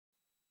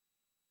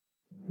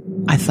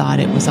I thought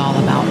it was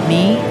all about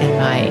me and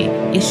my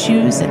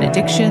issues and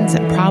addictions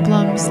and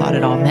problems, thought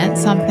it all meant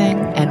something.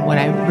 And what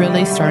I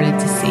really started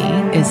to see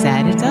is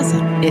that it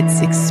doesn't.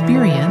 It's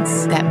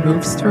experience that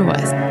moves through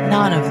us.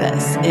 None of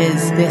this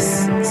is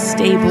this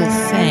stable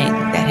thing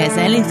that has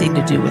anything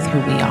to do with who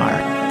we are.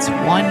 It's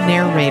one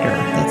narrator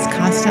that's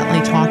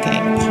constantly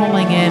talking,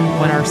 pulling in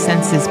what our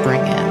senses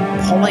bring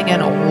in, pulling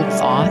in old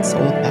thoughts,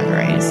 old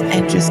memories,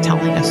 and just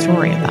telling a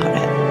story about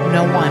it.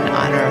 No one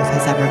on earth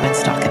has ever been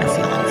stuck in a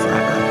feeling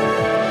forever.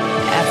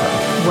 Ever.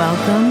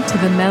 Welcome to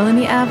the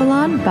Melanie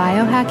Avalon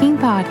Biohacking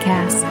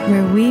Podcast,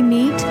 where we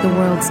meet the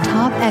world's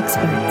top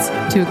experts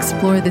to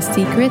explore the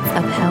secrets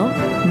of health,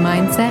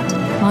 mindset,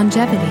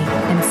 longevity,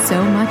 and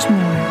so much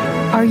more.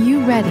 Are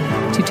you ready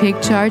to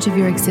take charge of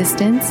your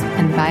existence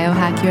and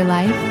biohack your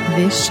life?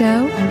 This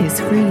show is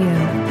for you.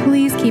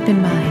 Please keep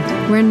in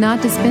mind, we're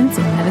not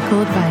dispensing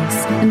medical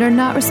advice and are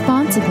not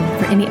responsible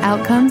for any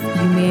outcomes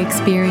you may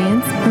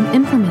experience from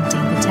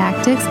implementing the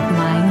tactics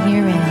lying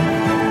herein.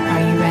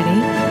 Are you ready?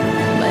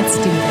 Let's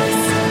do this.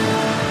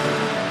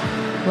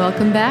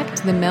 Welcome back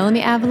to the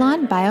Melanie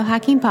Avalon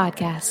Biohacking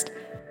Podcast.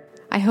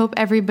 I hope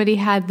everybody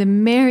had the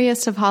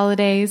merriest of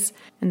holidays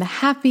and the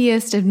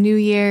happiest of New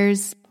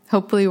Year's.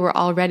 Hopefully we're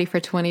all ready for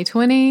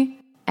 2020,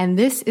 and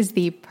this is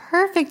the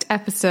perfect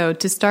episode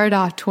to start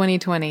off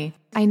 2020.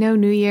 I know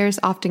New Year's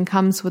often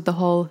comes with the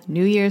whole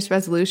New Year's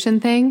resolution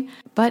thing,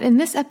 but in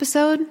this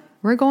episode,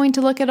 we're going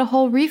to look at a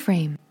whole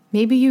reframe.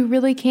 Maybe you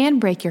really can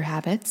break your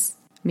habits.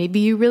 Maybe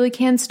you really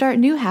can start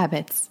new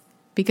habits,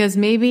 because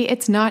maybe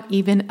it's not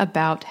even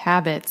about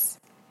habits.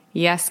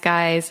 Yes,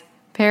 guys,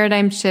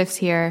 paradigm shifts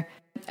here.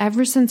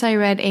 Ever since I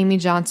read Amy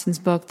Johnson's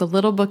book, The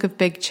Little Book of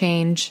Big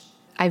Change,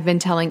 I've been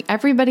telling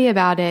everybody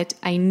about it.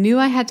 I knew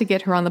I had to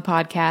get her on the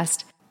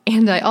podcast.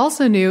 And I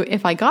also knew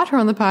if I got her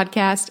on the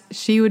podcast,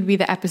 she would be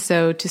the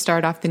episode to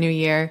start off the new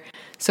year.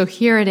 So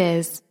here it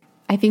is.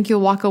 I think you'll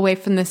walk away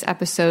from this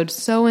episode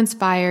so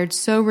inspired,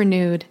 so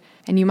renewed,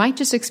 and you might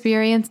just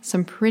experience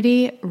some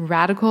pretty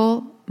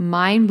radical,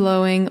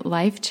 mind-blowing,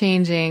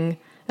 life-changing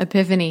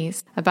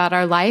epiphanies about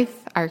our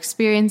life, our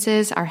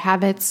experiences, our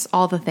habits,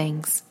 all the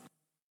things.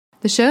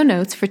 The show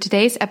notes for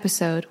today's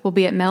episode will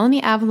be at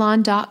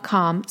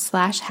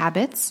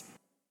melanieavalon.com/habits.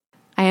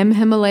 I am a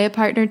Himalaya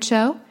partnered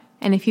show,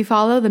 and if you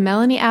follow the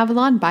Melanie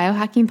Avalon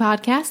Biohacking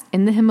Podcast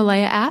in the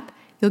Himalaya app,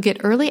 you'll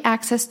get early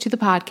access to the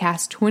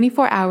podcast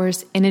 24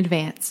 hours in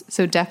advance,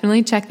 so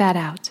definitely check that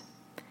out.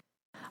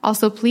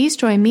 Also, please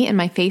join me in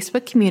my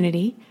Facebook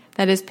community,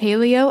 that is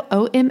Paleo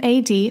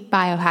OMAD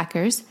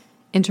Biohackers,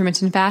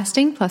 Intermittent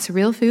Fasting plus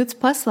Real Foods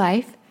plus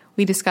Life.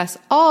 We discuss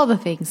all the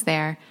things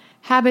there.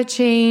 Habit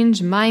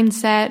change,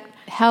 mindset,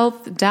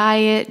 health,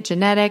 diet,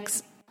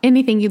 genetics,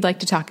 anything you'd like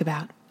to talk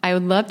about. I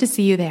would love to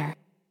see you there.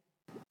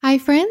 Hi,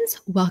 friends.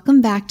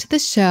 Welcome back to the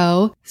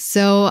show.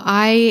 So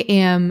I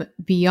am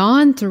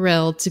beyond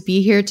thrilled to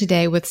be here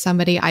today with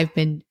somebody I've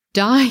been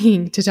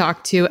dying to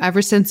talk to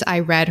ever since I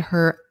read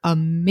her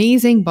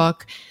amazing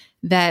book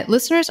that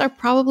listeners are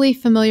probably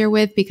familiar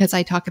with because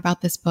I talk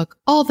about this book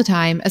all the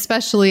time,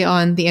 especially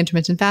on the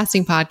Intermittent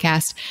Fasting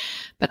podcast.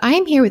 But I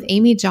am here with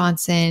Amy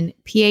Johnson,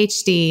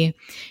 PhD.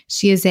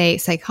 She is a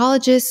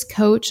psychologist,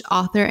 coach,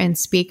 author, and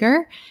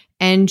speaker,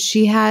 and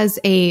she has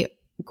a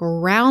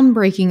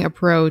groundbreaking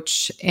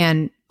approach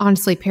and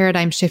honestly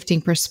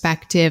paradigm-shifting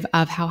perspective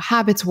of how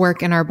habits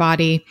work in our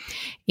body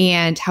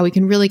and how we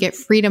can really get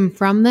freedom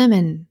from them.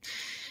 And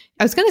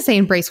I was going to say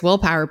embrace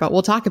willpower, but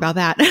we'll talk about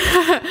that.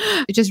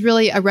 It's just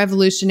really a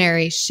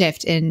revolutionary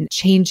shift in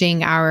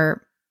changing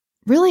our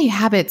really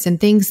habits and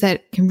things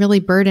that can really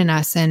burden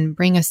us and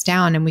bring us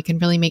down, and we can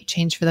really make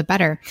change for the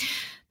better.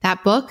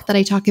 That book that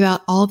I talk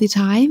about all the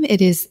time,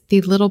 it is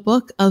The Little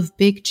Book of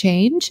Big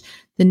Change,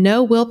 the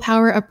no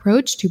willpower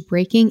approach to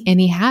breaking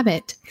any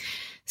habit.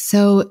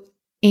 So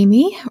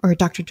Amy, or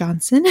Dr.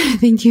 Johnson,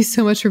 thank you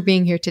so much for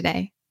being here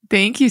today.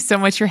 Thank you so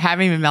much for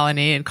having me,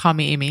 Melanie, and call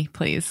me Amy,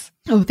 please.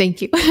 Oh,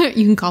 thank you.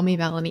 You can call me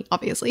Melanie,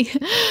 obviously.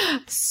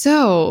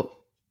 So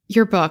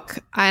your book,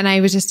 and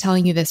I was just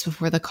telling you this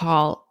before the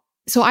call.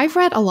 So I've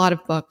read a lot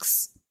of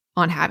books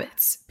on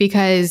habits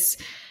because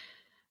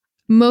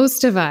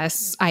most of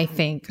us, I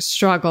think,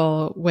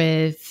 struggle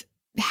with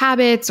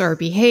habits or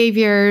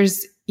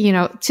behaviors,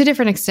 to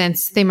different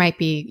extents. They might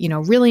be,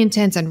 really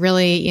intense and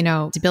really,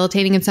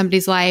 debilitating in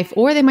somebody's life,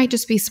 or they might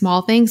just be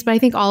small things. But I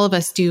think all of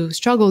us do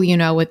struggle,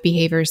 with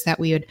behaviors that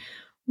we would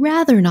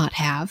rather not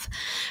have.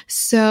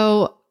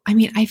 So,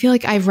 I feel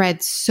like I've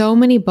read so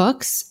many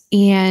books,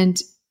 and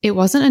it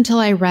wasn't until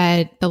I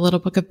read The Little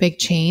Book of Big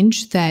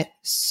Change that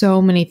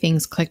so many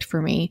things clicked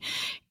for me.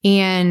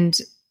 And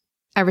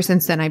ever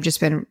since then, I've just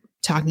been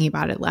talking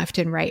about it left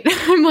and right.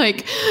 I'm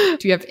like,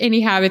 do you have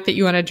any habit that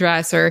you want to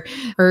address or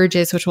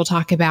urges, which we'll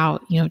talk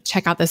about,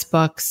 check out this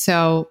book.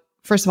 So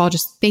first of all,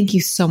 just thank you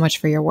so much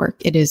for your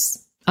work. It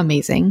is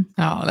amazing.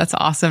 Oh, that's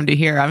awesome to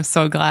hear. I'm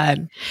so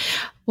glad.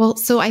 Well,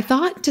 so I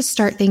thought to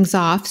start things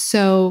off,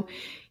 so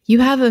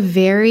you have a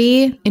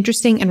very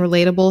interesting and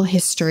relatable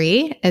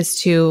history as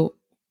to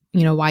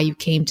why you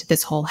came to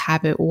this whole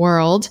habit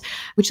world.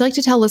 Would you like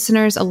to tell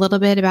listeners a little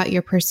bit about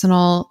your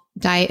personal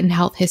diet and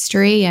health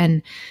history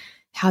and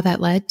how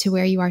that led to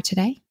where you are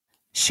today?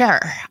 Sure.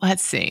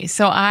 Let's see.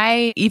 So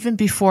even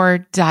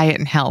before diet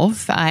and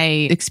health,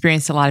 I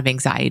experienced a lot of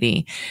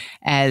anxiety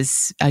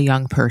as a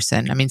young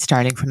person. I mean,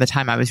 starting from the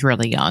time I was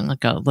really young,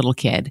 like a little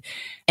kid.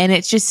 And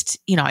it's just,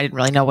 I didn't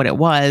really know what it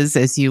was,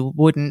 as you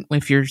wouldn't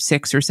if you're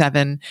 6 or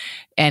 7.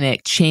 And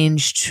it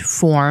changed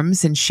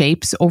forms and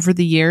shapes over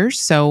the years.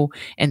 So,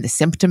 and the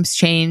symptoms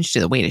changed,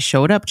 the way it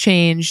showed up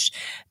changed,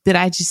 that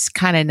I just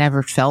kind of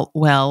never felt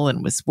well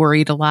and was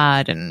worried a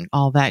lot and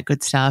all that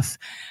good stuff.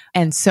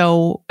 And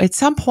so at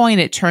some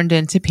point it turned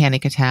into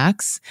panic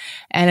attacks.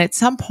 And at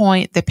some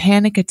point the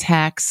panic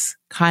attacks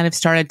kind of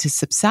started to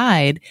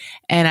subside.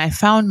 And I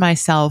found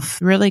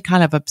myself really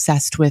kind of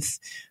obsessed with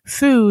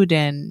food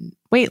and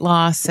weight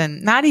loss,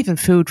 and not even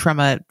food from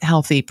a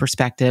healthy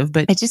perspective,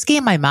 but it just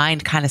gave my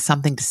mind kind of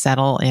something to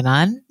settle in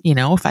on.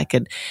 If I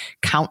could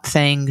count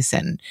things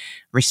and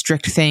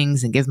restrict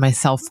things and give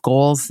myself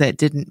goals that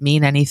didn't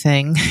mean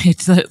anything,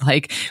 it's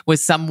like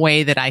was some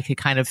way that I could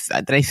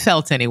that I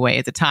felt anyway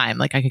at the time,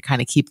 like I could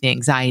kind of keep the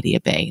anxiety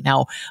at bay.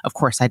 Now, of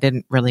course, I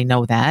didn't really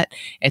know that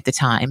at the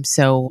time.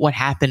 So what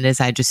happened is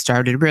I just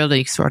started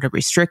really sort of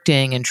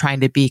restricting and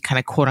trying to be kind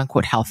of quote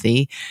unquote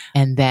healthy.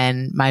 And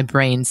then my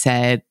brain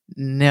said,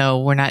 no,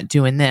 we're not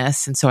doing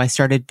this. And so I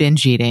started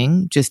binge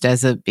eating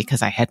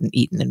because I hadn't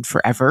eaten in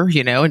forever,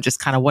 and just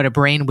kind of what a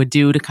brain would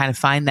do to kind of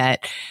find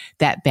that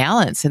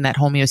balance and that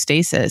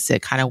homeostasis.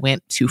 It kind of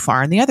went too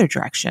far in the other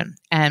direction.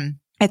 And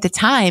at the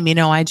time,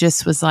 I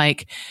just was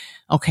like,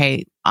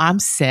 okay, I'm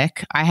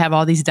sick. I have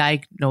all these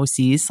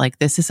diagnoses. Like,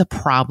 this is a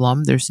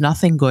problem. There's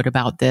nothing good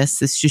about this.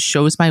 This just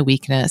shows my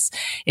weakness.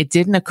 It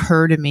didn't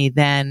occur to me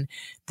then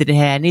that it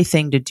had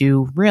anything to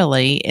do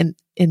really. And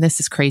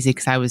this is crazy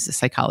because I was a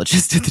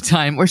psychologist at the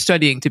time, or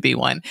studying to be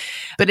one,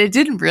 but it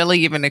didn't really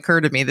even occur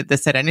to me that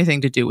this had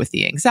anything to do with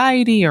the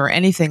anxiety or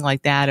anything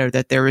like that, or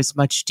that there was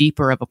much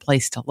deeper of a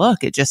place to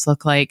look. It just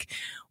looked like,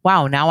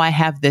 wow, now I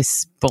have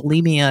this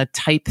bulimia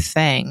type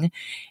thing,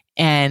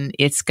 and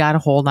it's got a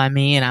hold on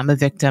me and I'm a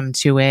victim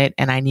to it.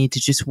 And I need to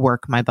just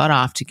work my butt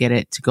off to get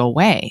it to go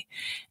away.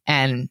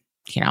 And,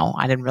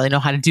 I didn't really know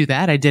how to do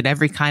that. I did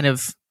every kind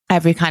of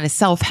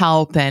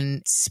self-help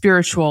and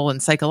spiritual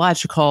and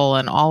psychological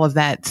and all of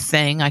that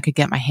thing I could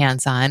get my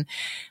hands on.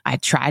 I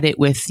tried it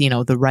with,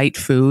 the right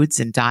foods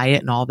and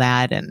diet and all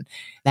that, and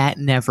that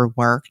never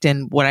worked.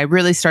 And what I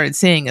really started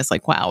seeing is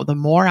like, wow, the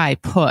more I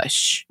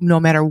push,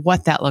 no matter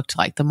what that looked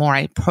like, the more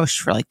I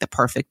push for like the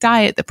perfect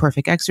diet, the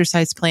perfect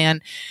exercise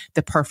plan,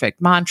 the perfect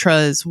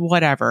mantras,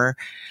 whatever,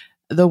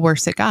 the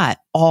worse it got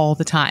all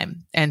the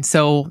time. And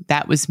so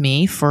that was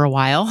me for a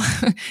while,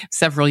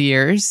 several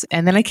years.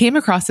 And then I came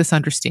across this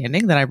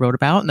understanding that I wrote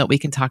about and that we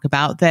can talk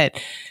about that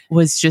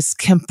was just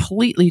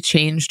completely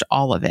changed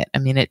all of it. I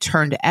mean, it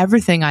turned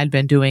everything I'd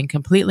been doing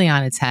completely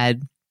on its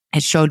head.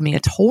 It showed me a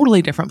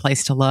totally different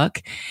place to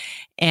look.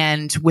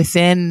 And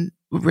within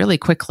really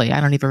quickly, I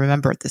don't even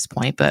remember at this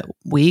point, but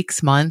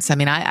weeks, months. I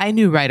mean, I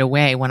knew right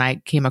away when I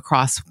came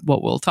across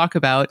what we'll talk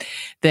about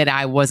that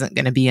I wasn't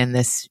going to be in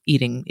this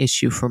eating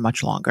issue for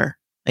much longer.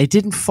 It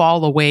didn't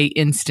fall away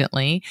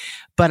instantly,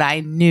 but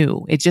I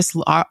knew it just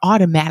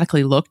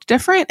automatically looked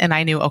different. And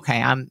I knew,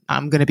 okay, I'm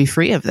going to be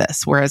free of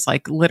this. Whereas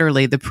like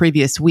literally the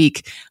previous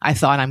week, I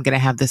thought I'm going to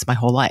have this my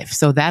whole life.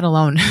 So that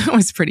alone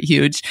was pretty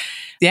huge.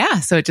 Yeah.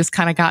 So it just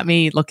kind of got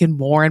me looking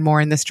more and more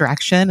in this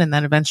direction, and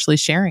then eventually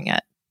sharing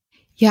it.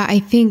 Yeah, I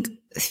think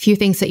a few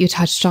things that you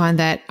touched on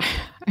that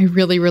I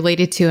really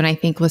related to, and I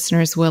think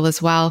listeners will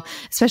as well,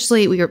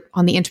 especially we are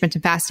on the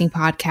Intermittent Fasting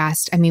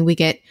podcast. I mean, we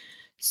get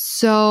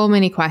so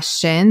many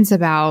questions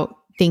about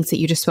things that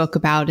you just spoke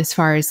about as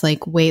far as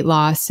like weight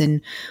loss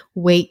and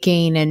weight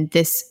gain and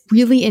this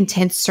really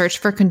intense search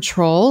for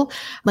control.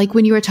 Like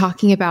when you were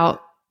talking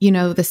about,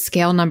 the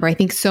scale number, I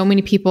think so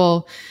many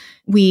people,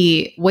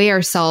 we weigh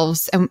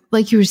ourselves, and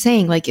like you were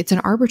saying, like it's an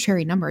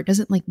arbitrary number. It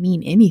doesn't like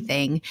mean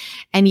anything.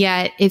 And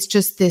yet it's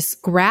just this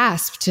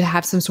grasp to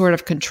have some sort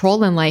of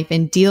control in life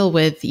and deal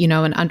with,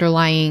 an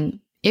underlying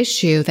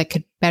issue that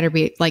could better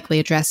be likely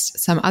addressed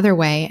some other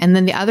way. And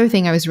then the other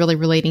thing I was really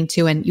relating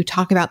to, and you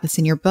talk about this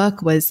in your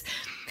book, was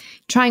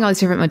trying all these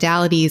different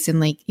modalities and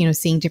like,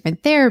 seeing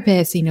different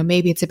therapists,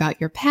 maybe it's about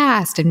your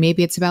past and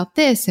maybe it's about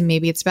this and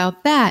maybe it's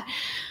about that,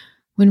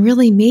 when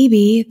really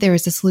maybe there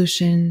is a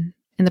solution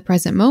in the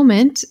present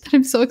moment that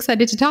I'm so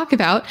excited to talk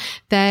about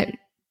that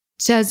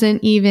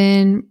doesn't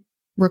even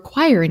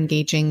require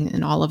engaging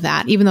in all of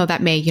that, even though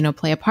that may,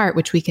 play a part,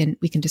 which we can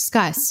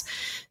discuss.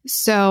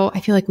 So I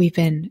feel like we've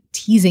been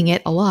teasing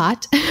it a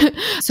lot.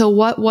 So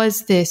what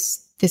was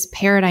this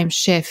paradigm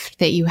shift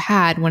that you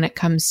had when it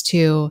comes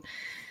to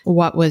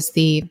what was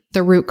the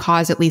root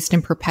cause, at least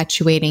in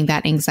perpetuating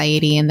that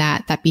anxiety and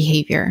that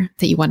behavior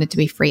that you wanted to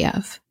be free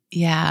of?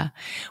 Yeah.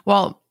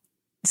 Well,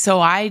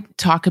 So I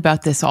talk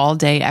about this all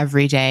day,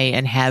 every day,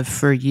 and have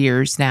for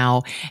years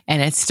now.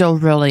 And it's still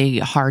really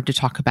hard to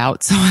talk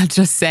about. So I'll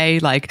just say,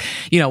 like,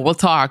 we'll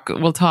talk,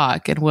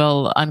 and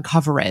we'll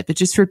uncover it. But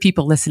just for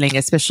people listening,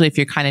 especially if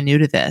you're kind of new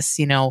to this,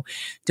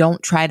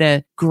 don't try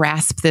to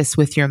grasp this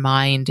with your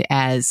mind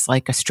as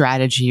like a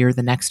strategy or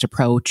the next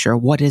approach or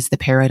what is the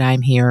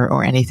paradigm here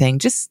or anything.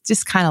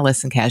 Just kind of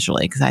listen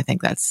casually, because I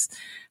think that's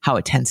how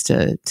it tends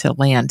to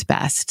land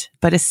best.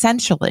 But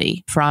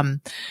essentially,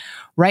 from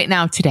right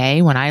now,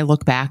 today, when I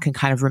look back and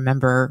kind of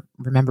remember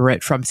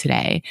it from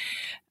today,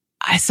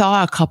 I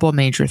saw a couple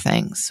major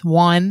things.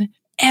 One,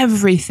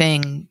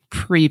 everything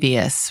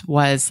previous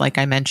was, like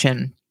I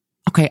mentioned,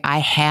 okay, I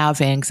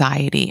have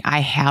anxiety. I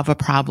have a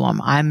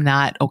problem. I'm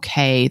not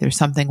okay. There's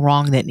something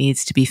wrong that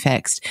needs to be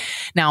fixed.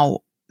 Now,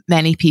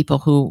 many people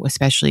who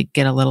especially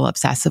get a little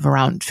obsessive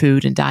around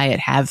food and diet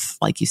have,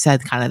 like you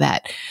said, kind of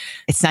that,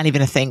 it's not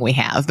even a thing we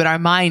have, but our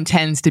mind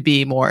tends to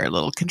be more a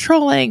little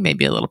controlling,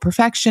 maybe a little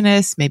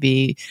perfectionist,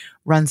 maybe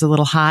runs a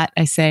little hot,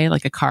 I say,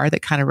 like a car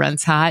that kind of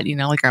runs hot,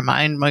 like our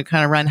mind might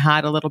kind of run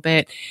hot a little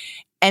bit.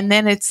 And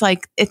then it's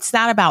like, it's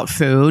not about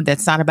food.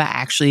 That's not about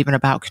actually even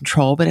about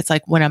control, but it's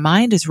like when a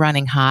mind is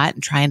running hot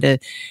and trying to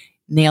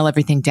nail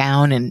everything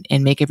down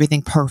and make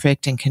everything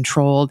perfect and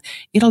controlled,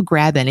 it'll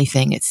grab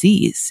anything it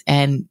sees.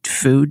 And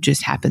food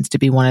just happens to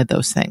be one of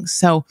those things.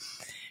 So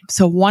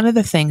one of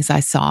the things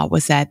I saw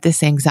was that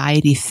this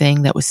anxiety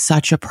thing that was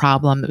such a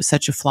problem, that was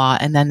such a flaw,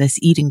 and then this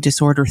eating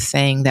disorder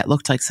thing that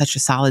looked like such a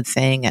solid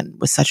thing and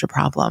was such a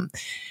problem.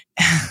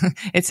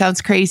 It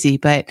sounds crazy,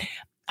 but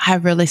I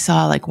really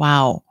saw like,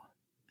 wow,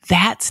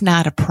 that's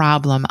not a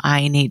problem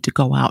I need to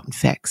go out and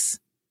fix.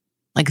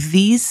 Like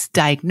these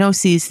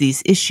diagnoses,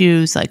 these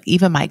issues, like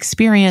even my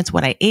experience,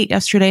 what I ate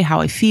yesterday, how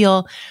I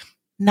feel,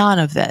 none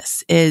of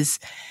this is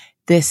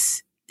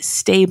this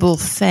stable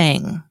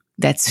thing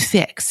that's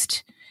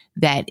fixed,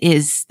 that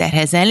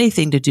has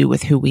anything to do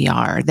with who we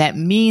are, that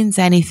means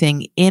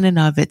anything in and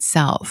of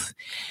itself,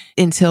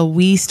 until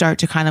we start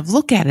to kind of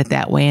look at it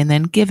that way and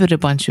then give it a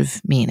bunch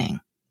of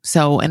meaning.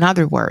 So in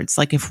other words,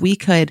 like if we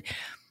could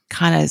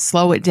kind of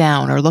slow it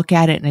down or look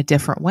at it in a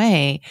different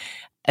way,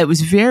 it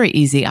was very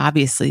easy,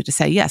 obviously, to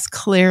say, yes,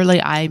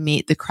 clearly I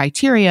meet the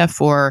criteria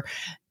for,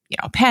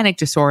 panic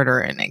disorder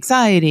and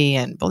anxiety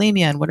and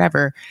bulimia and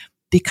whatever.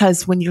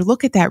 Because when you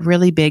look at that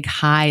really big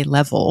high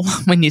level,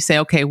 when you say,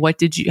 okay,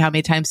 how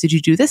many times did you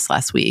do this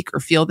last week or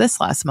feel this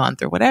last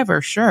month or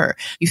whatever? Sure.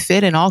 You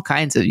check all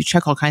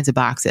kinds of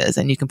boxes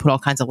and you can put all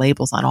kinds of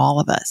labels on all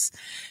of us.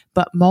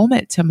 But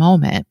moment to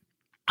moment,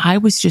 I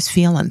was just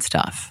feeling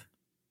stuff,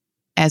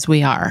 as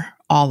we are,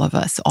 all of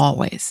us,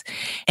 always.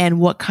 And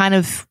what kind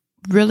of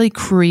really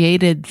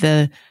created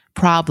the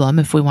problem,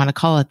 if we want to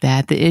call it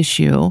that, the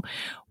issue,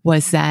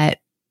 was that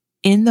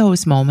in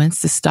those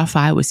moments, the stuff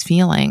I was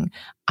feeling,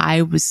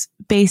 I was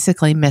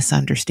basically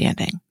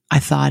misunderstanding. I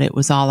thought it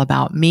was all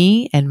about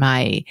me and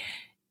my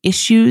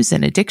issues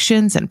and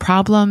addictions and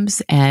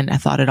problems, and I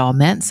thought it all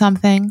meant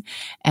something.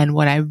 And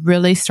what I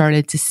really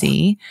started to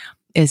see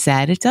is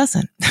that it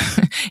doesn't.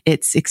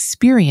 It's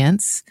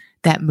experience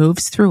that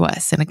moves through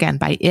us. And again,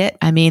 by it,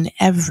 I mean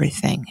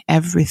everything,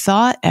 every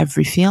thought,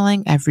 every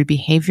feeling, every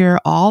behavior,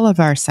 all of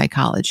our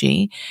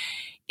psychology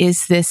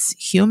is this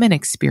human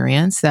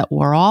experience that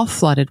we're all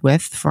flooded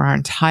with for our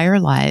entire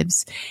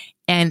lives.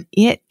 And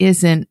it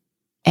isn't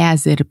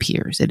as it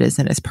appears. It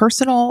isn't as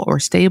personal or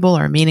stable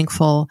or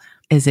meaningful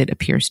as it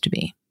appears to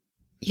be.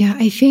 Yeah,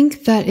 I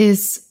think that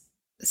is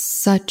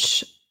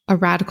such a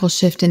radical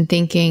shift in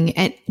thinking.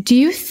 And do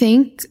you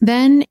think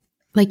then,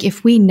 like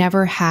if we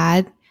never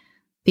had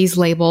these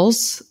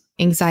labels,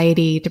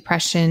 anxiety,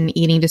 depression,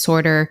 eating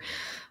disorder,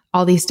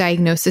 all these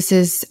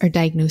diagnoses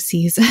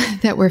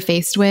that we're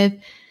faced with,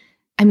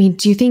 I mean,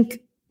 do you think,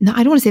 no,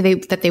 I don't want to say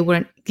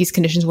that these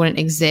conditions wouldn't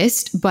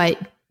exist, but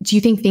do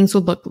you think things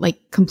would look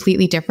like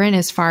completely different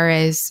as far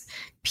as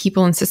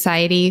people in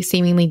society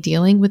seemingly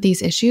dealing with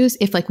these issues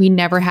if like we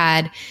never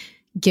had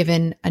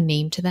given a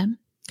name to them?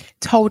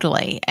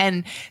 Totally.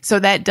 And so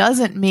that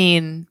doesn't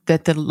mean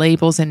that the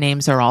labels and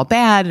names are all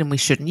bad and we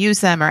shouldn't use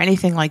them or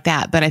anything like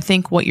that. But I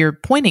think what you're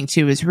pointing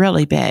to is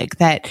really big,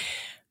 that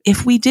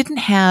if we didn't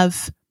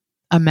have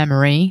a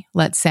memory,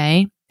 let's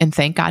say, and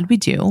thank God we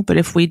do, but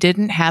if we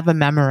didn't have a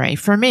memory,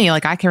 for me,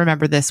 like I can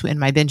remember this in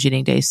my binge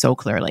eating days so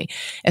clearly.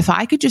 If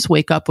I could just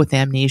wake up with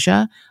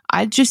amnesia,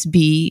 I'd just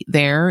be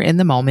there in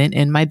the moment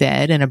in my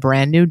bed in a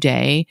brand new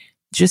day,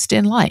 just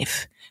in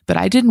life. But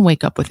I didn't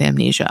wake up with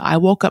amnesia. I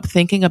woke up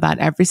thinking about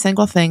every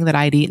single thing that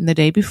I'd eaten the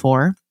day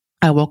before.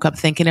 I woke up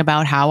thinking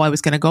about how I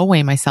was going to go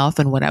weigh myself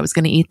and what I was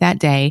going to eat that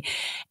day.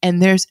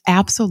 And there's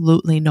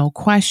absolutely no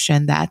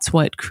question that's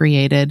what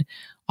created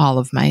all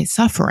of my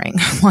suffering.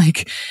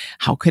 Like,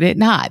 how could it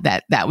not?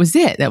 That was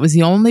it. That was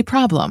the only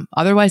problem.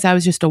 Otherwise, I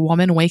was just a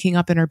woman waking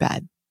up in her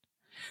bed.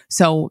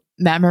 So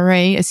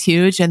memory is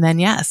huge. And then,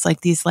 yes,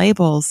 like these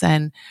labels.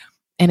 And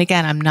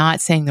again, I'm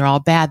not saying they're all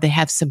bad. They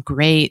have some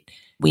great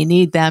we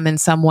need them in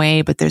some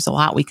way, but there's a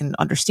lot we can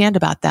understand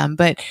about them.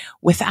 But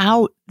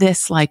without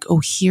this, like,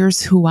 oh,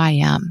 here's who I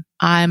am.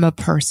 I'm a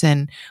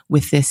person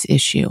with this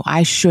issue.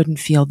 I shouldn't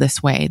feel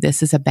this way.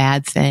 This is a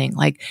bad thing.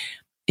 Like,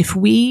 if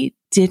we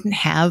didn't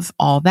have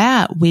all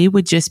that, we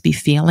would just be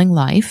feeling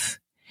life,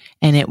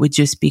 and it would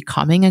just be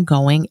coming and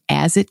going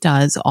as it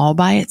does all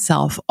by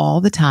itself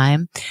all the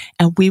time.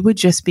 And we would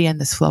just be in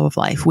this flow of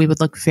life. We would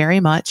look very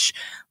much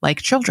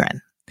like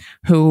children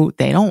who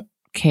they don't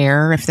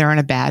care if they're in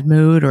a bad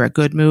mood or a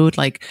good mood.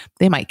 Like,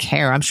 they might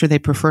care. I'm sure they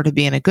prefer to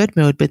be in a good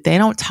mood, but they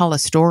don't tell a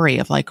story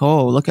of like,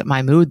 oh, look at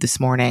my mood this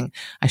morning.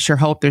 I sure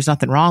hope there's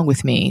nothing wrong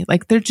with me.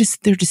 Like, they're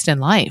just in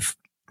life.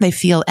 They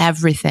feel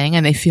everything,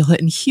 and they feel it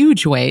in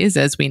huge ways,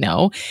 as we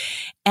know,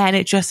 and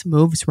it just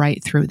moves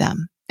right through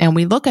them. And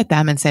we look at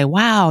them and say,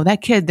 wow,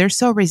 that kid, they're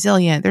so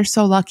resilient. They're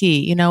so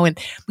lucky, and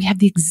we have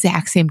the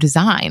exact same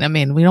design. I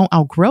mean, we don't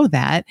outgrow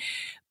that.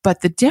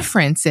 But the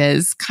difference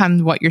is kind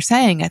of what you're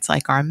saying. It's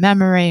like our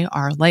memory,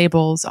 our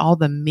labels, all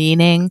the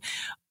meaning.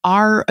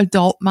 Our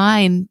adult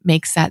mind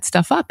makes that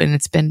stuff up, and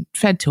it's been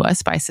fed to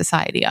us by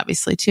society,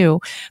 obviously, too.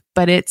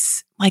 But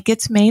it's like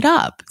it's made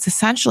up. It's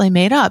essentially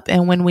made up.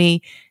 And when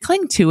we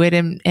cling to it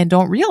and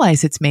don't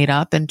realize it's made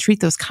up and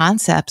treat those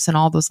concepts and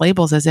all those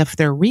labels as if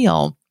they're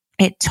real,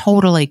 it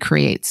totally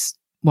creates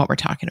what we're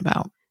talking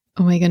about.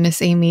 Oh my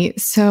goodness, Amy.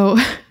 So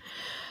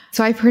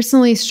I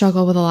personally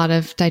struggle with a lot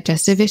of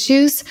digestive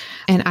issues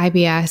and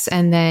IBS,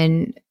 and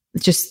then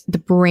just the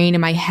brain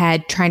in my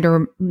head trying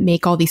to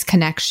make all these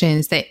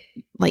connections that,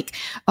 like,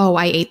 oh,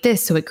 I ate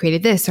this, so it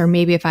created this. Or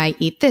maybe if I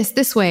eat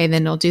this way,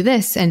 then it'll do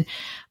this. And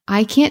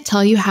I can't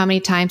tell you how many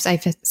times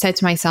I've said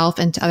to myself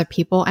and to other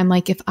people, I'm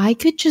like, if I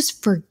could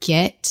just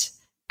forget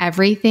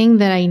everything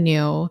that I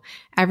knew,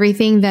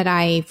 everything that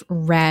I've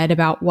read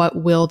about what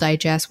will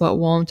digest, what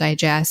won't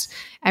digest,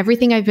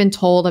 everything I've been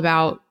told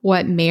about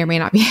what may or may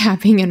not be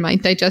happening in my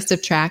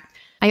digestive tract,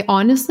 I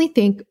honestly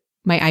think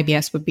my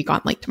IBS would be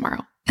gone like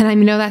tomorrow. And I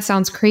know that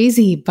sounds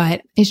crazy,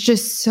 but it's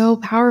just so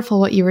powerful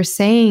what you were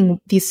saying,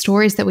 these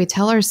stories that we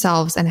tell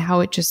ourselves and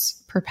how it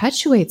just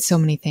perpetuates so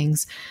many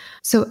things.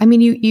 So, I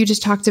mean, you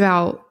just talked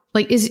about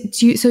like,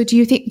 do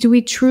you think, do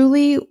we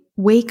truly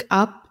wake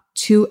up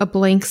to a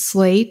blank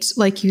slate?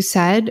 Like you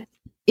said,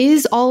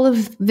 is all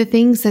of the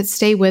things that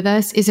stay with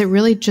us, is it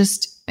really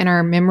just in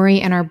our memory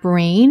and our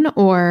brain?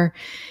 Or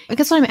I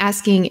guess what I'm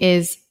asking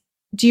is,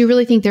 do you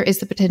really think there is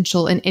the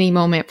potential in any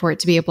moment for it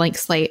to be a blank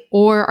slate?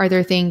 Or are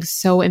there things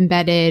so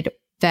embedded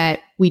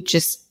that we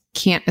just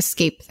can't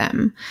escape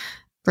them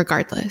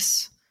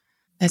regardless?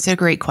 That's a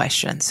great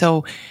question.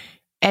 So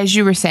as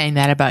you were saying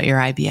that about your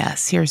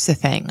IBS, here's the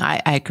thing.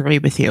 I agree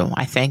with you.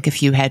 I think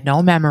if you had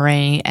no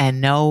memory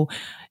and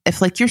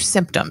if like your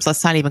symptoms,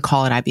 let's not even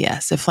call it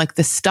IBS, if like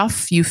the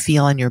stuff you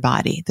feel in your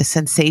body, the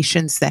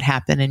sensations that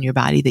happen in your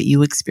body that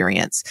you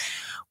experience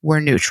were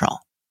neutral,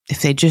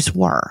 if they just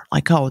were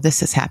like, oh,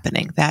 this is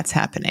happening, that's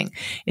happening.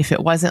 If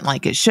it wasn't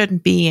like it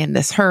shouldn't be, and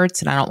this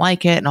hurts and I don't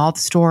like it, and all the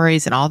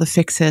stories and all the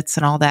fix-its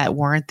and all that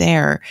weren't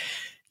there,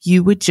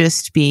 you would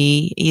just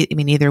be, I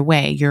mean, either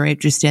way, you're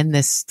just in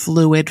this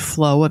fluid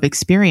flow of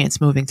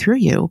experience moving through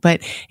you,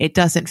 but it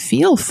doesn't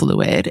feel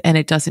fluid and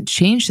it doesn't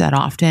change that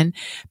often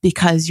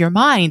because your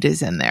mind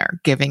is in there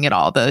giving it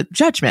all the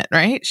judgment,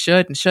 right?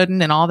 Should and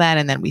shouldn't and all that.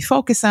 And then we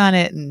focus on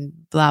it and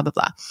blah, blah,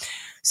 blah.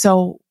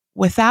 So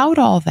without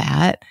all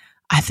that,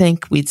 I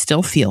think we'd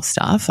still feel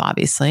stuff,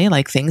 obviously,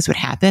 like things would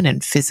happen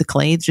and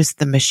physically just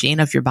the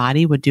machine of your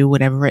body would do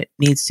whatever it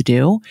needs to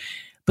do.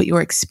 But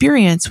your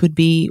experience would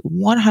be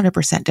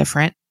 100%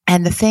 different.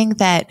 And the thing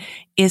that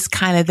is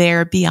kind of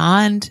there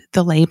beyond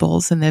the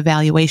labels and the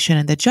evaluation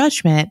and the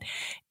judgment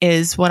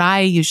is what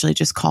I usually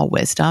just call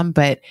wisdom,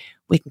 but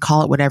we can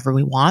call it whatever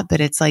we want. But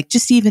it's like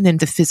just even in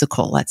the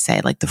physical, let's say,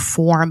 like the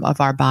form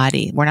of our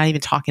body. We're not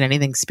even talking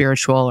anything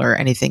spiritual or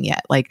anything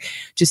yet. Like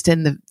just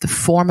in the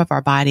form of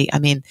our body. I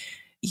mean,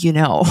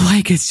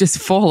 like it's just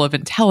full of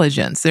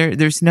intelligence.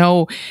 It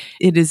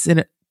is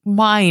an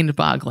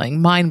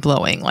mind-boggling,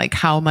 mind-blowing, like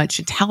how much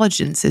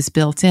intelligence is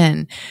built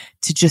in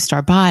to just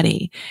our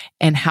body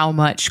and how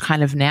much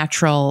kind of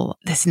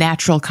this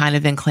natural kind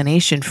of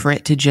inclination for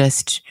it to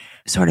just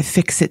sort of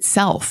fix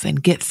itself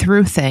and get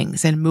through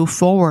things and move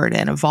forward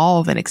and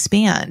evolve and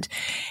expand.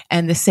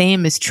 And the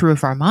same is true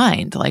of our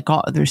mind. Like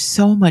there's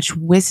so much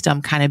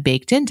wisdom kind of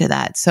baked into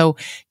that. So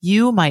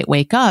you might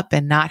wake up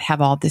and not have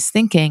all this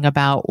thinking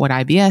about what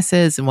IBS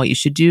is and what you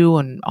should do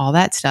and all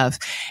that stuff.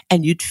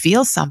 And you'd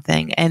feel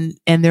something and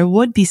there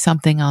would be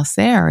something else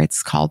there.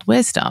 It's called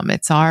wisdom.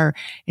 It's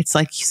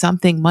like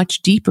something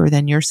much deeper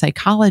than your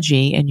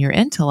psychology and your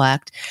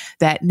intellect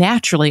that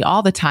naturally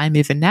all the time,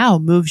 even now,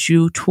 moves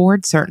you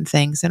toward certain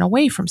things and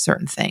away from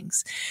certain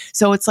things.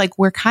 So it's like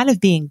we're kind of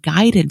being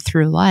guided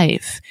through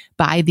life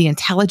by the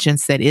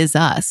intelligence that is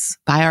us,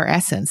 by our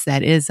essence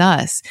that is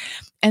us.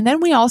 And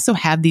then we also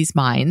have these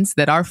minds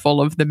that are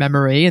full of the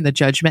memory and the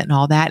judgment and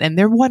all that. And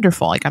they're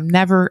wonderful. Like, I'm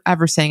never,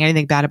 ever saying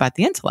anything bad about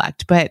the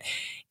intellect, but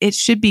it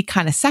should be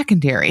kind of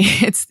secondary.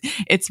 It's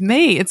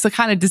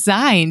kind of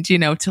designed,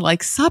 to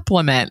like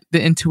supplement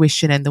the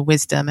intuition and the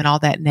wisdom and all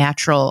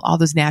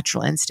those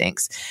natural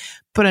instincts.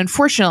 But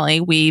unfortunately,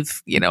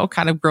 we've,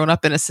 kind of grown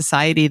up in a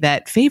society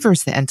that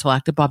favors the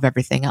intellect above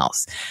everything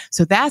else.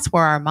 So that's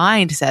where our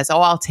mind says,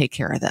 oh, I'll take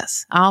care of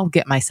this. I'll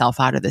get myself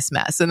out of this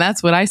mess. And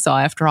that's what I saw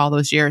after all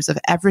those years of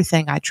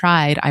everything I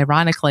tried,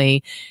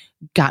 ironically,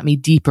 got me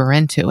deeper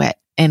into it.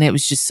 And it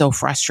was just so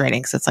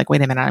frustrating. So it's like,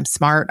 wait a minute, I'm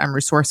smart, I'm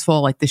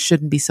resourceful, like this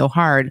shouldn't be so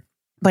hard.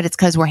 But it's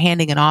because we're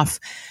handing it off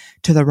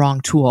to the wrong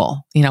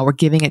tool. We're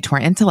giving it to our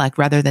intellect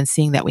rather than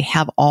seeing that we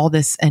have all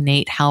this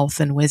innate health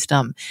and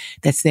wisdom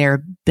that's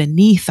there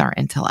beneath our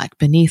intellect,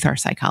 beneath our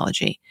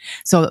psychology.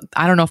 So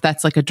I don't know if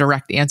that's like a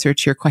direct answer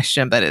to your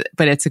question, but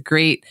it's a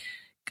great,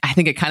 I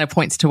think it kind of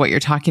points to what you're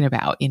talking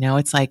about.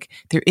 It's like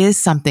there is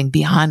something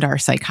beyond our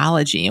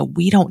psychology and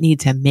we don't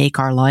need to make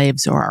our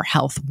lives or our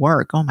health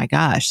work. Oh my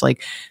gosh,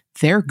 like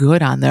they're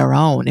good on their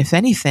own. If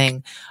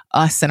anything,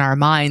 us and our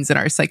minds and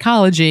our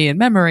psychology and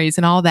memories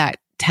and all that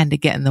tend to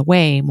get in the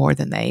way more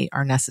than they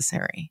are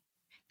necessary.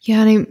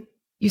 Yeah. And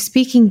you're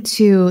speaking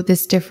to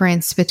this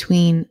difference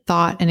between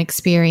thought and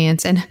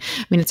experience. And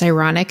I mean, it's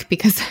ironic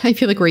because I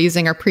feel like we're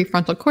using our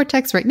prefrontal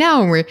cortex right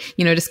now and we're,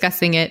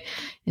 discussing it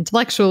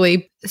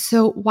intellectually.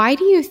 So why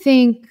do you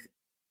think,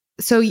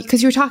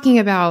 because you're talking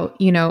about,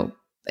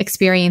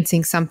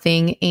 experiencing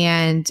something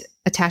and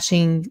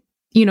attaching,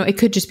 it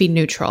could just be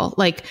neutral.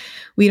 Like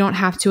we don't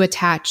have to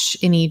attach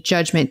any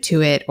judgment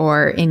to it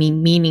or any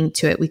meaning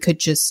to it. We could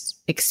just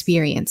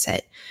experience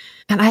it.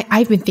 And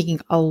I've been thinking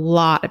a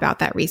lot about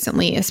that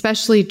recently,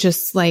 especially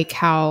just like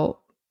how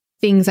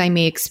things I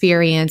may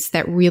experience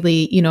that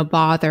really,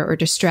 bother or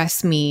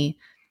distress me,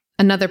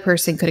 another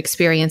person could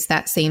experience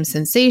that same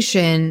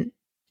sensation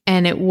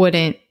and it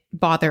wouldn't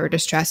bother or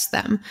distress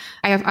them.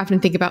 I often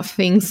think about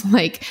things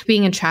like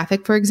being in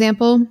traffic, for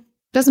example,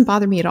 doesn't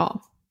bother me at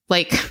all.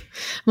 Like,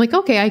 I'm like,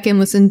 okay, I can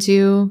listen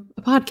to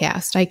a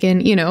podcast. I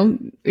can,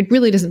 it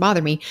really doesn't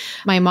bother me.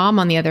 My mom,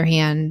 on the other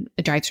hand,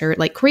 it drives her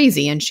like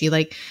crazy and she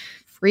like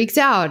freaks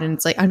out. And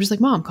it's like, I'm just like,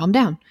 Mom, calm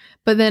down.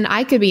 But then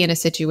I could be in a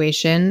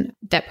situation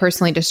that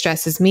personally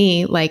distresses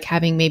me, like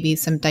having maybe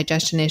some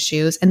digestion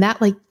issues, and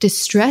that like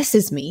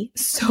distresses me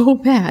so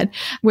bad.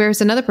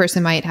 Whereas another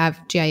person might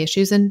have GI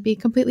issues and be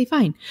completely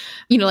fine,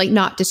 like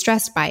not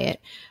distressed by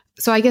it.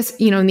 So I guess,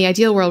 in the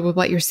ideal world with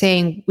what you're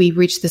saying, we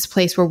reach this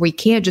place where we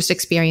can't just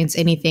experience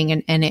anything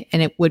and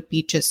it would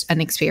be just an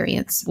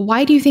experience.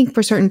 Why do you think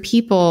for certain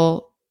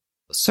people,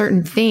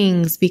 certain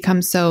things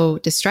become so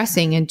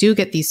distressing and do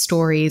get these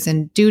stories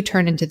and do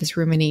turn into this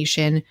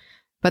rumination,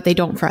 but they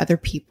don't for other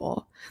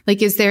people?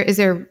 Like, is there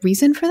a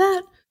reason for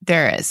that?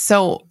 There is.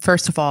 So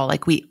first of all,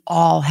 like we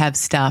all have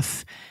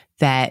stuff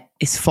that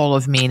is full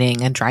of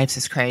meaning and drives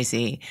us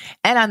crazy.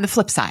 And on the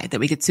flip side, that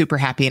we get super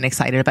happy and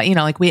excited about,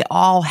 like we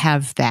all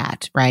have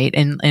that, right?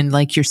 And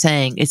like you're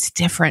saying, it's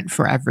different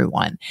for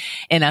everyone.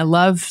 And I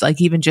love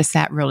like even just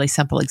that really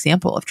simple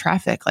example of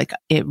traffic. Like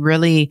it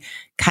really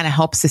kind of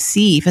helps us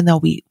see, even though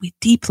we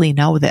deeply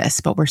know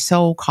this, but we're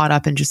so caught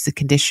up in just the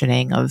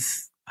conditioning of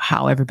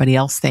how everybody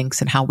else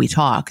thinks and how we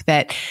talk,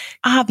 that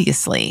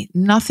obviously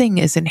nothing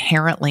is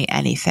inherently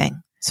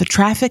anything. So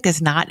traffic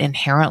is not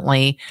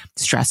inherently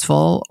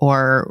stressful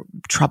or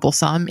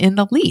troublesome in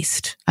the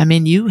least. I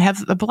mean, you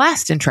have a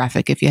blast in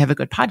traffic if you have a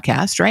good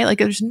podcast, right? Like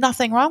there's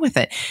nothing wrong with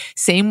it.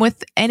 Same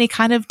with any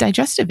kind of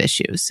digestive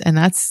issues. And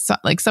that's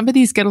like some of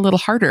these get a little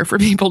harder for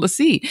people to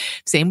see.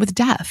 Same with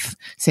death.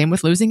 Same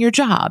with losing your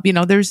job.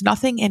 There's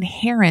nothing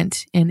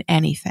inherent in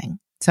anything.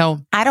 So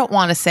I don't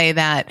want to say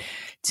that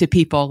to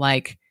people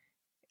like,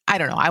 I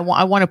don't know. I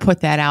want to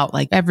put that out,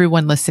 like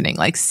everyone listening,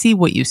 like see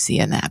what you see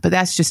in that. But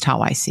that's just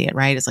how I see it,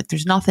 right? It's like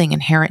there's nothing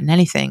inherent in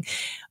anything.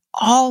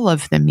 All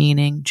of the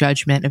meaning,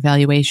 judgment,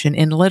 evaluation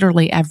in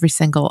literally every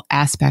single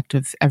aspect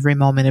of every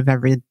moment of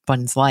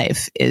everyone's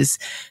life is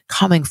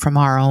coming from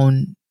our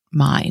own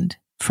mind,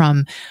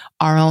 from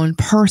our own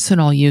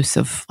personal use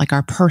of like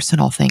our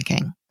personal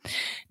thinking.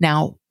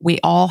 Now, we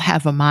all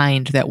have a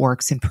mind that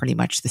works in pretty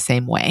much the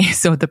same way.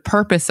 So the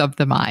purpose of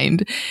the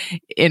mind,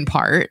 in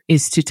part,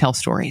 is to tell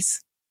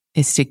stories.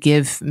 Is to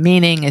give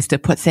meaning, is to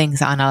put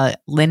things on a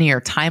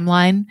linear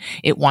timeline.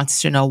 It wants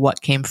to know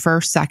what came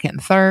first, second,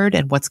 and third,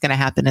 and what's going to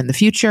happen in the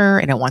future.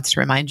 And it wants to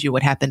remind you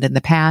what happened in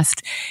the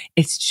past.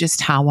 It's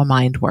just how a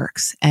mind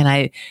works. And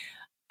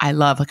I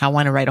love, like, I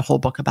want to write a whole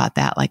book about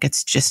that. Like,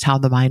 it's just how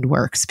the mind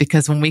works.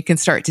 Because when we can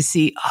start to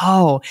see,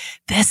 oh,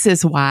 this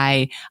is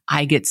why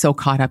I get so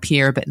caught up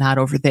here, but not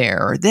over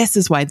there. Or this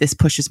is why this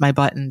pushes my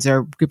buttons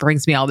or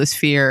brings me all this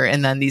fear.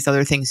 And then these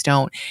other things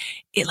don't.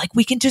 It, like,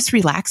 we can just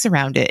relax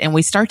around it. And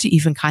we start to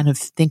even kind of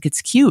think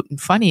it's cute and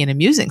funny and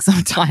amusing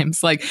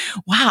sometimes. Like,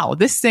 wow,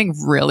 this thing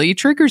really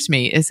triggers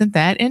me. Isn't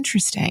that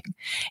interesting?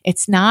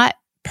 It's not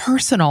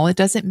personal. It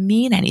doesn't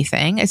mean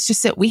anything. It's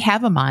just that we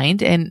have a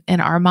mind, and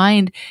our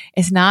mind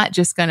is not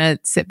just going to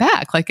sit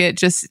back. Like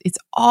it's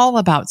all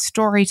about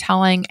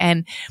storytelling,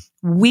 and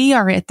we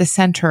are at the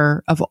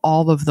center of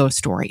all of those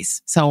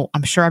stories. So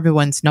I'm sure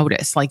everyone's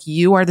noticed, like,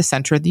 you are the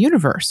center of the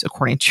universe,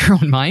 according to your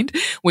own mind,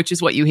 which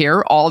is what you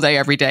hear all day,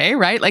 every day,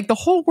 right? Like the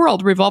whole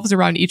world revolves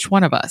around each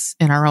one of us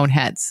in our own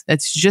heads.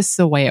 That's just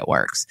the way it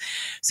works.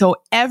 So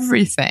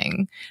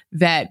everything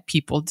that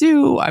people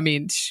do, I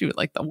mean, shoot,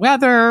 like the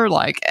weather,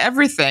 like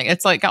everything,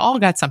 it's like all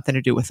got something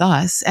to do with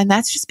us. And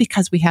that's just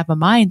because we have a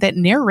mind that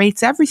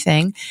narrates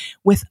everything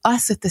with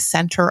us at the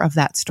center of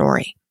that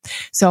story.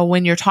 So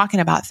when you're talking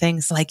about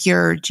things like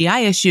your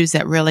GI issues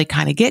that really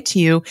kind of get to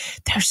you,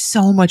 there's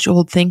so much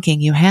old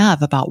thinking you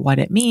have about what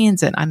it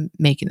means. And I'm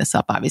making this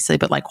up, obviously,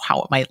 but like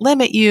how it might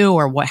limit you,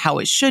 or how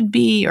it should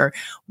be, or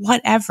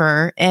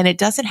whatever. And it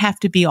doesn't have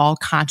to be all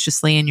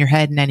consciously in your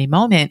head in any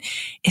moment.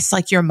 It's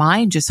like your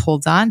mind just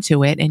holds on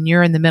to it, and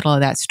you're in the middle of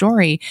that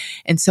story.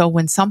 And so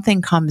when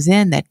something comes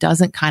in that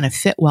doesn't kind of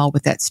fit well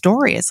with that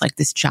story, it's like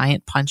this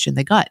giant punch in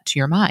the gut to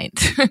your mind.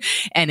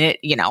 And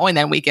and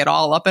then we get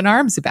all up in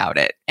arms about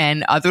it.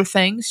 And other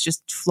things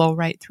just flow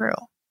right through.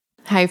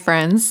 Hi,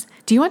 friends.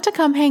 Do you want to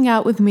come hang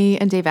out with me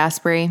and Dave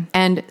Asprey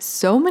and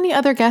so many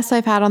other guests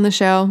I've had on the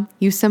show?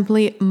 You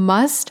simply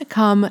must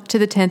come to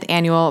the 10th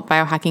annual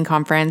Biohacking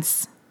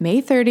Conference,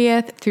 May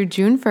 30th through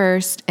June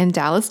 1st in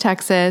Dallas,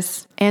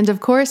 Texas. And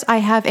of course, I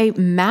have a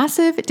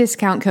massive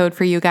discount code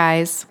for you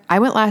guys. I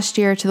went last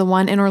year to the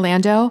one in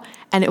Orlando,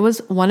 and it was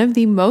one of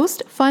the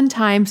most fun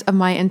times of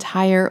my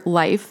entire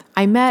life.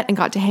 I met and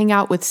got to hang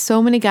out with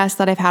so many guests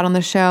that I've had on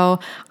the show.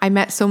 I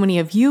met so many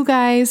of you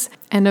guys.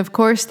 And of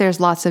course, there's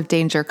lots of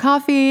Danger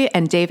Coffee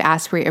and Dave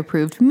Asprey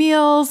approved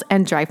meals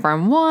and Dry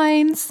Farm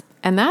wines.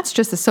 And that's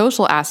just the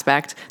social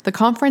aspect. The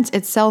conference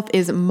itself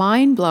is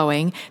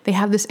mind-blowing. They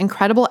have this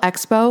incredible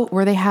expo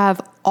where they have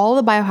all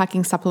the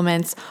biohacking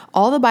supplements,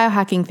 all the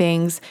biohacking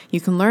things.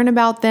 You can learn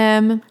about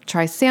them,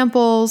 try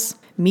samples,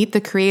 meet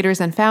the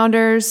creators and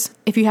founders.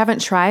 If you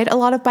haven't tried a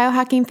lot of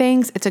biohacking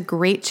things, it's a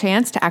great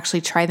chance to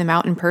actually try them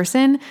out in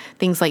person.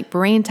 Things like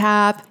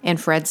BrainTap,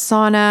 infrared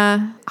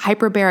sauna,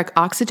 hyperbaric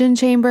oxygen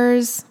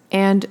chambers,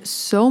 and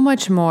so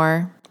much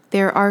more.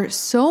 There are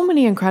so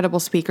many incredible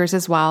speakers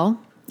as well.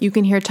 You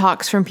can hear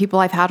talks from people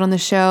I've had on the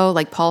show,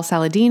 like Paul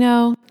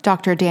Saladino,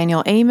 Dr.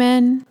 Daniel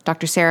Amen,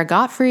 Dr. Sarah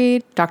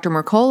Gottfried, Dr.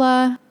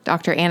 Mercola,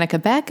 Dr. Annika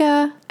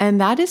Becca,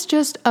 and that is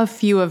just a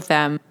few of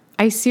them.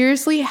 I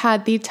seriously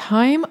had the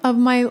time of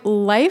my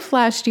life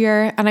last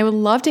year, and I would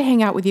love to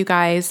hang out with you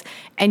guys.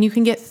 And you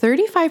can get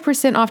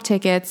 35% off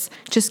tickets.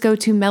 Just go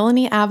to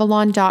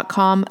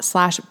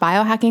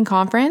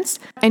melanieavalon.com/biohackingconference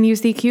and use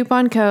the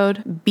coupon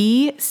code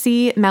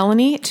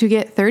BCMelanie to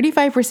get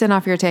 35%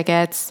 off your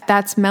tickets.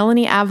 That's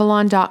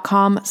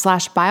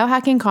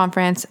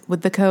melanieavalon.com/biohackingconference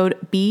with the code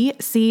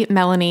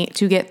BCMelanie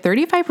to get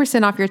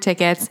 35% off your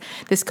tickets.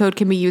 This code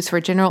can be used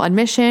for general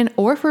admission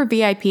or for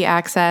VIP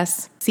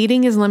access.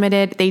 Seating is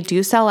limited. They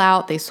do sell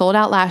out. They sold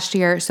out last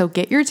year, so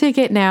get your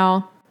ticket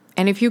now.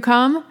 And if you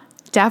come,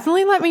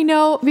 definitely let me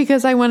know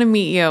because I want to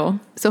meet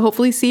you. So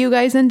hopefully see you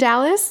guys in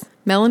Dallas.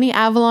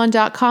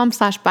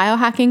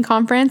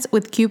 melanieavalon.com/biohackingconference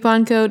with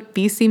coupon code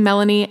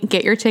BCMelanie.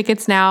 Get your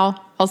tickets now.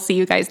 I'll see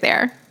you guys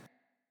there.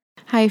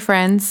 Hi,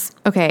 friends.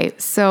 Okay,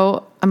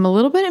 so I'm a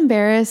little bit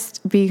embarrassed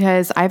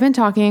because I've been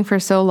talking for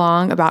so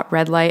long about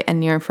red light and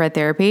near-infrared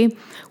therapy,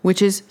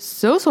 which is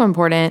so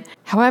important.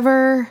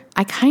 However,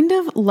 I kind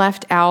of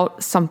left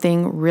out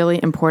something really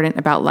important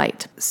about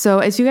light. So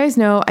as you guys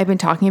know, I've been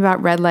talking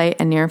about red light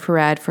and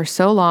near-infrared for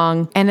so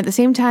long. And at the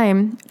same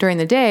time, during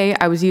the day,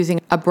 I was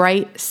using a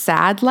bright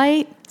SAD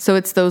light. So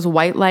it's those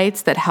white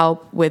lights that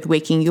help with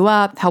waking you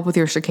up, help with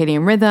your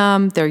circadian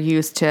rhythm. They're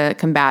used to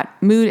combat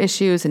mood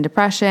issues and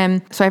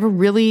depression. So I have a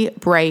really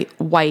bright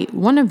white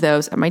one of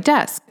those at my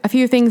desk. A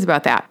few things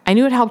about that. I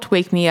knew it helped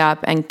wake me up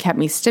and kept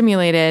me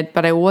stimulated,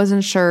 but I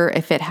wasn't sure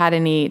if it had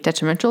any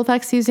detrimental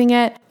effects using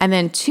it. And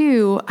then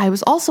two, I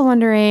was also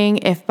wondering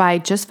if by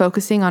just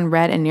focusing on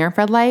red and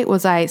near-infrared light,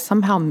 was I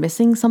somehow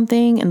missing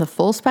something in the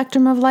full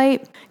spectrum of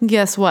light?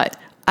 Guess what?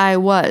 I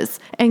was.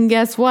 And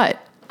guess what?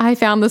 I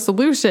found the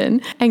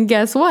solution. And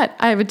guess what?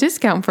 I have a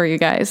discount for you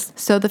guys.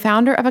 So the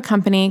founder of a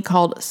company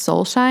called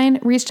Soulshine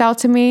reached out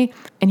to me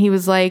and he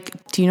was like,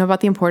 do you know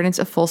about the importance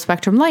of full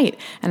spectrum light?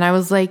 And I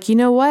was like, you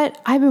know what?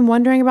 I've been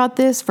wondering about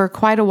this for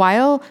quite a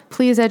while.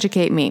 Please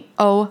educate me.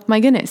 Oh my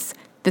goodness.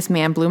 This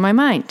man blew my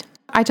mind.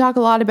 I talk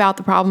a lot about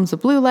the problems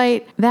of blue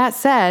light. That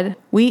said,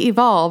 we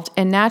evolved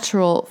in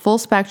natural full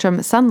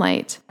spectrum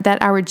sunlight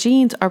that our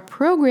genes are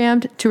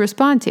programmed to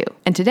respond to.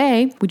 And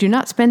today, we do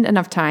not spend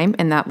enough time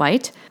in that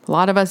light. A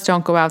lot of us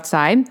don't go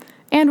outside,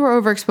 and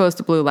we're overexposed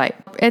to blue light.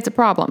 It's a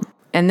problem.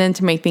 And then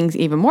to make things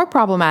even more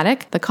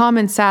problematic, the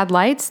common SAD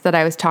lights that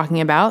I was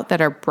talking about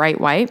that are bright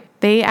white,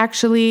 they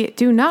actually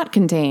do not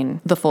contain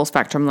the full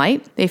spectrum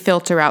light. They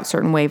filter out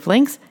certain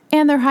wavelengths,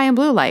 and they're high in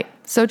blue light.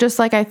 So just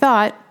like I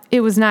thought, it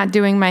was not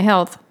doing my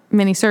health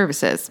many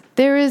services.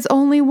 There is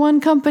only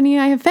one company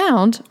I have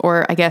found,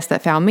 or I guess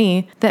that found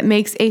me, that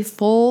makes a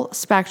full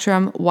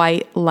spectrum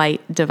white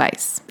light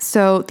device.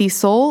 So the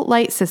Sol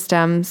light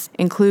systems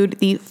include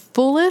the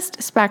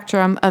fullest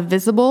spectrum of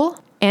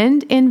visible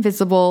and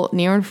invisible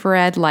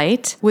near-infrared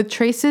light with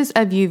traces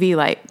of UV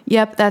light.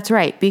 Yep, that's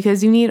right,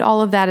 because you need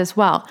all of that as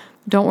well.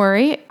 Don't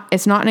worry,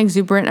 it's not an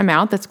exuberant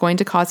amount that's going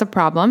to cause a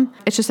problem.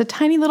 It's just a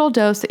tiny little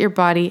dose that your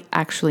body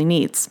actually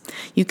needs.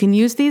 You can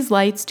use these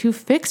lights to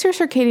fix your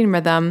circadian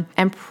rhythm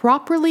and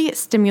properly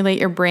stimulate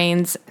your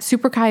brain's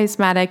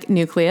suprachiasmatic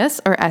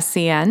nucleus, or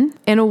SCN,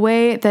 in a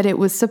way that it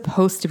was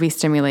supposed to be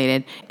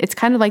stimulated. It's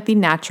kind of like the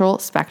natural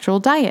spectral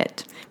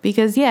diet.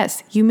 Because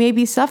yes, you may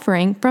be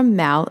suffering from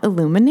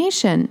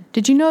malillumination.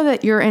 Did you know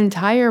that your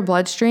entire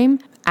bloodstream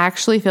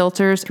actually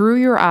filters through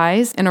your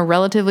eyes in a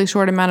relatively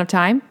short amount of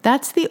time?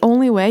 That's the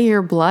only way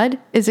your blood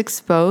is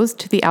exposed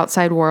to the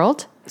outside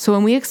world. So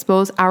when we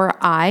expose our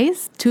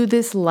eyes to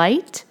this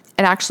light,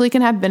 it actually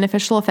can have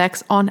beneficial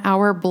effects on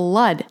our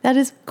blood. That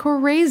is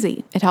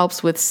crazy. It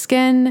helps with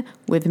skin,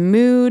 with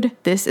mood.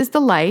 This is the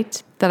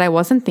light that I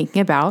wasn't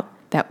thinking about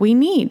that we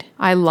need.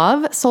 I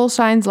love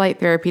Solshine's light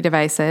therapy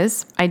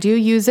devices. I do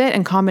use it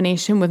in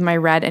combination with my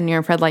red and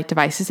near-infrared light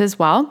devices as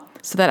well,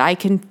 so that I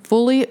can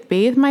fully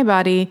bathe my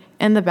body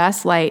in the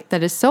best light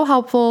that is so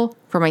helpful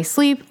for my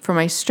sleep, for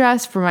my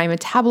stress, for my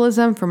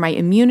metabolism, for my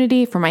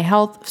immunity, for my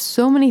health,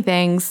 so many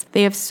things.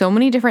 They have so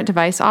many different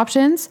device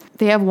options.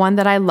 They have one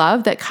that I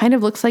love that kind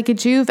of looks like a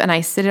Joovv, and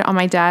I sit it on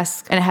my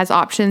desk, and it has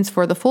options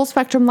for the full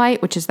spectrum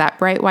light, which is that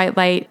bright white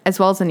light, as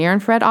well as the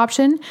near-infrared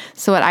option.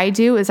 So what I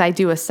do is I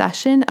do a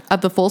session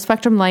of the full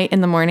spectrum light in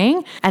the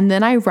morning, and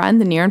then I run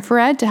the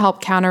near-infrared to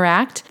help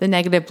counteract the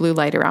negative blue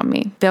light around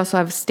me. They also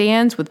have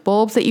stands with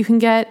bulbs that you can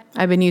get.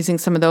 I've been using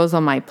some of those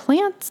on my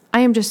plants.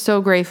 I am just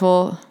so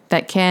grateful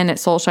that Ken at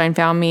Solshine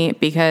found me,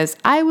 because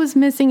I was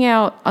missing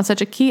out on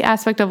such a key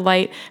aspect of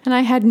light and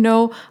I had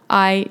no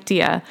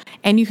idea.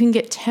 And you can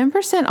get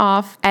 10%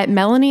 off at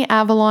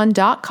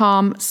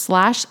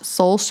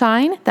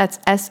melaniavalon.com/Solshine. That's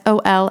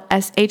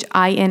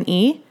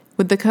SOLSHINE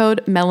with the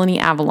code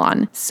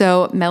MelanieAvalon.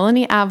 So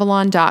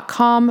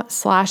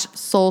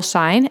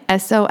melaniavalon.com/Solshine,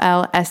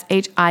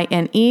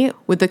 SOLSHINE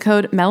with the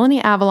code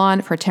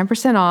MelanieAvalon for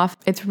 10% off.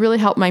 It's really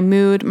helped my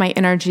mood, my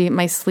energy,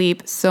 my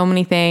sleep, so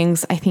many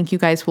things. I think you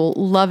guys will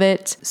love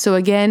it. So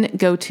again,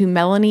 go to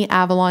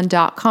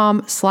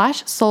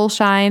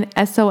melaniavalon.com/Solshine,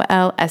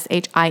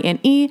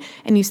 SOLSHINE,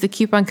 and use the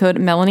coupon code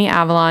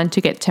MelanieAvalon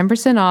to get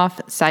 10% off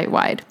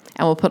site-wide.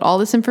 And we'll put all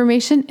this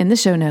information in the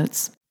show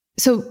notes.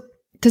 So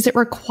does it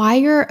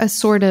require a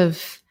sort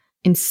of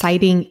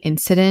inciting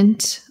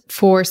incident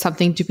for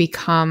something to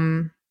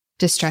become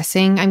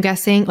distressing, I'm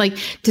guessing? Like,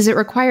 does it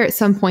require at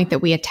some point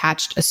that we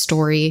attached a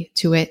story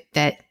to it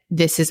that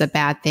this is a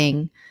bad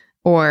thing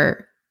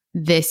or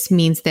this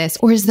means this?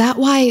 Or is that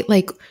why,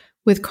 like,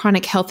 with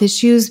chronic health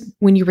issues,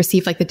 when you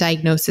receive like the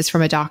diagnosis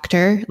from a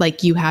doctor,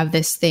 like you have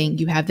this thing,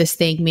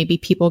 maybe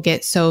people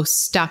get so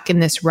stuck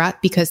in this rut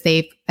because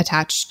they've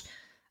attached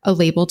a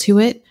label to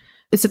it?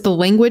 Is it the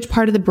language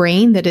part of the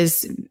brain that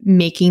is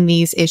making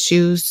these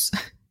issues?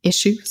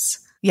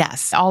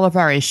 Yes, all of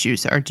our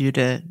issues are due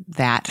to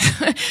that,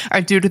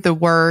 are due to the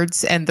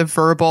words and the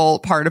verbal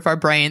part of our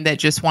brain that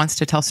just wants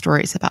to tell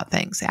stories about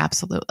things.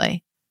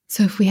 Absolutely.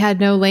 So if we had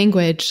no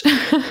language.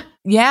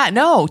 Yeah,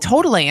 no,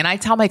 totally. And I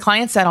tell my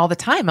clients that all the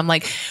time. I'm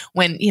like,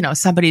 when,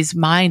 somebody's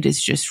mind is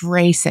just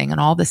racing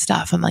and all this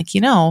stuff, I'm like,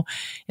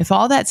 if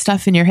all that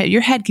stuff in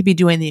your head could be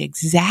doing the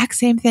exact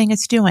same thing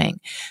it's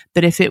doing.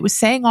 But if it was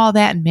saying all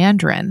that in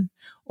Mandarin,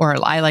 or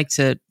I like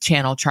to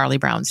channel Charlie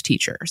Brown's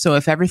teacher. So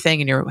if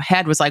everything in your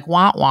head was like,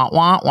 wah, wah,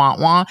 wah, wah,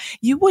 wah,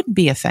 you wouldn't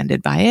be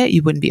offended by it.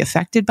 You wouldn't be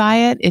affected by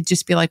it. It'd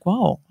just be like,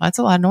 whoa, that's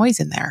a lot of noise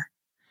in there.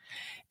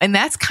 And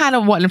that's kind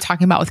of what I'm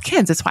talking about with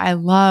kids. That's why I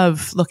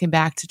love looking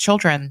back to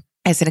children.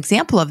 As an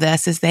example of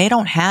this is they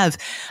don't have,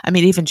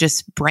 even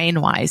just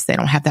brain wise, they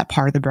don't have that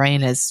part of the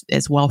brain as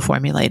well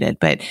formulated,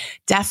 but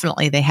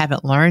definitely they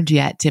haven't learned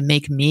yet to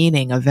make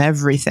meaning of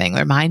everything.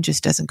 Their mind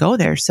just doesn't go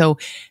there. So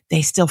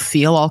they still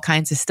feel all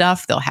kinds of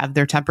stuff. They'll have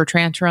their temper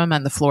tantrum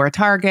on the floor of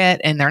Target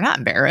and they're not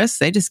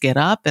embarrassed. They just get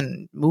up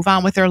and move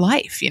on with their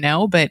life,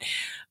 but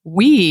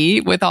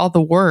we, with all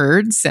the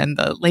words and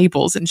the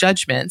labels and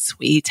judgments,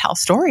 we tell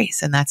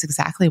stories. And that's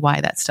exactly why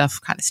that stuff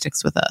kind of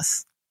sticks with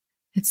us.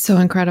 It's so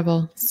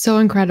incredible. So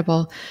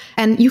incredible.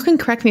 And you can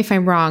correct me if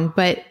I'm wrong,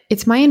 but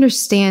it's my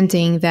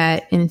understanding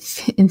that in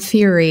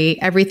theory,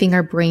 everything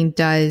our brain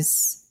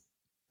does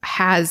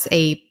has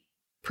a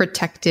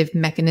protective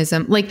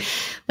mechanism. Like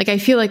I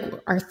feel like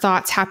our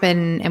thoughts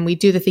happen and we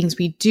do the things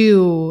we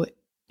do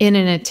in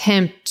an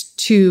attempt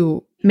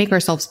to make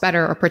ourselves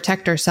better or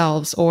protect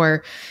ourselves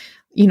or,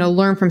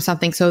 learn from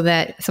something so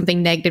that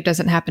something negative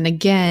doesn't happen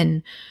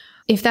again.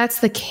 If that's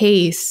the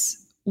case,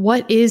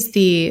 what is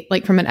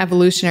from an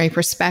evolutionary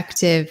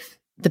perspective,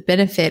 the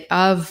benefit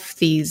of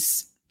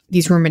these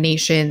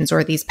ruminations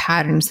or these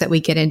patterns that we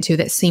get into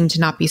that seem to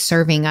not be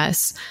serving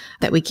us,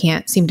 that we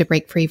can't seem to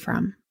break free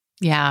from?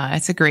 Yeah,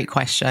 it's a great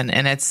question.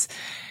 And it's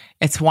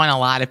It's one a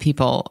lot of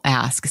people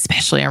ask,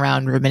 especially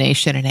around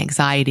rumination and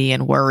anxiety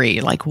and worry.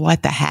 Like,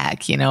 what the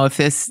heck? If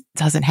this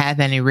doesn't have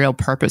any real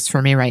purpose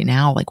for me right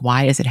now, like,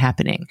 why is it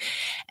happening?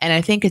 And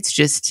I think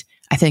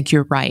I think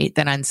you're right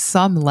that on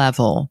some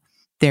level,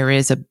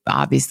 there's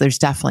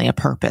definitely a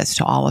purpose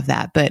to all of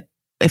that. But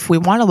if we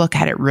want to look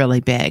at it really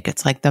big,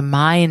 it's like the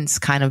mind's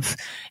and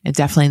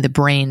definitely the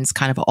brain's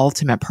kind of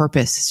ultimate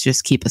purpose is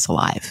just keep us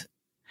alive.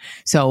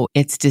 So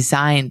it's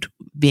designed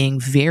being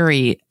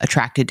very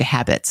attracted to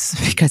habits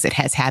because it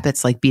has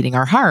habits like beating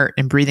our heart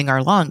and breathing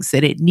our lungs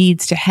that it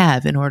needs to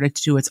have in order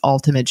to do its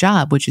ultimate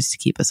job, which is to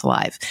keep us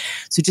alive.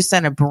 So just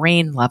on a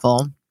brain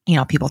level,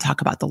 people talk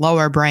about the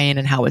lower brain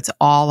and how it's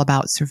all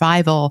about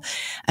survival.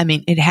 I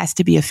mean, it has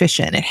to be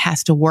efficient. It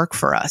has to work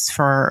for us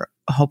for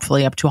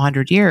hopefully up to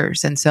 100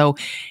 years. And so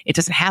it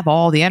doesn't have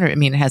all the energy. I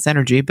mean, it has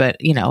energy, but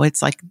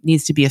it's like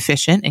needs to be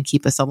efficient and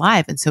keep us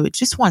alive. And so it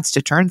just wants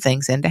to turn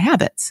things into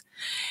habits.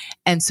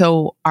 And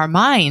so our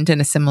mind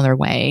in a similar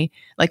way,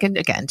 like, and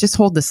again, just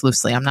hold this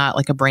loosely. I'm not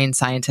like a brain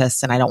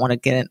scientist and I don't want to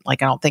get in, I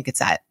don't think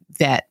it's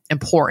that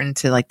important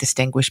to like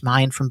distinguish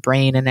mind from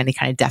brain in any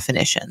kind of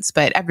definitions,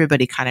 but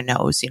everybody kind of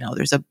knows,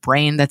 there's a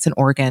brain that's an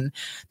organ.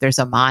 There's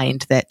a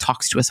mind that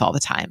talks to us all the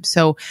time.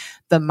 So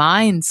the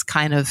mind's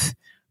kind of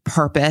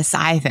purpose,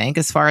 I think,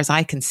 as far as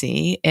I can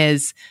see,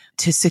 is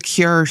to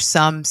secure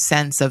some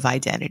sense of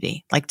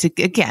identity, like to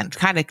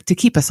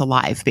keep us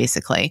alive,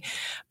 basically.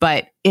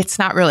 But it's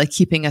not really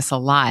keeping us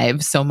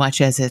alive so much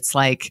as it's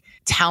like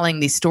telling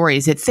these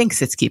stories. It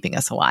thinks it's keeping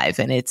us alive,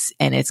 and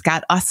it's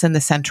got us in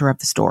the center of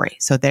the story.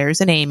 So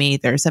there's an Amy,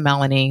 there's a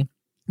Melanie.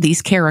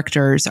 These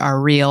characters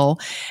are real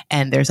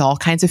and there's all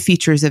kinds of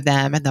features of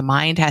them. And the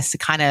mind has to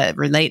kind of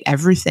relate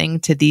everything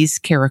to these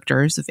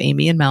characters of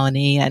Amy and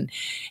Melanie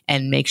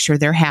and make sure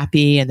they're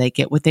happy and they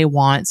get what they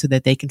want so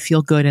that they can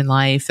feel good in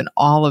life and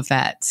all of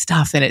that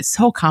stuff. And it's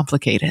so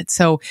complicated.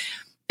 So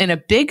in a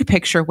big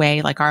picture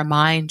way, like our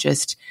mind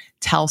just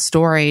tells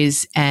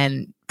stories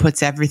and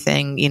puts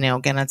everything,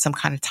 again, on some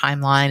kind of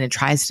timeline and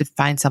tries to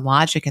find some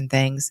logic in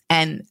things.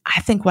 And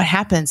I think what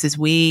happens is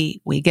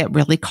we get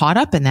really caught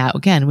up in that.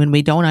 Again, when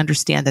we don't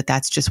understand that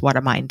that's just what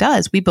our mind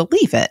does, we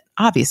believe it.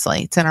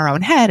 Obviously, it's in our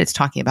own head. It's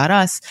talking about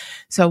us.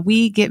 So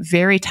we get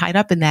very tied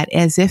up in that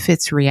as if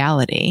it's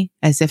reality,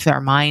 as if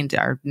our mind,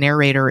 our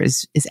narrator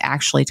is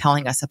actually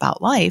telling us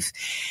about life.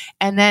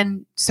 And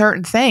then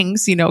certain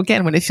things,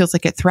 again, when it feels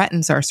like it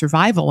threatens our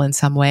survival in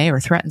some way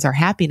or threatens our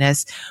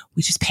happiness,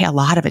 we just pay a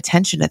lot of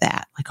attention to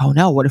that. Like, oh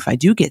no, what if I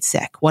do get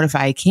sick? What if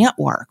I can't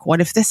work?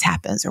 What if this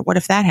happens? Or what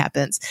if that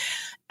happens?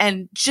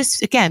 And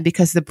just again,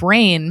 because the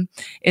brain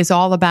is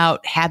all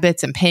about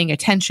habits and paying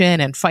attention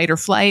and fight or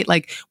flight,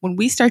 like when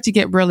we start to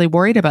get really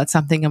worried about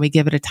something and we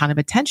give it a ton of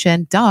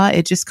attention,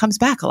 it just comes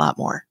back a lot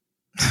more.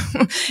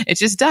 It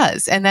just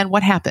does. And then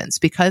what happens?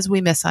 Because we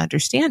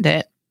misunderstand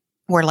it,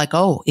 we're like,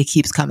 oh, it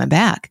keeps coming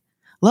back.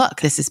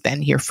 Look, this has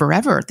been here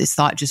forever. This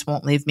thought just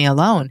won't leave me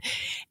alone.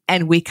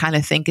 And we kind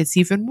of think it's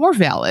even more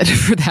valid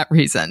for that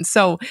reason.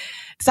 So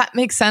does that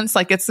make sense?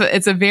 Like it's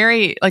a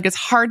very, like it's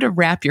hard to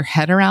wrap your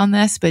head around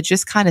this, but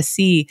just kind of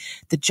see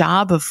the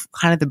job of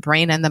kind of the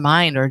brain and the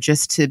mind are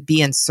just to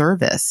be in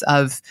service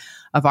of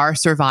our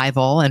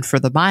survival. And for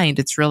the mind,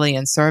 it's really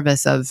in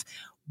service of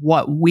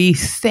what we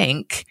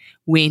think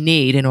we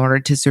need in order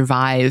to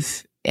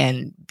survive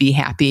and be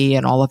happy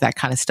and all of that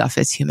kind of stuff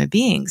as human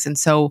beings. And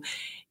so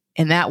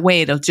in that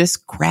way, it'll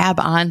just grab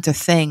onto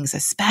things,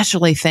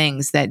 especially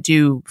things that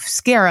do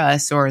scare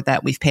us or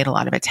that we've paid a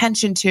lot of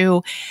attention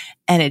to.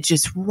 And it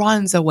just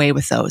runs away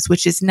with those,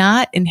 which is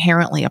not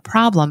inherently a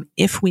problem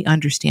if we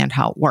understand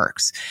how it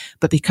works.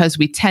 But because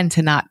we tend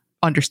to not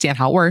understand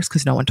how it works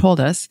because no one told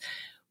us,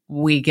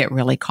 we get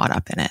really caught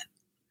up in it.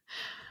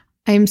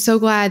 I'm so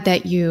glad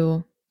that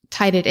you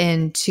tied it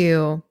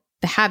into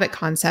the habit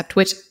concept,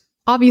 which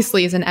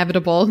obviously is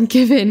inevitable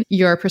given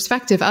your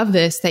perspective of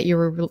this that you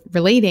were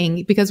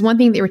relating, because one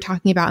thing that you were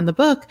talking about in the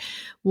book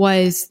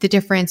was the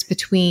difference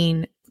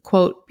between,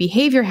 quote,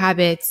 behavior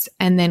habits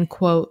and then,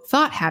 quote,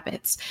 thought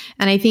habits.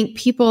 And I think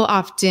people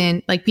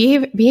often like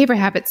behavior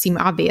habits seem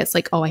obvious,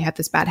 like, oh, I have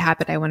this bad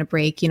habit I want to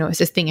break. It's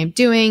this thing I'm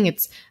doing.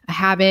 It's a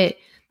habit.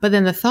 But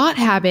then the thought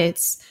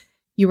habits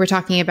you were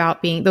talking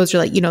about being, those are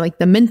like, like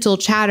the mental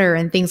chatter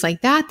and things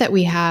like that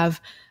we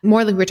have,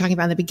 more like we were talking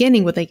about in the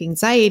beginning with like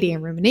anxiety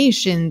and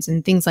ruminations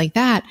and things like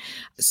that.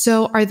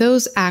 So are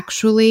those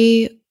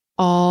actually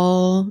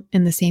all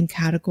in the same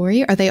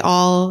category? Are they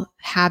all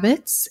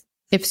habits?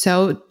 If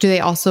so, do they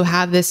also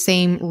have this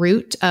same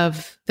root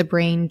of the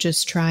brain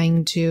just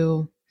trying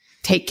to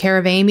take care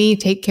of Amy,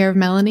 take care of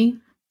Melanie?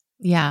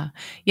 Yeah.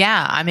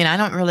 I mean, I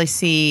don't really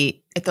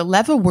see at the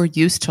level we're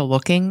used to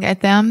looking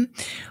at them,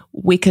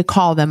 we could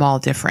call them all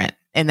different.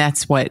 And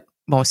that's what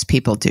most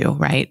people do,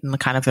 right? And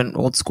kind of an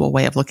old school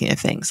way of looking at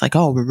things like,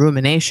 oh,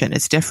 rumination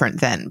is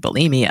different than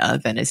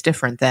bulimia, then is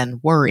different than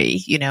worry,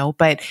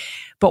 but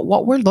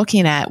what we're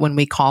looking at when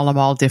we call them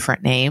all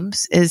different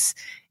names is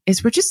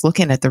we're just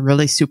looking at the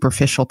really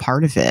superficial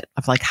part of it,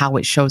 of like how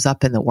it shows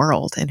up in the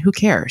world. And who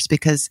cares?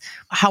 Because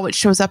how it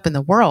shows up in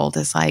the world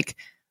is like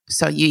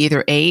So you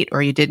either ate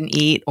or you didn't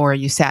eat or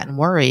you sat and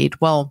worried.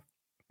 Well,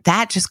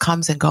 that just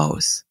comes and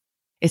goes.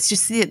 It's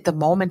just the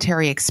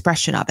momentary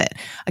expression of it.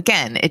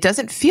 Again, it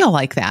doesn't feel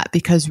like that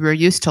because we're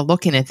used to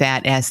looking at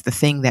that as the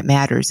thing that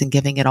matters and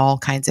giving it all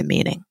kinds of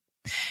meaning.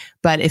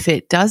 But if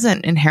it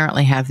doesn't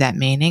inherently have that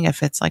meaning,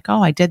 if it's like,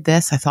 oh, I did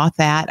this, I thought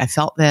that, I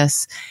felt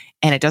this,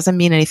 and it doesn't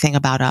mean anything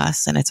about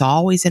us, and it's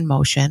always in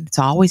motion, it's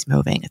always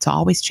moving, it's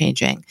always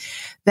changing,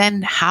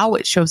 then how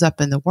it shows up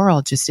in the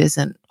world just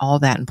isn't all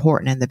that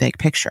important in the big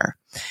picture.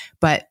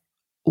 But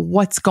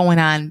what's going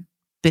on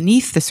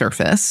beneath the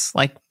surface,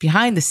 like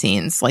behind the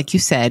scenes, like you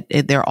said,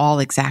 they're all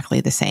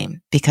exactly the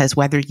same. Because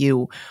whether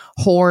you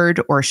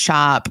hoard or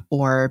shop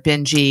or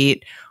binge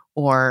eat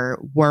or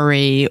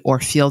worry or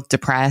feel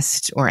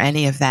depressed or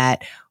any of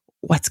that,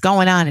 what's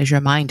going on is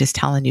your mind is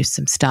telling you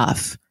some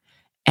stuff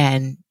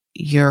and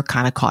you're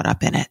kind of caught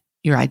up in it.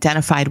 You're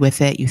identified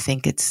with it. You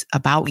think it's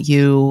about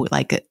you.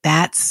 Like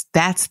that's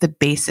the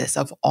basis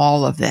of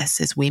all of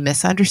this is we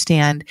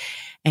misunderstand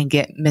and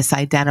get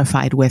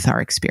misidentified with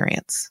our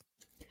experience.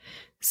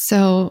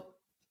 So,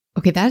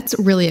 okay, that's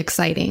really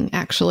exciting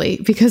actually,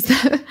 because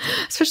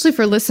especially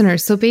for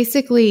listeners. So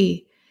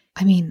basically,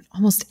 I mean,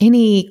 almost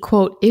any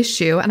quote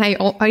issue, and I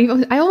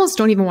almost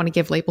don't even want to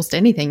give labels to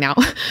anything now,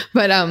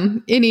 but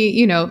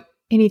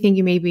anything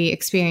you may be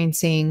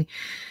experiencing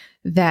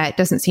that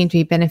doesn't seem to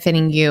be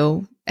benefiting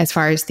you as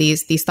far as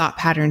these thought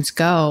patterns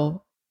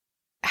go,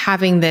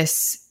 having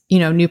this,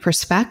 new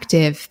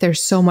perspective,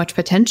 there's so much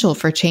potential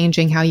for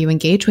changing how you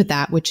engage with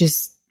that, which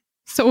is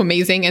so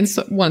amazing. And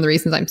so one of the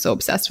reasons I'm so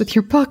obsessed with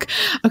your book.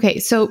 Okay.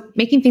 So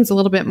making things a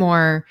little bit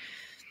more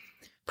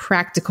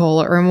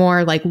practical or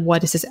more like,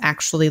 what does this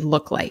actually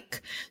look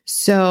like?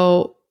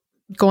 So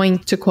going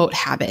to quote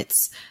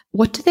habits,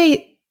 what do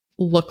they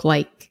look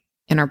like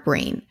in our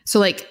brain? So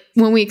like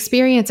when we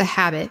experience a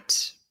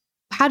habit,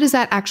 how does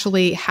that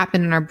actually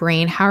happen in our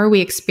brain? How are we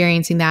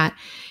experiencing that?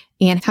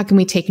 And how can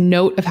we take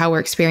note of how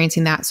we're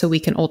experiencing that so we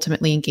can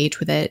ultimately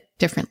engage with it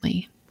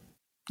differently?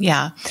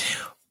 Yeah.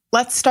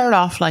 Let's start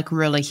off like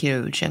really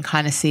huge and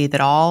kind of see that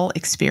all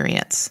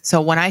experience. So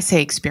when I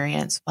say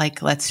experience,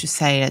 like let's just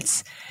say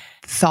it's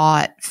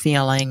thought,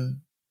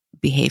 feeling,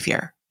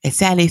 behavior.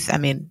 It's anything. I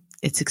mean,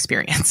 it's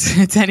experience.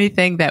 It's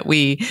anything that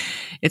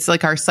it's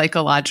like our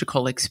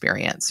psychological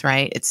experience,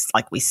 right? It's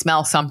like we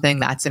smell something,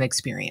 that's an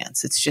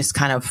experience. It's just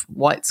kind of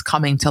what's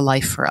coming to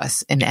life for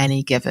us in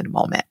any given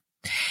moment.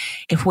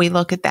 If we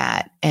look at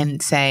that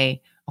and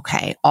say,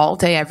 okay, all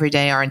day, every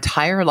day, our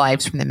entire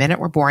lives, from the minute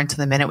we're born to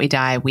the minute we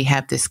die, we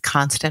have this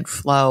constant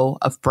flow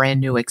of brand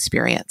new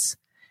experience.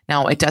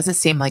 Now, it doesn't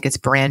seem like it's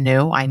brand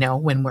new. I know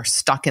when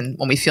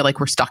when we feel like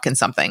we're stuck in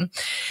something,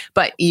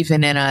 but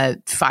even in a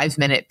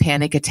 5-minute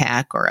panic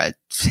attack or a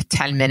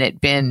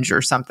 10-minute binge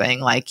or something,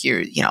 like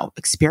your,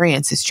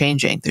 experience is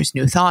changing. There's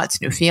new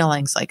thoughts, new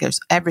feelings, like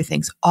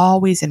everything's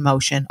always in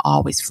motion,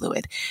 always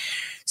fluid.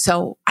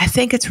 So I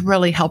think it's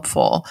really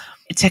helpful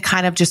to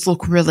kind of just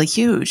look really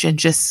huge and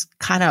just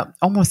kind of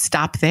almost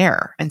stop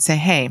there and say,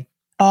 hey,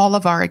 all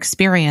of our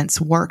experience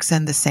works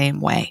in the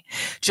same way.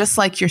 Just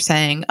like you're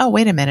saying, oh,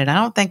 wait a minute, I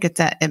don't think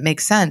it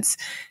makes sense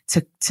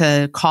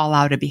to call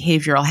out a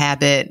behavioral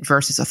habit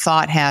versus a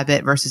thought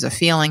habit versus a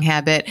feeling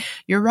habit.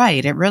 You're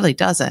right, it really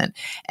doesn't.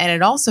 And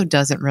it also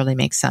doesn't really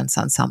make sense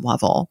on some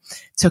level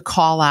to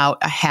call out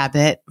a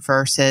habit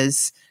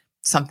versus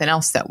something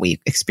else that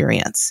we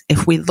experience.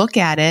 If we look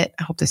at it,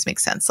 I hope this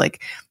makes sense.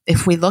 Like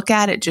if we look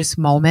at it just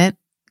moment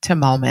to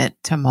moment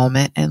to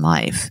moment in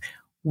life,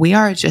 we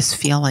are just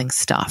feeling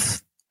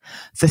stuff.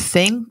 The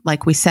thing,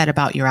 like we said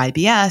about your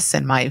IBS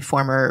and my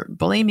former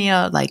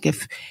bulimia, like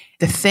if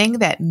the thing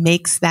that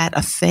makes that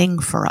a thing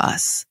for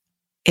us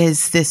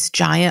is this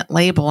giant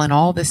label and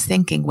all this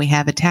thinking we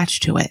have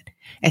attached to it.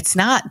 It's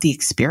not the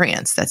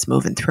experience that's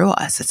moving through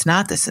us. It's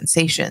not the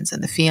sensations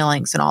and the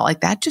feelings and all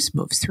like that just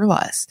moves through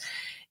us.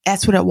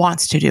 That's what it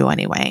wants to do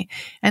anyway.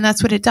 And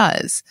that's what it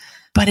does.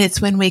 But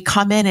it's when we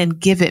come in and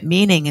give it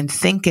meaning and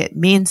think it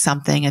means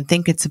something and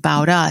think it's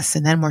about us,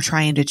 and then we're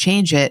trying to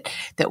change it,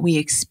 that we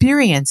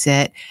experience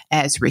it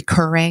as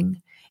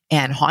recurring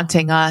and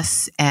haunting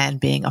us and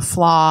being a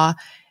flaw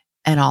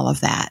and all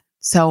of that.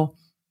 So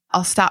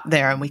I'll stop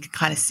there and we can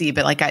kind of see,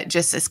 but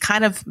it's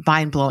kind of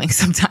mind blowing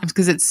sometimes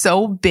because it's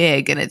so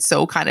big and it's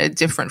so kind of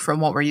different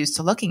from what we're used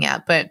to looking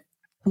at. But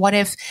what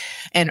if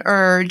an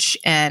urge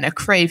and a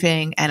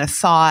craving and a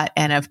thought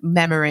and a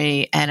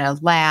memory and a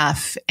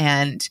laugh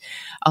and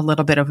a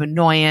little bit of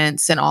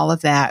annoyance and all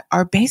of that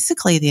are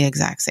basically the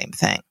exact same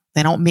thing?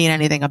 They don't mean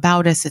anything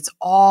about us. It's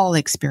all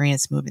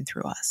experience moving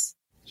through us.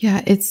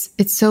 Yeah, it's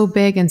so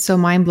big and so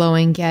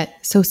mind-blowing, yet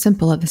so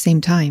simple at the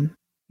same time.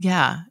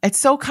 Yeah, it's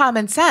so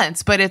common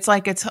sense, but it's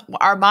like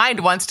our mind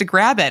wants to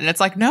grab it. And it's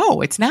like,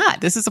 no, it's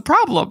not. This is a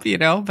problem,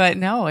 but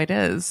no, it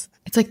is.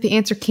 It's like the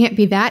answer can't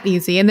be that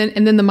easy. And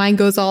then the mind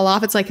goes all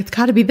off. It's like, it's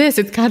got to be this.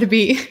 It's got to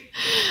be,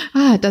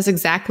 it does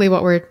exactly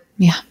what we're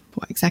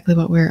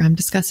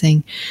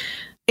discussing.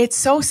 It's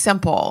so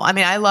simple. I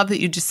mean, I love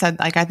that you just said,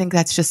 I think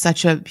that's just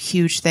such a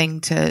huge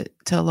thing to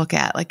look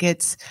at.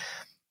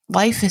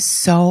 life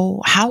is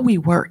how we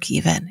work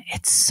even,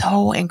 it's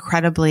so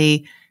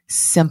incredibly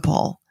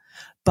simple,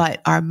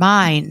 but our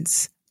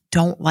minds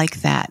don't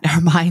like that.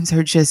 Our minds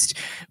are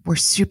we're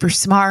super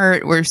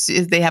smart.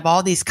 They have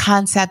all these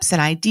concepts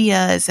and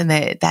ideas, and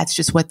that's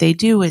just what they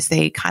do is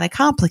they kind of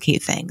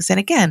complicate things. And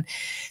again,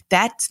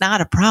 that's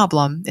not a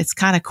problem. It's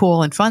kind of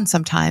cool and fun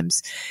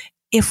sometimes,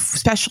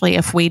 especially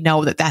if we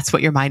know that that's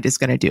what your mind is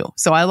going to do.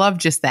 So I love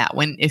just that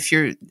if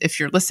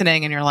you're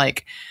listening and you're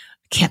like,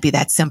 can't be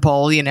that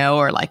simple,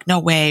 or like, no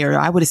way, or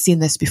I would have seen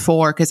this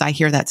before, because I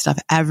hear that stuff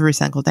every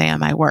single day on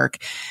my work.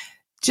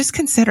 Just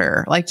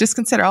consider,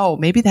 oh,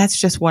 maybe that's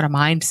just what a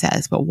mind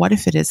says, but what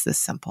if it is this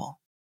simple?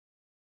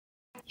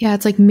 Yeah,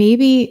 it's like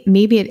maybe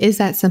it is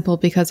that simple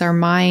because our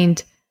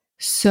mind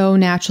so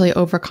naturally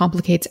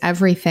overcomplicates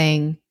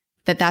everything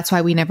that's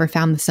why we never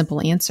found the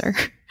simple answer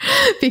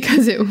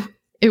because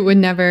it would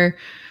never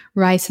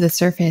rise to the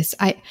surface.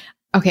 I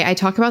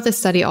talk about this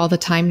study all the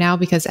time now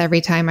because every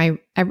time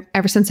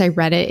ever since I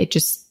read it, it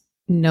just,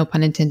 no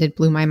pun intended,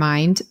 blew my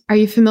mind. Are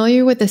you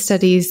familiar with the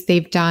studies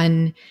they've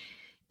done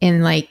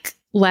in like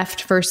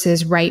left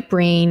versus right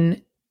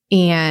brain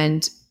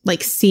and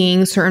like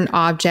seeing certain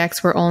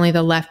objects where only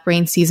the left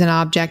brain sees an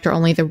object or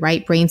only the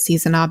right brain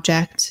sees an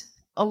object?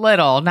 A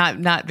little,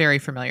 not very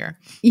familiar.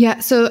 Yeah.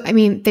 So, I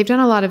mean, they've done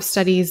a lot of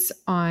studies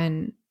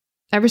on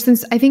ever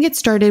since, I think it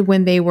started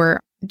when they were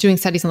doing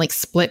studies on like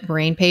split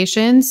brain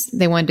patients.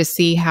 They wanted to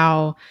see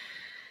how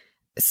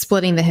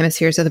splitting the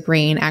hemispheres of the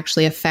brain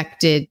actually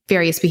affected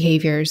various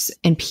behaviors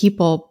in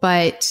people.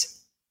 But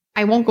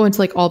I won't go into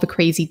like all the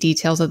crazy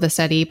details of the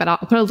study, but I'll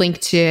put a link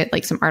to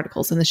like some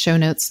articles in the show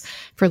notes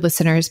for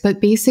listeners. But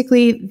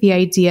basically the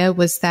idea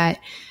was that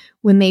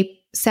when they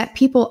set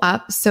people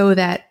up so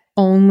that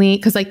only,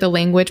 because like the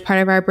language part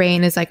of our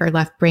brain is like our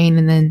left brain,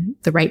 and then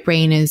the right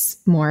brain is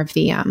more of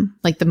the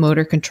like the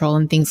motor control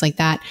and things like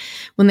that.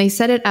 When they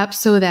set it up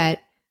so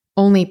that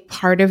only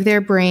part of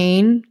their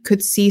brain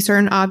could see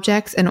certain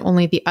objects and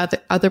only the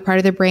other part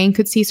of their brain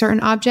could see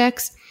certain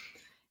objects,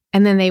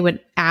 and then they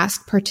would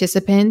ask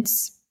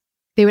participants,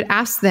 they would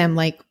ask them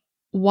like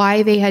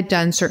why they had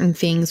done certain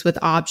things with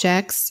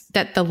objects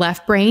that the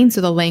left brain,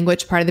 so the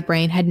language part of the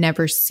brain, had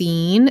never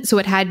seen. So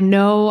it had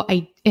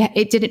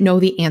it didn't know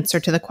the answer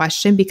to the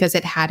question because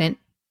it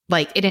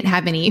didn't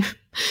have any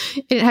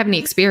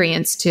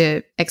experience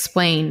to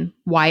explain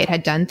why it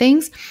had done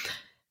things.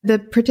 The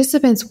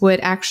participants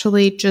would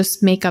actually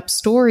just make up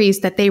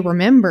stories that they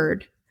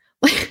remembered.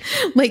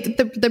 Like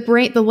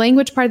the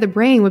language part of the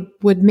brain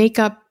would make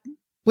up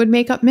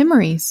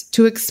memories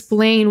to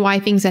explain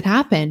why things had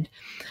happened,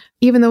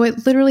 even though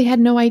it literally had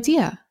no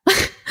idea.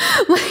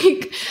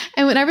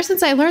 Ever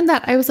since I learned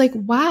that, I was like,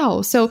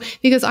 wow. So,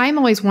 because I'm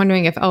always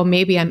wondering if,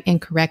 maybe I'm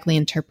incorrectly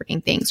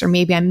interpreting things, or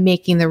maybe I'm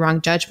making the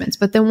wrong judgments.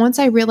 But then once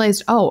I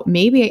realized,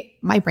 maybe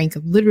my brain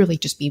could literally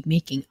just be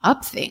making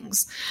up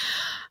things.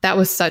 That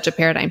was such a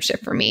paradigm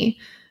shift for me.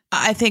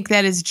 I think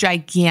that is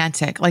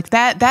gigantic. Like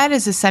that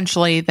is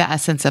essentially the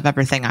essence of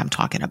everything I'm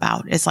talking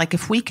about. It's like,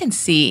 if we can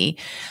see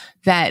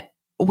that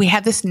we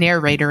have this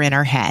narrator in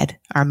our head,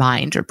 our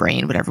mind or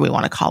brain, whatever we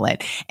want to call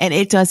it. And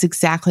it does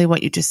exactly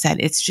what you just said.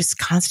 It's just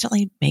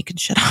constantly making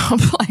shit up.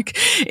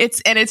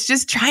 It's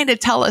just trying to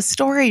tell us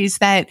stories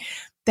that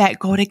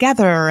go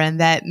together and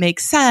that make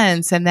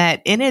sense, and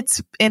that in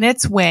its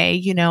way,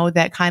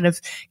 that kind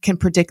of can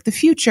predict the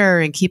future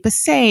and keep us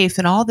safe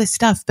and all this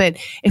stuff. But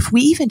if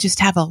we even just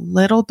have a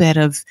little bit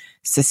of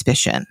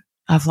suspicion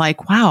of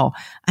like, wow,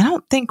 I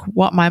don't think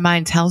what my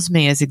mind tells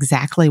me is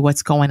exactly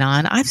what's going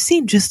on. I've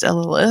seen just a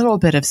little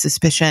bit of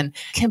suspicion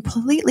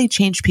completely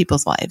change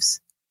people's lives.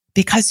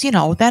 Because,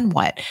 then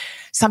what?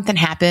 Something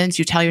happens,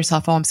 you tell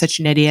yourself, I'm such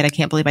an idiot, I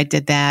can't believe I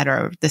did that,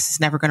 or this is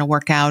never going to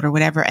work out, or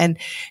whatever. And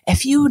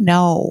if you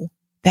know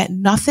that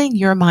nothing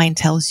your mind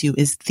tells you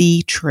is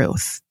the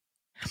truth.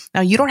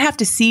 Now, you don't have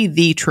to see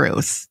the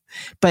truth,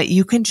 but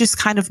you can just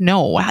kind of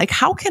know, like,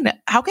 how can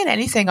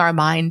anything our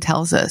mind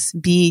tells us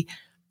be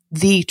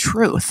the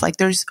truth? Like,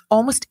 there's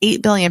almost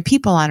 8 billion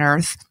people on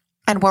Earth,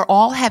 and we're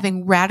all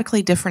having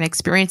radically different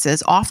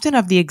experiences, often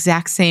of the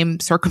exact same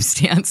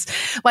circumstance,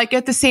 like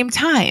at the same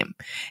time.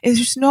 There's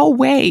just no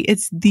way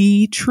it's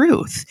the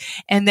truth.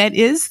 And that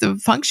is the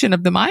function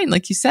of the mind,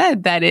 like you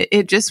said, that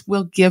it just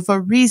will give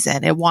a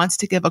reason. It wants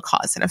to give a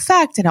cause and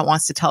effect, and it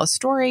wants to tell a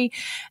story.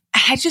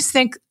 I just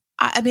think,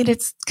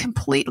 it's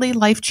completely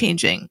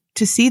life-changing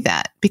to see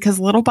that,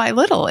 because little by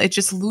little, it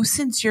just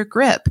loosens your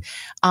grip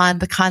on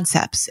the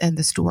concepts and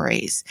the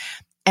stories.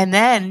 And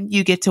then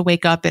you get to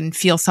wake up and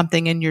feel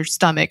something in your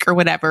stomach or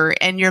whatever,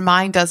 and your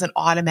mind doesn't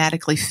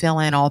automatically fill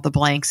in all the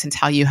blanks and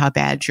tell you how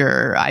bad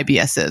your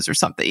IBS is or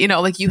something.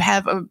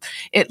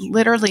 It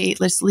literally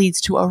just leads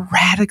to a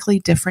radically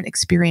different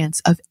experience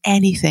of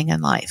anything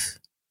in life.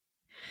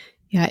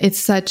 Yeah, it's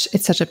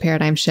such a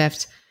paradigm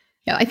shift.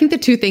 Yeah, I think the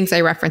two things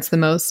I reference the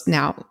most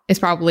now is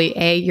probably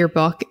A, your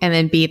book, and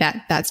then B,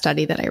 that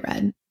study that I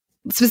read.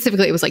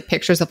 Specifically, it was like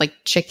pictures of like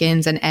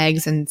chickens and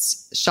eggs and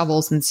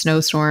shovels and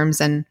snowstorms,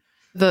 and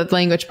the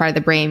language part of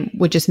the brain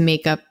would just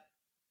make up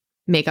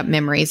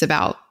memories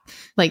about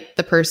like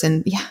the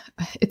person. Yeah,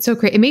 it's so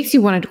great. It makes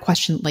you want to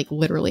question like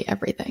literally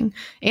everything.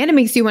 And it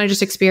makes you want to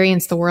just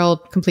experience the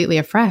world completely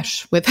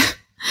afresh with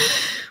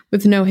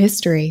with no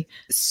history.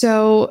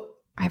 So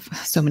I have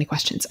so many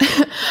questions.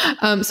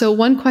 So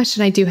one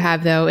question I do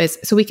have though is,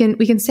 so we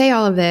can say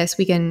all of this,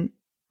 we can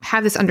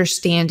have this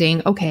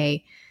understanding,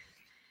 okay,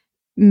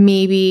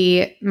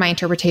 maybe my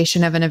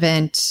interpretation of an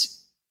event,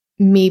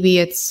 maybe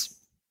it's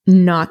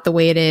not the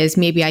way it is.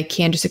 Maybe I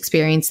can just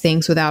experience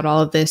things without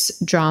all of this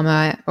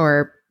drama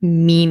or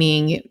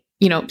meaning,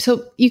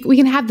 so we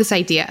can have this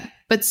idea,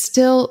 but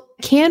still,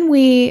 can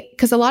we,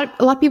 because a lot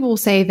of people will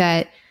say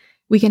that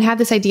we can have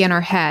this idea in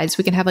our heads,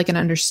 we can have like an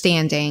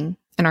understanding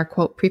in our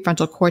quote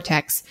prefrontal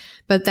cortex,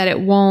 but that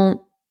it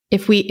won't,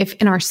 if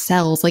in our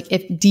cells, like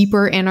if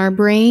deeper in our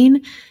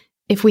brain,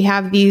 if we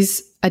have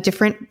a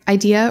different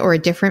idea or a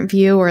different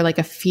view or like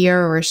a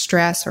fear or a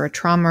stress or a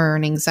trauma or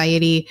an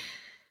anxiety,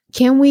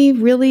 can we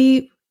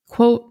really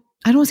quote,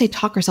 I don't want to say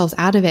talk ourselves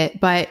out of it,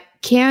 but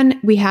can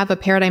we have a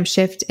paradigm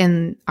shift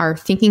in our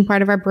thinking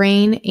part of our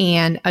brain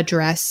and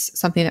address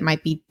something that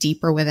might be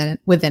deeper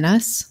within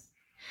us?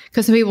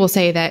 Because some people will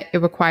say that it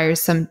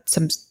requires some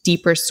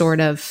deeper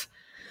sort of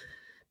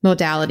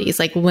modalities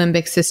like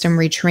limbic system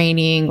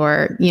retraining,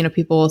 or,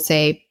 people will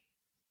say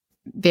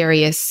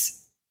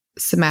various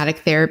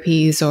somatic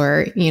therapies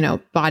or,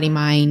 body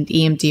mind,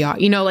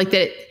 EMDR, like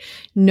that.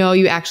 No,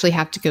 you actually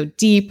have to go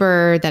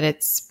deeper,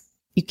 that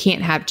you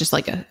can't have just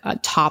like a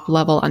top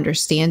level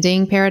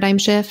understanding paradigm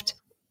shift.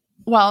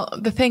 Well,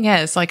 the thing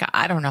is, like,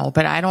 I don't know,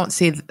 but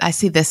I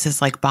see this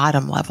as like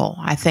bottom level.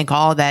 I think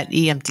all that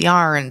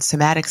EMDR and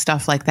somatic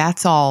stuff, like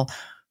that's all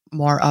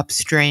more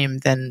upstream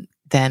than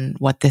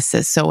what this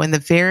is. So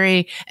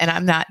and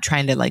I'm not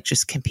trying to like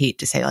just compete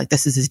to say like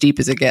this is as deep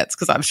as it gets,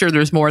 because I'm sure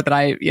there's more that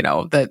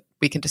that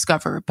we can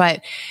discover,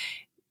 but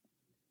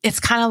it's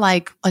kind of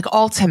like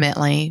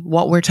ultimately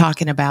what we're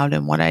talking about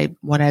and what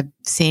I've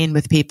seen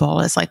with people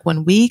is like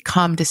when we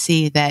come to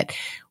see that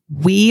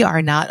we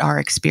are not our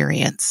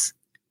experience,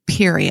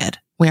 period.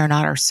 We are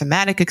not our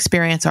somatic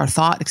experience, our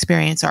thought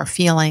experience, our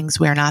feelings.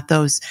 We are not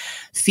those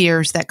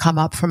fears that come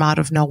up from out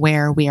of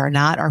nowhere. We are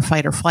not our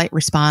fight or flight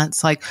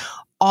response. Like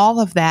all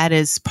of that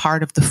is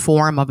part of the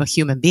form of a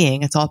human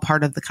being. It's all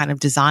part of the kind of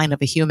design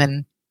of a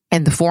human,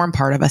 and the form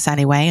part of us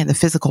anyway, and the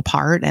physical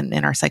part and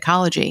in our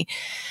psychology.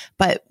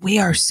 But we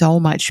are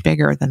so much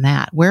bigger than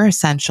that. We're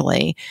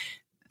essentially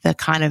the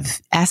kind of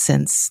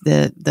essence,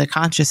 the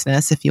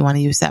consciousness, if you want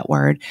to use that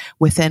word,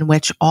 within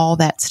which all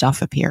that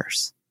stuff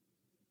appears.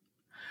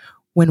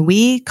 When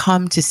we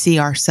come to see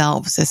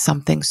ourselves as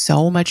something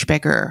so much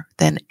bigger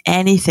than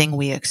anything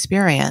we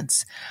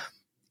experience,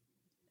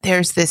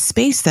 there's this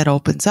space that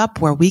opens up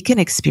where we can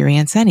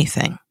experience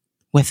anything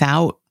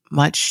without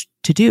much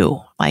to do.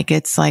 Like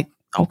it's like,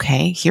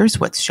 okay, here's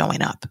what's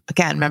showing up.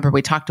 Again, remember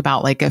we talked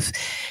about like if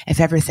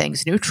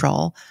everything's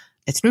neutral,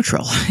 it's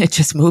neutral. It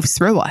just moves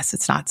through us.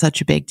 It's not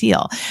such a big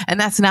deal. And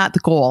that's not the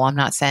goal. I'm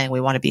not saying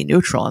we want to be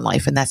neutral in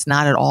life, and that's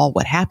not at all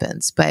what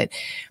happens. But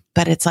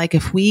it's like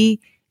if we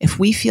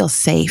feel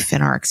safe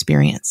in our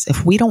experience,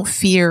 if we don't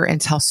fear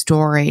and tell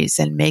stories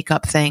and make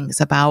up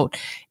things about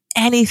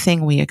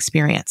anything we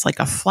experience, like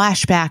a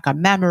flashback, a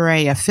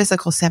memory, a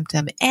physical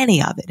symptom, any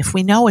of it, if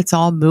we know it's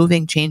all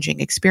moving, changing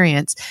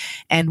experience,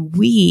 and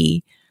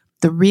the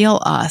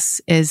real us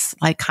is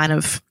like kind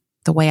of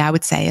the way I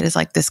would say it is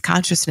like this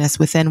consciousness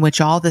within which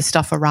all this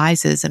stuff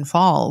arises and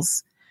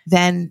falls,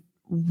 then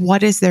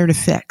what is there to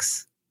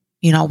fix?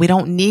 We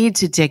don't need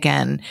to dig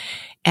in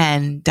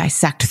and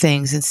dissect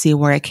things and see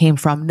where it came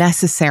from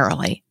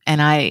necessarily.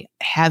 And I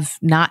have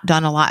not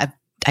done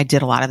I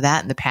did a lot of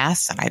that in the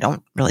past, and I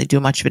don't really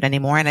do much of it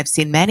anymore. And I've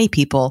seen many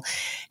people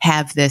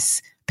have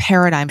this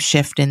paradigm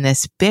shift in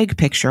this big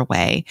picture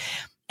way.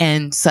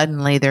 And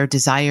suddenly their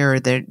desire,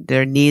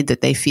 their need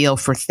that they feel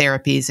for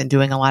therapies and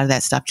doing a lot of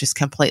that stuff just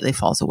completely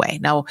falls away.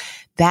 Now,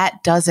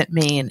 that doesn't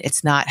mean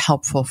it's not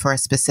helpful for a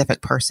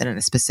specific person in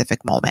a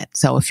specific moment.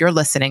 So if you're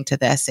listening to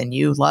this and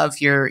you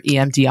love your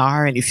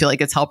EMDR and you feel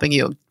like it's helping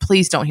you,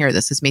 please don't hear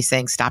this as me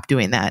saying stop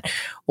doing that,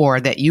 or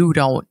that you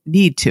don't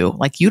need to.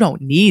 Like you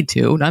don't need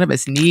to. None of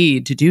us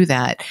need to do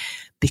that,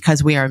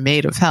 because we are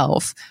made of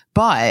health,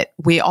 but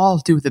we all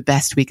do the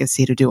best we can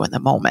see to do in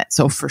the moment.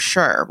 So for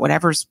sure,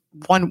 whatever's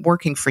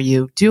working for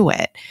you, do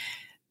it.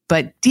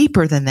 But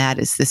deeper than that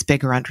is this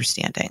bigger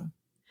understanding.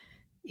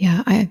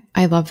 Yeah,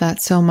 I love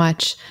that so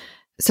much.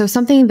 So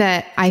something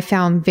that I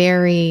found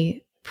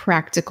very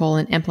practical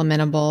and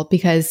implementable,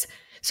 because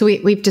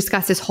we've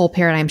discussed this whole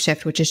paradigm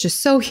shift, which is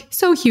just so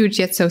huge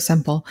yet so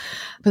simple,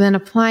 but then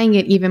applying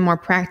it even more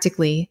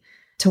practically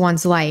to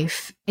one's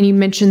life. And you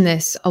mentioned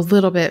this a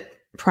little bit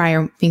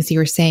prior, things you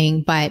were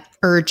saying, but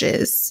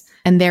urges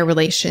and their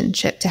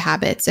relationship to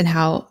habits, and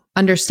how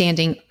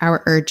understanding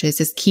our urges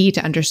is key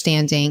to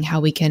understanding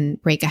how we can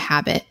break a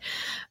habit.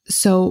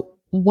 So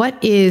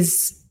what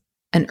is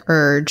an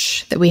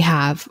urge that we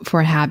have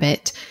for a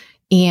habit,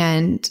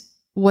 and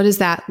what does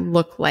that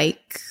look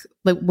like?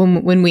 Like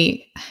when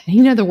we,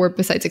 the word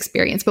besides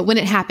experience, but when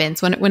it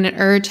happens, when an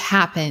urge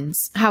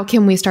happens, how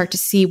can we start to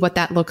see what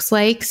that looks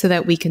like so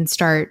that we can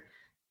start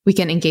we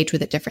can engage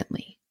with it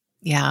differently.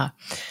 Yeah.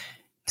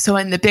 So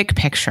in the big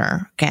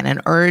picture, again,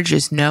 an urge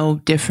is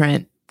no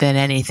different than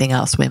anything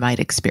else we might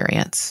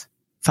experience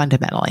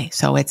fundamentally.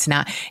 So it's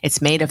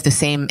made of the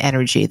same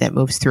energy that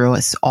moves through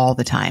us all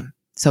the time.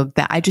 So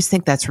I just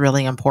think that's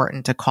really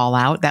important to call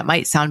out. That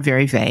might sound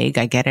very vague.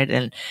 I get it.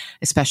 And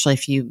especially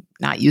if you're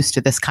not used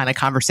to this kind of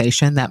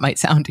conversation, that might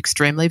sound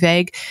extremely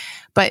vague.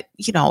 But,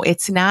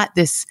 it's not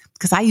this,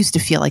 because I used to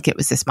feel like it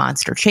was this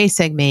monster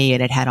chasing me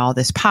and it had all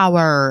this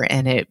power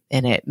and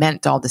it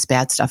meant all this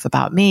bad stuff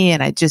about me.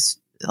 And I just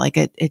like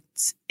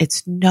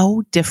it's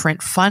no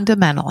different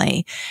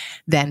fundamentally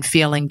than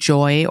feeling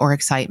joy or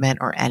excitement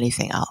or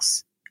anything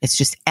else. It's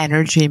just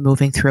energy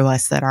moving through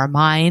us that our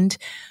mind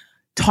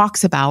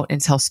talks about and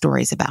tells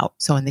stories about.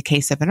 So in the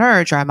case of an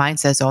urge, our mind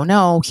says, oh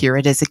no, here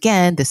it is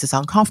again. This is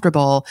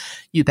uncomfortable.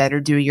 You better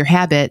do your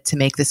habit to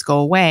make this go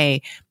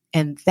away.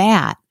 And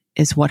that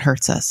is what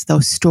hurts us.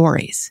 Those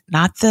stories,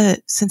 not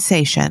the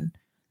sensation,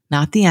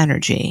 not the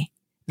energy,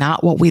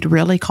 not what we'd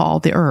really call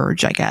the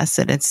urge, I guess,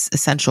 in its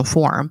essential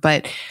form,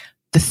 but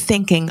the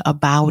thinking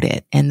about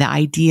it and the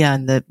idea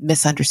and the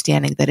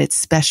misunderstanding that it's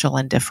special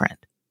and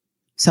different.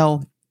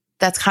 So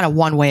that's kind of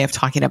one way of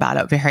talking about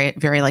it, very,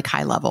 very like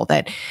high level,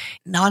 that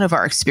none of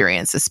our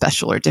experience is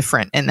special or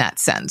different in that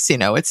sense.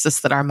 It's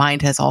just that our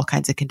mind has all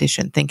kinds of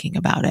conditioned thinking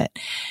about it.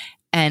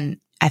 And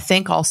I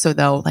think also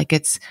though, like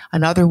it's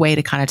another way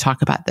to kind of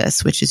talk about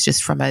this, which is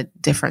just from a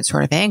different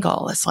sort of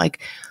angle. It's like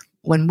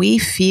when we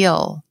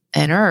feel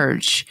an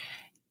urge,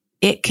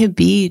 it could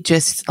be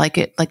just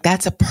like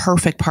that's a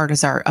perfect part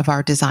of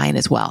our design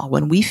as well.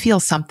 When we feel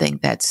something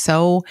that's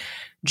so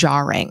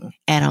jarring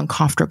and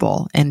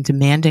uncomfortable and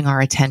demanding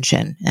our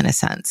attention in a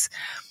sense,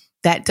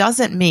 that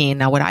doesn't mean,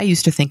 now what I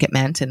used to think it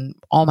meant, and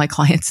all my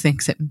clients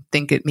think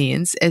it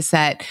means, is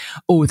that,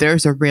 oh,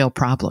 there's a real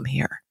problem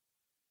here.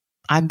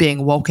 I'm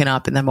being woken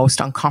up in the most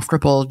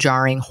uncomfortable,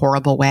 jarring,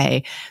 horrible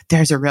way.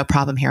 There's a real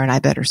problem here and I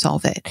better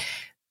solve it.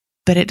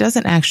 But it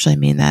doesn't actually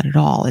mean that at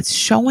all. It's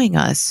showing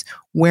us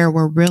where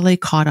we're really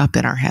caught up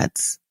in our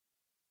heads.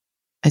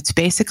 It's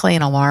basically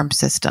an alarm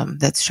system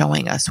that's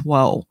showing us,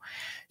 whoa,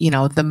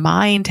 the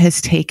mind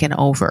has taken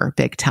over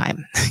big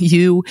time.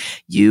 You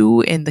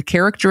in the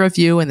character of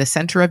you in the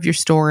center of your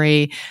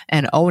story,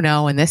 and oh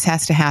no, and this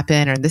has to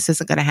happen, or this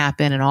isn't going to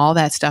happen, and all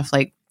that stuff.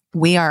 Like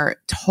we are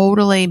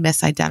totally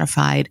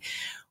misidentified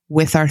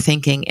with our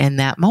thinking in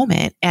that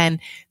moment. And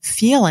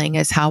feeling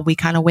is how we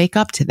kind of wake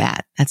up to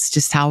that. That's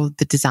just how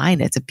the design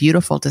is. It's a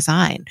beautiful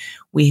design.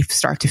 We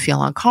start to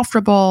feel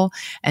uncomfortable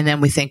and then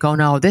we think, oh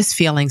no, this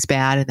feeling's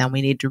bad. And then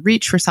we need to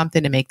reach for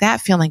something to make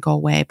that feeling go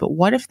away. But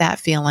what if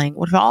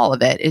all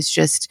of it is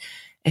just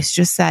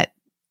that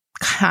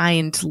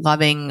kind,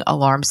 loving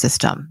alarm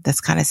system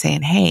that's kind of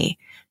saying, hey,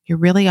 you're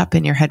really up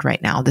in your head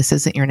right now. This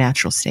isn't your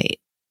natural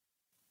state.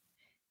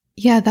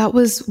 Yeah, that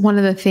was one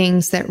of the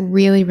things that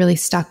really, really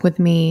stuck with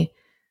me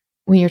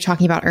when you're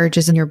talking about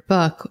urges in your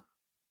book,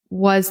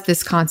 was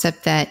this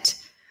concept that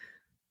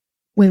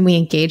when we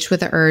engage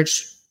with an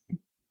urge,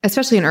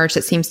 especially an urge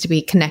that seems to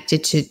be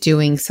connected to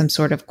doing some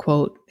sort of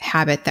quote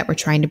habit that we're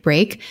trying to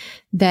break,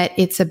 that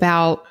it's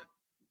about,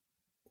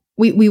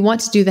 we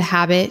want to do the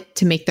habit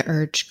to make the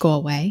urge go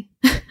away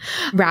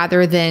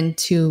rather than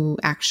to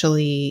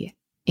actually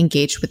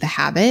engage with the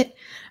habit.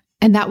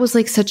 And that was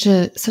like such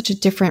a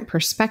different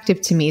perspective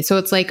to me. So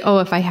it's like, oh,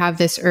 if I have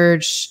this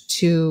urge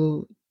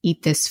to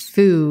eat this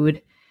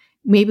food,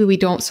 maybe we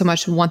don't so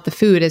much want the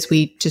food as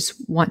we just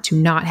want to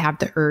not have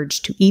the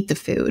urge to eat the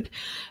food.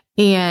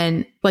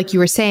 And like you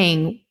were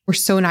saying, we're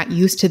so not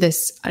used to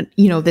this,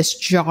 this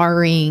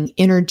jarring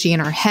energy in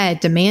our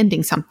head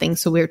demanding something.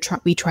 So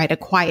we try to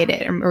quiet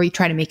it or we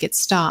try to make it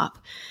stop.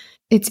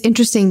 It's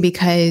interesting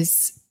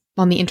because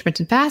on the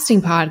Intermittent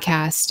Fasting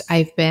podcast,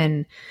 I've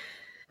been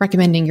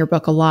recommending your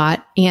book a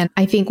lot. And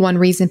I think one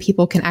reason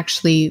people can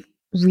actually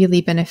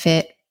really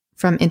benefit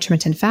from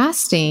intermittent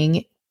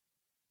fasting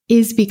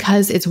is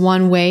because it's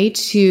one way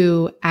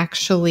to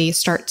actually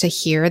start to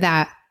hear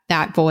that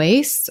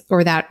voice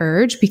or that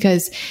urge.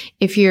 Because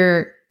if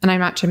you're, and I'm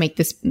not trying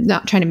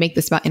to make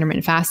this about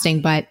intermittent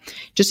fasting, but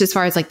just as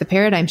far as like the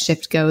paradigm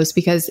shift goes,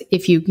 because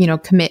if you,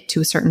 commit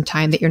to a certain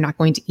time that you're not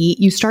going to eat,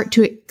 you start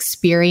to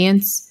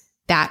experience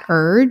that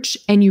urge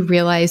and you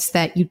realize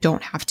that you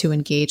don't have to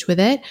engage with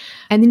it.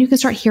 And then you can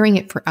start hearing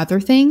it for other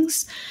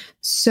things.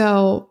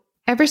 So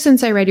ever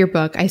since I read your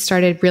book, I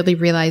started really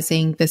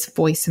realizing this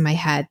voice in my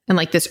head and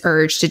like this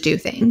urge to do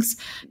things,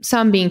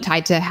 some being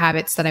tied to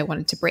habits that I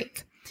wanted to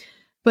break.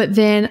 But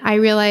then I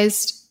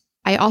realized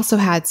I also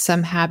had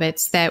some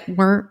habits that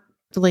weren't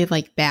really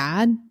like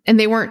bad and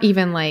they weren't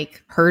even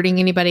like hurting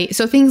anybody.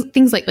 So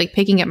things like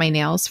picking at my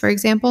nails, for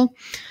example.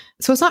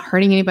 So it's not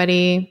hurting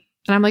anybody.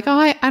 And I'm like, oh,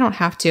 I don't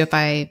have to if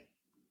I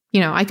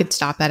could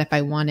stop that if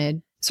I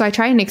wanted. So I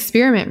tried an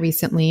experiment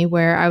recently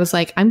where I was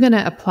like, I'm going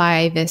to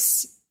apply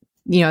this,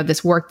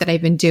 this work that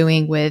I've been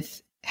doing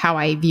with how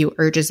I view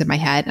urges in my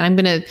head. And I'm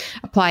going to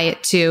apply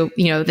it to,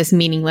 this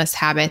meaningless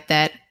habit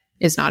that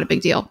is not a big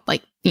deal,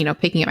 like,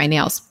 picking at my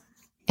nails.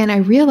 And I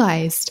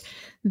realized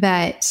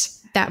that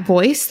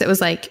voice that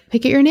was like,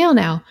 pick at your nail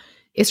now,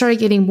 it started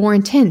getting more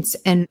intense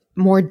and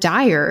more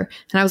dire.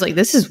 And I was like,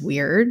 this is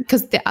weird.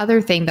 Because the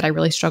other thing that I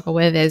really struggle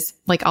with is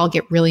like, I'll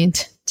get really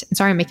intense.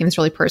 Sorry, I'm making this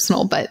really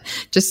personal, but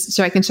just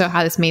so I can show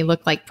how this may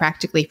look like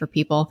practically for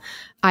people.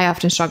 I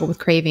often struggle with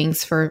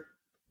cravings for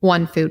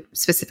one food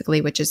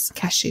specifically, which is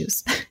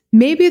cashews.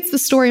 Maybe it's the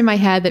story in my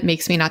head that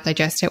makes me not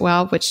digest it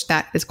well, which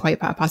that is quite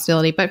a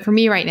possibility. But for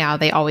me right now,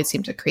 they always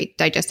seem to create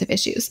digestive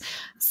issues.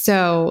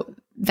 So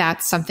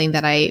that's something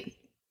that I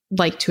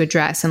like to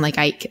address. And like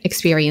I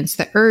experience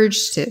the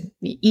urge to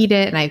eat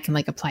it and I can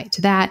like apply it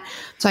to that.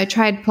 So I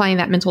tried applying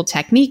that mental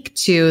technique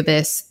to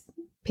this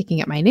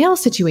picking up my nail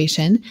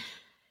situation.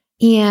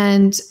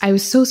 And I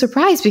was so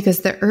surprised because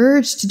the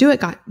urge to do it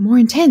got more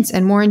intense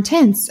and more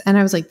intense. And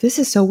I was like, this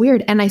is so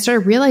weird. And I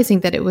started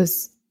realizing that it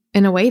was,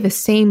 in a way, the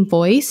same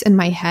voice in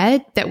my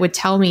head that would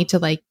tell me to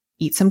like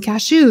eat some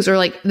cashews, or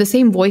like the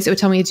same voice that would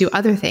tell me to do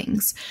other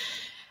things.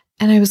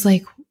 And I was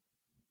like,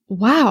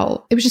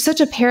 wow, it was just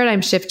such a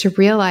paradigm shift to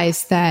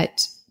realize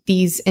that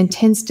these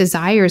intense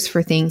desires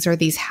for things or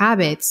these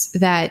habits,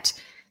 that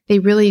they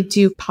really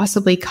do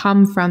possibly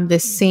come from the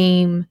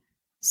same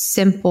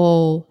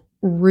simple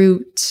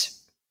root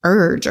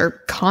urge or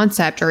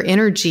concept or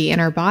energy in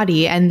our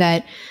body, and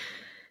that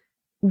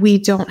we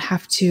don't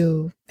have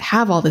to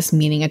have all this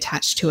meaning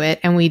attached to it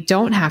and we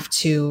don't have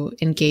to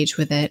engage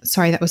with it.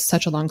 Sorry, that was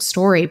such a long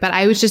story, but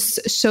I was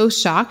just so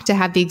shocked to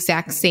have the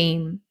exact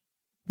same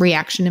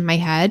reaction in my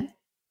head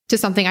to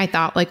something I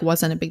thought like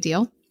wasn't a big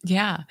deal.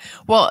 Yeah.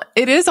 Well,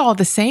 it is all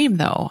the same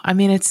though. I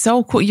mean, it's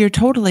so cool. You're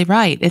totally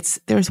right.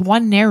 There's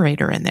one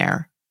narrator in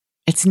there.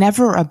 It's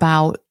never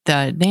about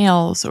the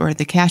nails or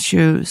the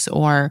cashews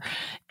or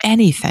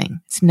anything.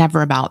 It's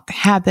never about the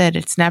habit.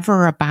 It's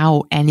never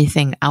about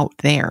anything out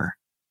there.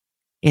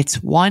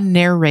 It's one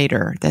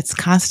narrator that's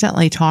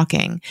constantly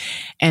talking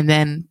and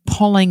then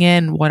pulling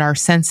in what our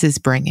senses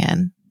bring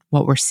in,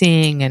 what we're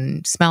seeing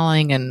and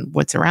smelling and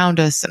what's around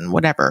us and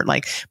whatever,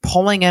 like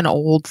pulling in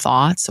old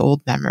thoughts,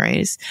 old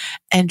memories,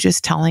 and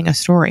just telling a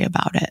story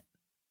about it.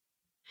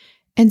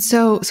 And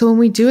so when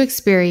we do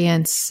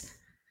experience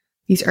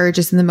these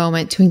urges in the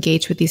moment to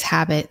engage with these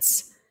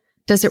habits,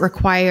 does it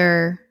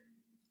require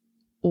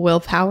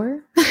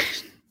willpower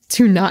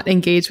to not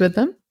engage with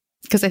them?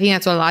 Because I think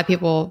that's what a lot of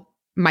people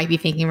might be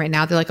thinking right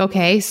now. They're like,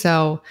 okay,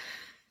 so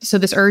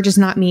this urge is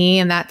not me,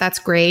 and that's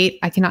great.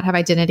 I cannot have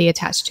identity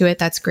attached to it.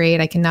 That's great.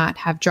 I cannot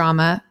have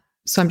drama.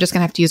 So I'm just going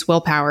to have to use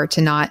willpower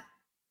to not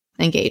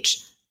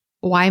engage.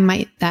 Why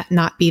might that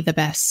not be the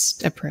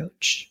best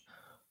approach?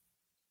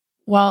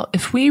 Well,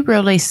 if we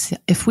really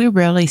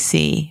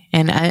see,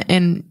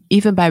 and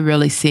even by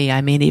really see,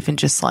 I mean even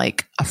just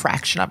like a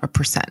fraction of a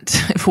percent,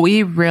 if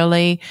we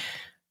really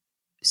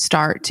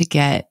start to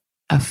get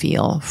a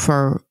feel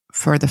for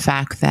the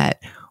fact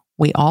that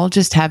we all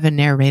just have a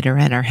narrator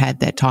in our head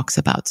that talks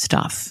about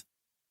stuff,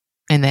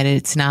 and that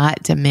it's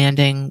not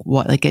demanding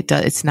what, like it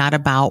does, it's not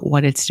about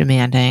what it's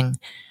demanding.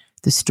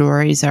 The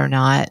stories are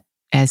not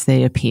as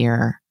they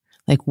appear.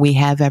 Like we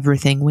have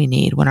everything we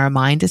need. When our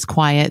mind is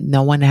quiet,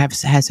 no one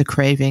has a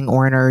craving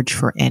or an urge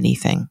for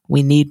anything.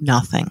 We need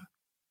nothing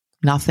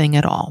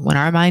at all. When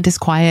our mind is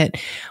quiet,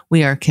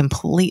 we are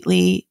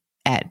completely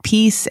at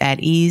peace, at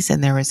ease,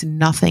 and there is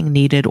nothing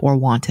needed or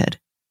wanted.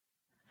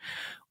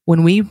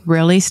 When we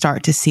really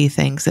start to see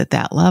things at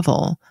that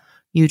level,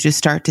 you just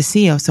start to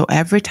see, so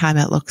every time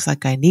it looks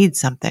like I need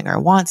something or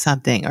want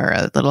something or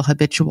a little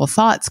habitual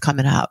thoughts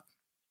coming up,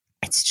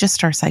 it's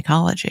just our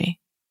psychology.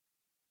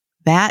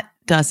 That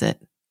does it.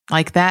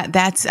 Like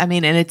that's, I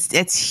mean, and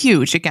it's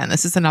huge. Again,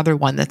 this is another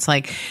one that's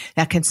like,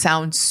 that can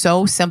sound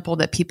so simple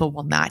that people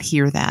will not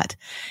hear that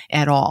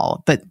at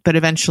all. But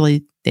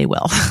eventually they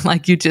will.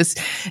 Like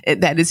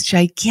that is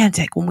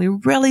gigantic. When we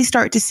really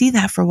start to see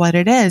that for what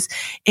it is,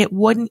 it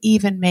wouldn't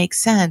even make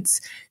sense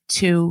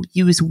to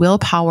use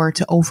willpower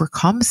to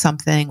overcome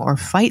something or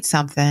fight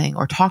something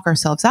or talk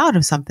ourselves out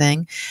of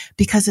something,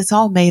 because it's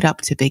all made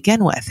up to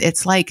begin with.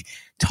 It's like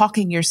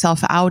talking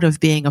yourself out of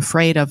being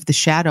afraid of the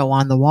shadow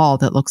on the wall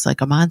that looks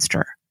like a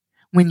monster.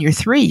 When you're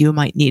 3, you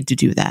might need to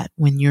do that.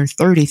 When you're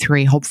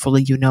 33,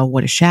 hopefully you know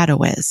what a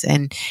shadow is,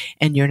 and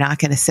you're not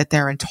going to sit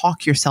there and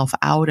talk yourself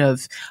out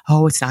of,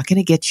 oh, it's not going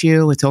to get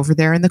you. It's over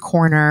there in the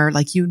corner.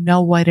 Like, you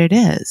know what it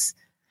is.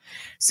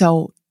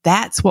 So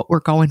that's what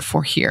we're going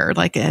for here.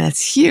 Like, and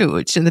it's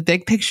huge. In the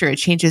big picture, it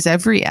changes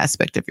every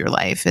aspect of your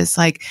life. It's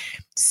like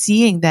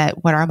seeing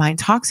that what our mind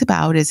talks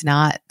about is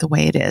not the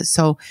way it is.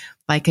 So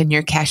like in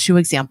your cashew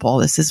example,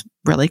 this is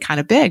really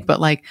kind of big,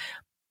 but like,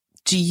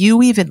 do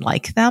you even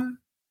like them?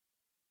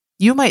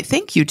 You might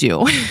think you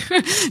do.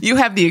 You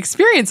have the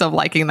experience of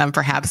liking them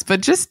perhaps,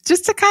 but just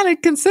to kind of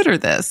consider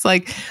this,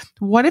 like,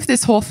 what if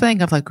this whole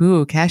thing of like,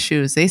 ooh,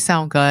 cashews, they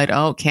sound good.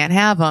 Oh, can't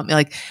have them.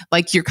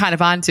 Like you're kind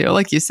of onto,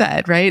 like you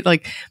said, right?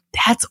 Like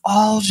that's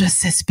all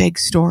just this big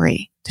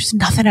story. There's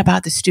nothing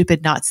about the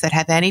stupid nuts that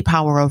have any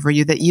power over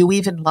you that you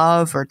even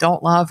love or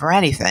don't love or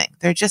anything.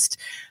 They're just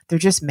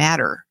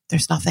matter.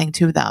 There's nothing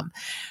to them.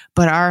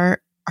 But our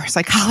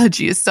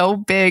psychology is so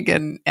big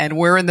and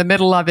we're in the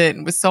middle of it,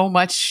 and with so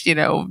much,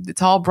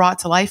 it's all brought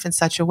to life in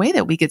such a way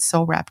that we get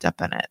so wrapped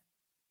up in it.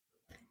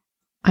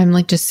 I'm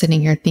like just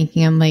sitting here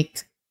thinking, I'm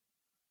like,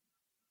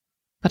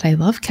 but I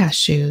love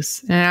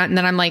cashews. And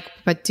then I'm like,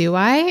 but do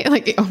I?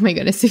 Like, oh my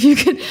goodness, if you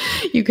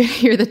could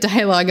hear the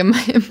dialogue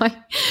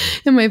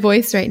in my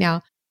voice right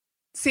now.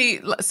 See,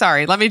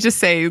 sorry, let me just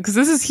say, because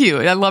this is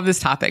huge. I love this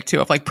topic too,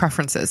 of like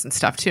preferences and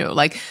stuff too.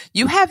 Like,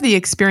 you have the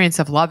experience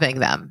of loving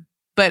them,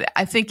 but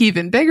I think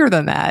even bigger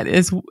than that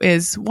is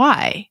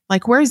why.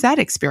 Like, where's that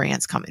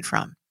experience coming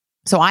from?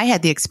 So I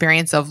had the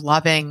experience of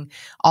loving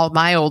all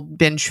my old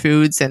binge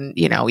foods, and,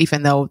 you know,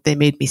 even though they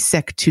made me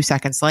sick 2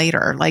 seconds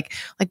later, like,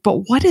 but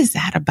what is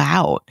that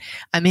about?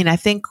 I mean, I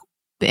think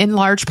in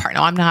large part,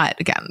 no, I'm not,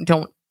 again,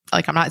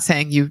 I'm not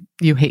saying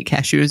you hate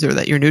cashews or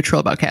that you're neutral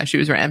about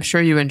cashews, right? I'm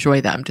sure you enjoy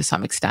them to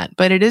some extent,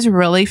 but it is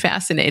really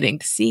fascinating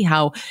to see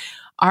how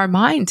our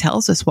mind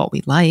tells us what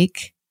we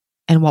like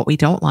and what we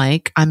don't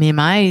like. I mean,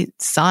 my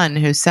son,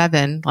 who's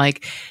 7,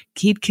 like,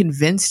 he'd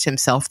convinced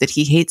himself that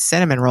he hates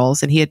cinnamon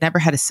rolls, and he had never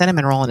had a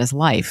cinnamon roll in his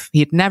life. He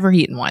had never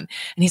eaten one.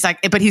 And he's like,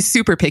 but he's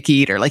super picky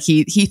eater. Like,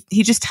 he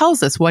just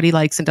tells us what he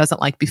likes and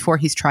doesn't like before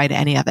he's tried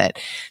any of it.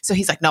 So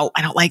he's like, no,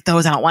 I don't like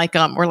those. I don't like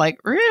them. We're like,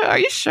 are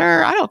you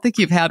sure? I don't think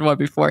you've had one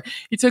before.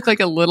 He took like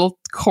a little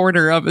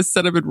corner of a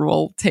cinnamon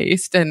roll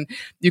taste, and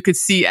you could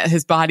see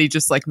his body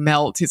just like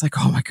melt. He's like,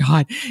 oh my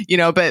God, you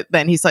know, but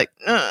then he's like,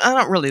 I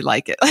don't really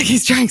like it. Like,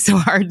 he's trying so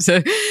hard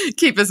to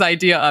keep his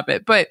idea of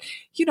it. But,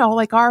 you know,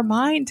 like, our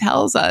mind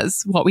tells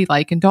us what we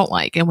like and don't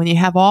like. And when you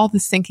have all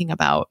this thinking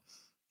about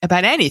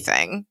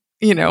anything,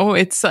 you know,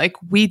 it's like,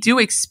 we do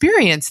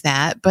experience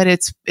that, but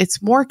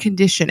it's more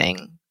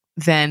conditioning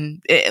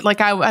than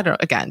like, I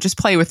don't, again, just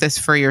play with this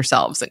for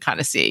yourselves and kind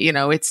of see, you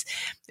know, it's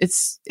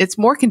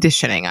more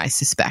conditioning, I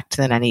suspect,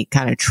 than any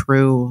kind of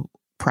true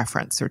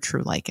preference or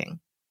true liking.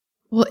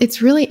 Well,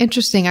 it's really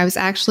interesting. I was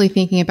actually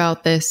thinking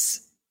about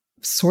this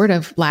sort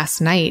of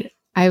last night.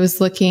 I was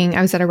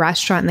at a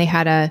restaurant and they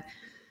had a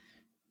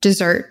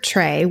dessert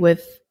tray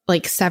with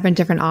like 7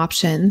 different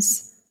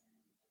options.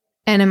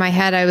 And in my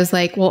head, I was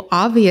like, well,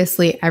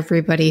 obviously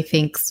everybody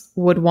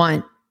would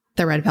want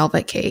the red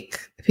velvet cake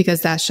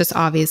because that's just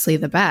obviously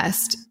the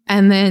best.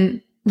 And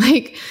then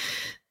like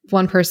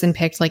one person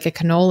picked like a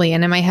cannoli.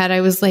 And in my head,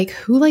 I was like,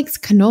 who likes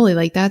cannoli?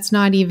 Like, that's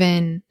not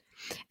even.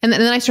 And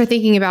then I started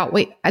thinking about,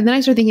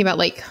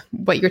 like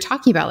what you're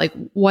talking about, like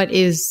what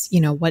is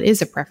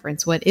a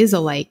preference? What is a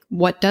like?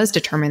 What does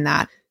determine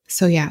that?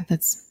 So yeah,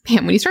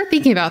 when you start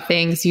thinking about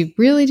things, you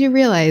really do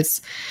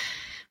realize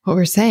what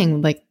we're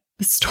saying, like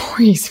the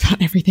stories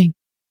about everything.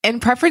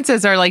 And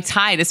preferences are like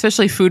tied,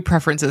 especially food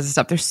preferences and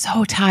stuff. They're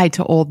so tied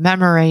to old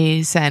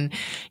memories. And,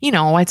 you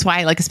know, it's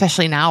why, like,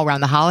 especially now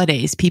around the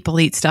holidays, people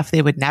eat stuff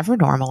they would never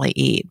normally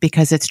eat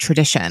because it's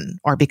tradition,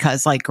 or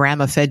because like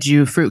grandma fed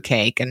you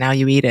fruitcake and now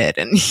you eat it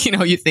and, you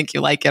know, you think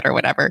you like it or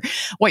whatever.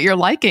 What you're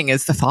liking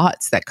is the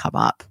thoughts that come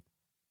up.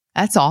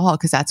 That's all,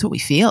 because that's what we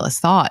feel is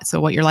thought. So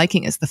what you're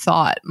liking is the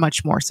thought,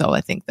 much more so, I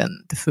think,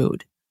 than the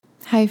food.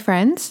 Hi,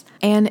 friends.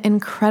 An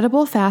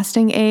incredible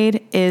fasting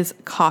aid is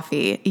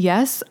coffee.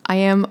 Yes, I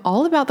am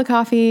all about the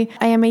coffee.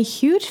 I am a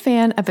huge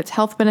fan of its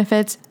health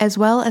benefits, as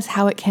well as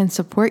how it can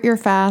support your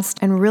fast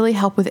and really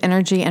help with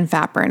energy and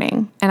fat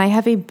burning. And I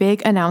have a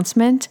big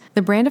announcement.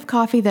 The brand of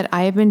coffee that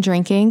I have been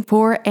drinking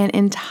for an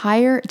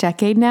entire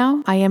decade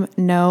now, I am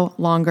no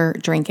longer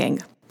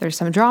drinking. There's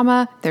some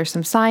drama, there's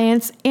some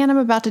science, and I'm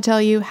about to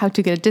tell you how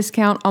to get a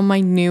discount on my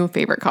new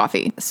favorite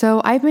coffee. So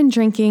I've been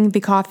drinking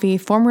the coffee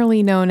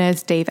formerly known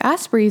as Dave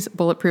Asprey's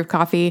Bulletproof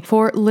Coffee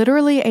for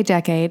literally a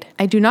decade.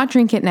 I do not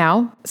drink it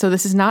now, so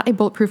this is not a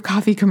Bulletproof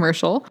Coffee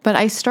commercial, but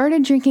I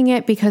started drinking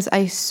it because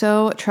I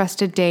so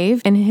trusted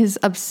Dave and his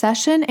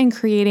obsession in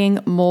creating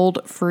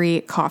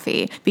mold-free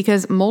coffee,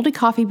 because moldy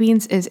coffee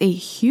beans is a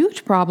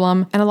huge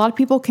problem, and a lot of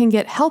people can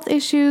get health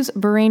issues,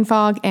 brain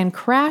fog, and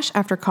crash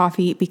after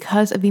coffee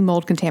because of the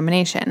mold contamination.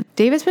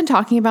 Dave has been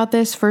talking about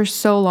this for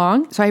so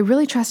long, so I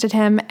really trusted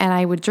him, and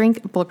I would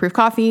drink Bulletproof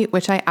Coffee,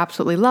 which I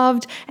absolutely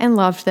loved, and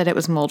loved that it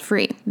was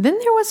mold-free. Then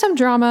there was some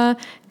drama.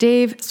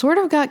 Dave sort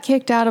of got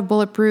kicked out of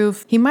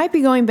Bulletproof. He might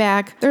be going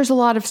back. There's a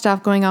lot of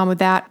stuff going on with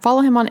that. Follow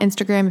him on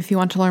Instagram if you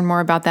want to learn more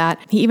about that.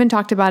 He even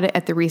talked about it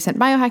at the recent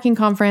biohacking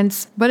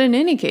conference. But in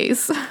any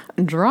case,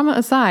 drama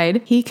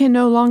aside, he can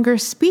no longer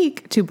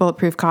speak to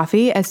Bulletproof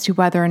Coffee as to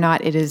whether or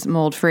not it is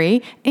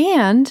mold-free,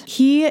 and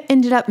he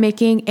ended up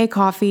making a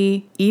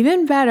coffee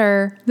even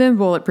better than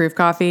Bulletproof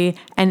Coffee,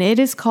 and it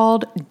is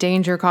called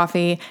Danger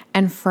Coffee.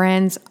 And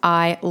friends,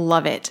 I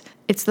love it.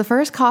 It's the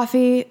first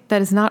coffee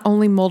that is not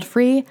only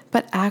mold-free,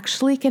 but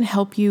actually can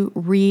help you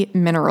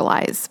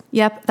re-mineralize.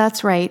 Yep,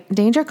 that's right.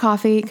 Danger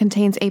Coffee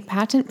contains a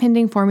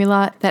patent-pending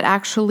formula that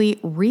actually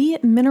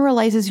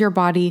re-mineralizes your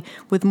body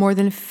with more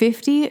than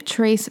 50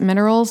 trace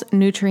minerals,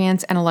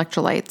 nutrients, and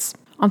electrolytes.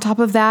 On top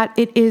of that,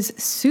 it is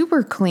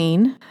super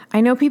clean.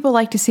 I know people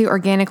like to see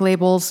organic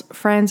labels.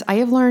 Friends, I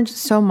have learned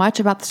so much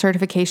about the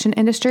certification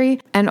industry,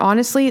 and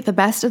honestly, the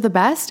best of the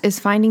best is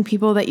finding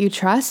people that you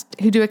trust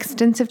who do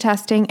extensive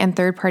testing and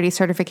third-party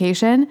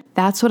certification.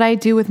 That's what I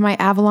do with my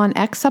Avalon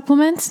X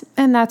supplements,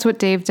 and that's what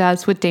Dave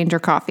does with Danger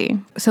Coffee.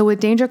 So with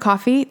Danger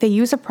Coffee, they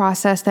use a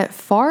process that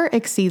far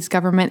exceeds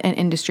government and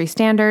industry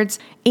standards,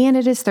 and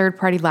it is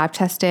third-party lab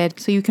tested,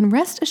 so you can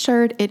rest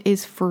assured it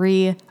is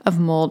free of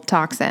mold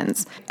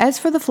toxins. As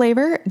for the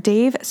flavor,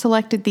 Dave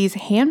selected these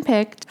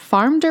hand-picked,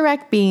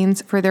 farm-direct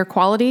beans for their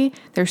quality,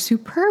 their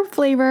superb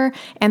flavor,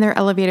 and their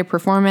elevated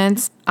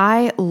performance.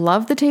 I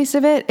love the taste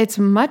of it. It's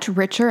much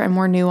richer and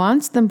more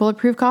nuanced than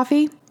Bulletproof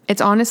coffee. It's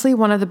honestly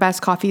one of the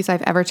best coffees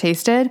I've ever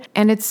tasted,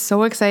 and it's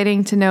so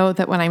exciting to know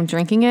that when I'm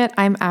drinking it,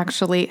 I'm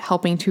actually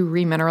helping to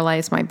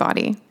remineralize my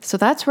body. So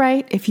that's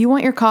right, if you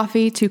want your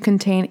coffee to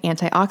contain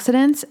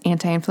antioxidants,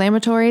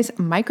 anti-inflammatories,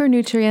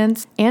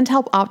 micronutrients, and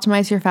help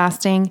optimize your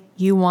fasting,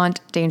 you want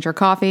Danger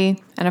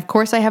Coffee. And of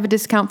course, I have a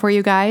discount for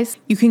you guys.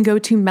 You can go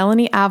to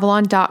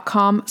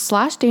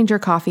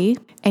melanieavalon.com/dangercoffee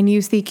and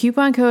use the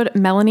coupon code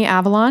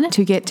MelanieAvalon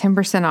to get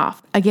 10%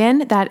 off.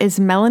 Again, that is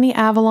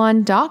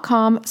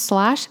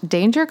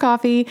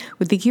melanieavalon.com/dangercoffee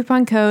with the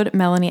coupon code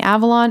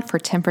MelanieAvalon for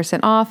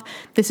 10% off.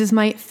 This is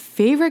my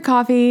favorite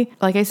coffee.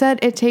 Like I said,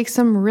 it takes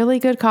some really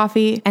good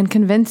coffee and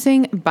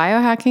convincing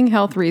biohacking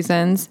health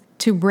reasons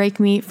to break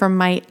me from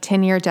my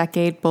 10-year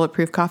decade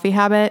Bulletproof coffee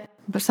habit.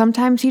 But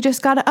sometimes you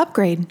just gotta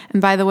upgrade.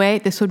 And by the way,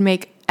 this would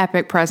make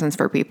epic presents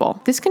for people.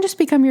 This can just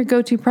become your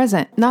go-to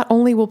present. Not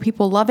only will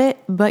people love it,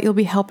 but you'll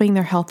be helping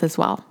their health as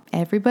well.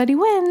 Everybody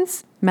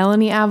wins.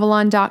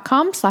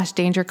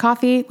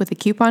 melanieavalon.com/dangercoffee with the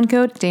coupon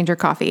code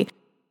DangerCoffee.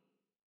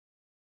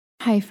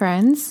 Hi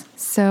friends.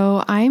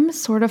 So I'm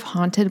sort of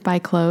haunted by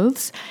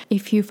clothes.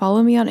 If you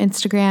follow me on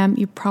Instagram,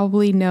 you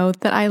probably know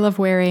that I love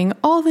wearing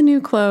all the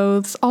new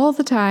clothes all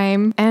the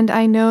time. And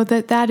I know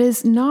that that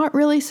is not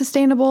really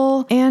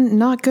sustainable and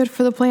not good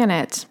for the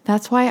planet.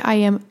 That's why I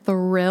am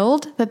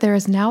thrilled that there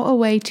is now a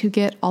way to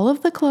get all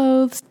of the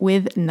clothes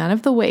with none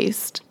of the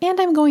waste. And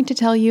I'm going to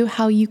tell you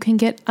how you can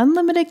get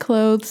unlimited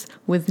clothes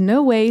with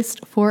no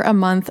waste for a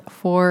month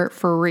for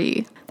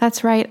free.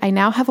 That's right, I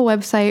now have a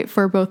website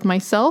for both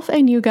myself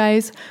and you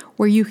guys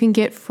where you can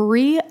get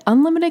free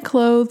unlimited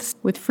clothes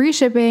with free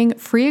shipping,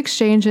 free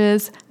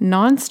exchanges,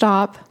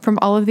 nonstop from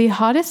all of the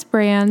hottest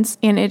brands,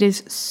 and it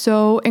is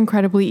so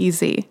incredibly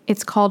easy.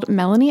 It's called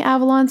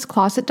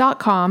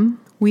MelanieAvalonsCloset.com.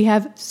 We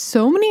have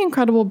so many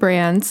incredible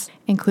brands,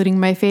 including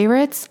my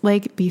favorites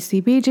like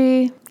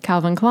BCBG,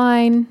 Calvin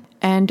Klein,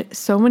 and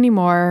so many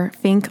more.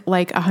 Think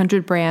like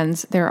 100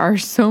 brands. There are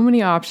so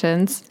many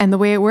options. And the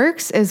way it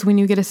works is when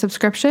you get a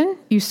subscription,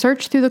 you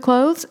search through the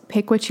clothes,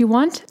 pick what you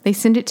want. They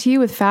send it to you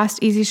with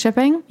fast, easy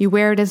shipping. You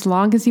wear it as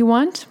long as you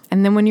want.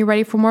 And then when you're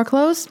ready for more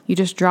clothes, you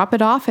just drop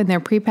it off in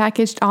their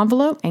prepackaged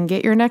envelope and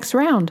get your next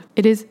round.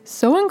 It is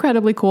so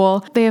incredibly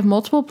cool. They have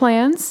multiple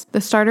plans. The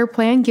starter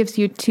plan gives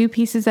you 2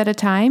 pieces at a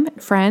time.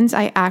 Friends,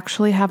 I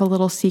actually have a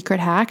little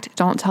secret hack.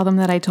 Don't tell them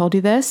that I told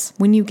you this.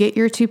 When you get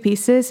your 2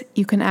 pieces,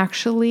 you can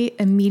actually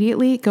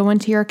immediately go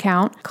into your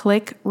account,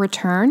 click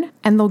return,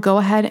 and they'll go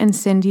ahead and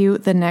send you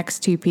the next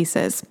 2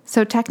 pieces.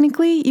 So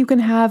technically, you can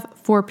have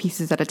 4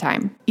 pieces at a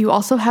time. You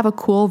also have a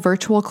cool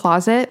virtual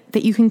closet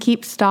that you can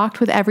keep stocked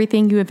with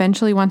everything you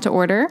eventually want to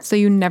order, so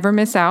you never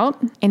miss out.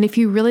 And if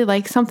you really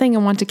like something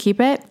and want to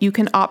keep it, you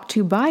can opt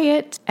to buy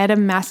it at a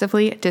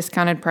massively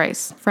discounted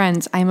price.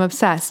 Friends, I'm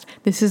obsessed.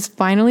 This is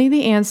finally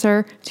the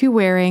answer to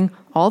wearing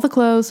all the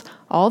clothes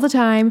all the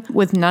time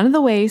with none of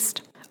the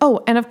waste.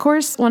 Oh, and of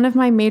course, one of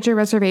my major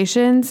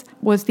reservations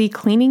was the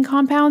cleaning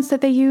compounds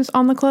that they use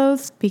on the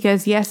clothes,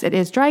 because yes, it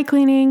is dry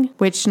cleaning,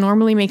 which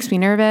normally makes me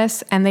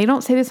nervous, and they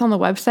don't say this on the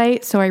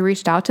website, so I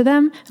reached out to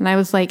them, and I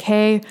was like,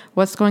 hey,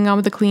 what's going on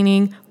with the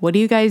cleaning? What do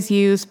you guys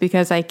use?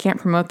 Because I can't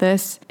promote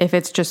this if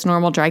it's just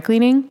normal dry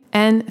cleaning.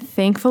 And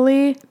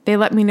thankfully, they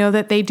let me know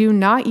that they do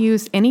not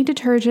use any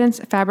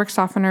detergents, fabric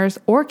softeners,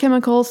 or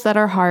chemicals that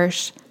are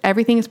harsh.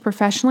 Everything is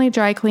professionally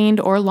dry cleaned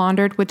or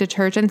laundered with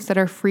detergents that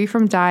are free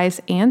from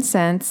dyes and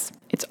scents.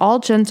 It's all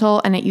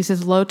gentle and it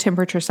uses low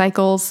temperature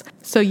cycles.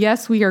 So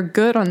yes, we are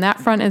good on that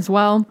front as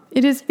well.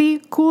 It is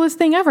the coolest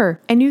thing ever.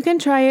 And you can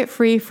try it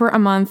free for a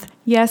month.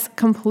 Yes,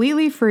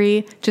 completely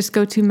free. Just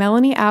go to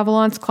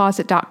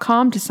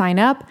MelanieAvalonsCloset.com to sign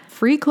up.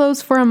 Free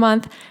clothes for a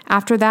month.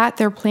 After that,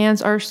 their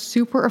plans are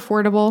super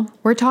affordable.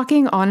 We're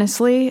talking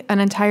honestly, an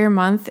entire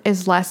month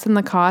is less than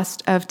the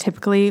cost of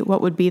typically what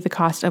would be the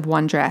cost of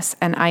one dress.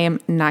 And I am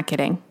not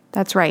kidding.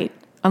 That's right.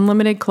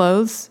 Unlimited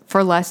clothes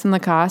for less than the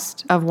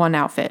cost of one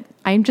outfit.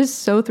 I'm just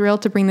so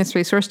thrilled to bring this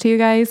resource to you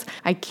guys.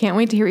 I can't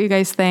wait to hear what you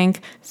guys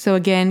think. So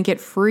again, get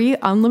free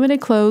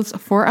unlimited clothes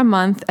for a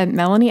month at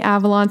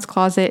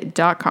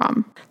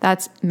MelanieAvalonsCloset.com.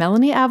 That's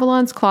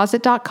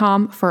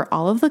MelanieAvalonsCloset.com for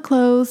all of the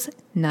clothes,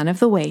 none of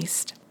the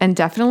waste. And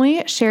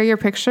definitely share your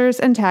pictures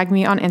and tag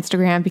me on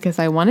Instagram because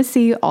I want to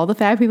see all the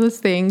fabulous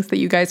things that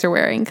you guys are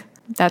wearing.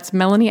 That's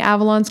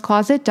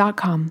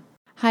MelanieAvalonsCloset.com.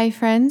 Hi,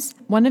 friends.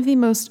 One of the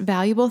most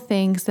valuable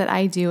things that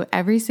I do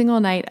every single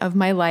night of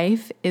my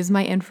life is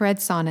my infrared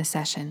sauna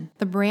session.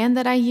 The brand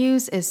that I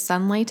use is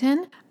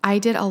Sunlighten. I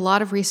did a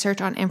lot of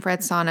research on infrared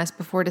saunas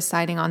before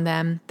deciding on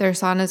them. Their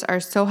saunas are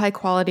so high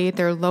quality,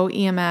 they're low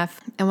EMF,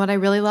 and what I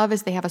really love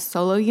is they have a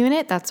solo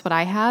unit. That's what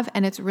I have,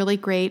 and it's really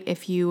great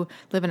if you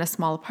live in a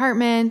small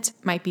apartment,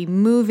 might be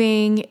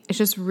moving. It's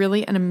just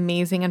really an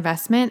amazing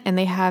investment, and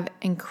they have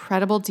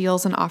incredible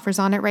deals and offers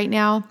on it right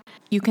now.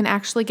 You can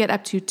actually get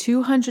up to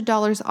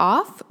 $200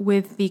 off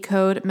with the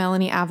code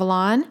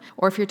MelanieAvalon,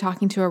 or if you're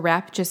talking to a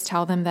rep, just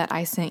tell them that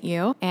I sent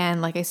you.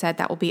 And like I said,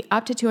 that will be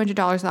up to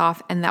 $200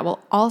 off, and that will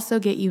also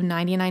get you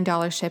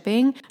 $99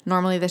 shipping.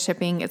 Normally the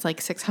shipping is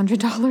like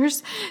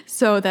 $600,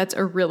 so that's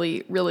a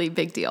really, really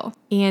big deal.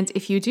 And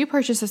if you do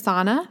purchase a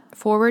sauna,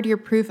 forward your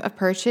proof of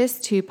purchase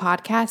to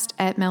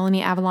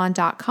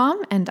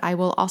podcast@melanieavalon.com, and I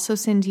will also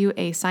send you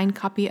a signed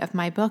copy of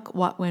my book,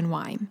 What, When,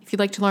 Why. If you'd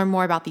like to learn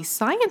more about the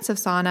science of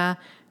sauna,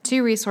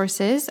 2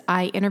 resources.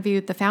 I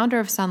interviewed the founder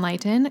of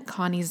Sunlighten,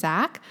 Connie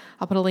Zach.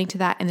 I'll put a link to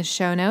that in the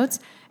show notes.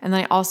 And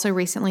then I also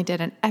recently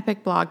did an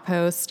epic blog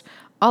post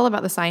all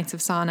about the science of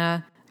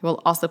sauna. I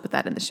will also put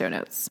that in the show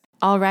notes.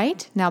 All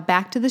right, now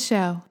back to the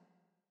show.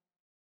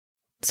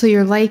 So are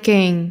you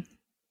liking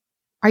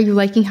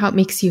how it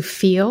makes you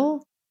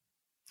feel?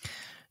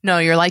 No,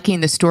 you're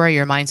liking the story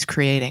your mind's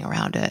creating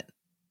around it.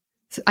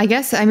 I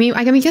guess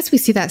we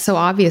see that so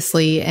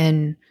obviously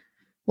in,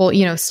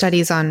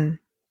 studies on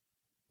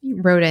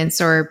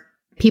rodents or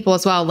people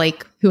as well,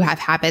 like who have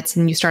habits,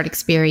 and you start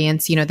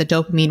experience, the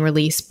dopamine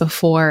release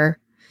before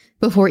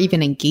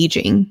even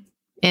engaging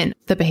in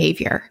the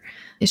behavior.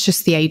 It's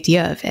just the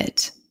idea of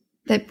it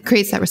that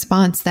creates that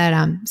response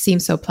that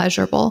seems so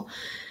pleasurable.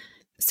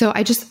 So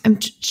I'm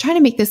trying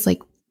to make this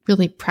like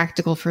really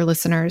practical for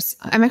listeners.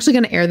 I'm actually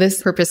going to air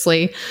this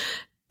purposely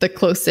the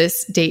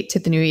closest date to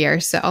the new year.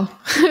 So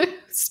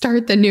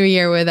start the new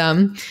year with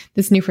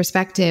this new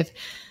perspective.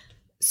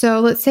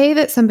 So let's say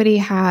that somebody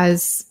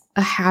has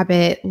a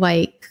habit,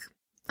 like,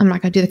 I'm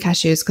not going to do the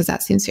cashews because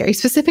that seems very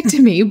specific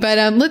to me, but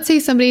let's say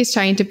somebody's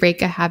trying to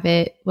break a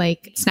habit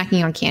like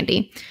snacking on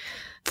candy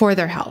for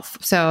their health.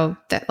 So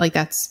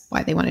that's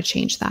why they want to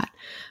change that.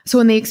 So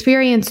when they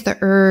experience the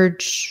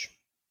urge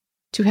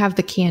to have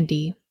the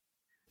candy,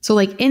 so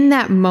like in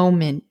that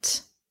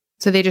moment,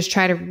 so they just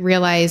try to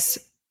realize,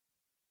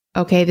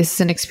 okay, this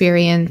is an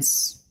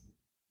experience.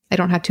 I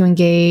don't have to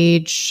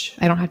engage.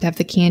 I don't have to have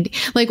the candy.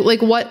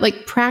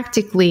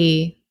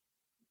 Practically,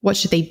 what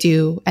should they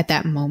do at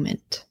that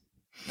moment?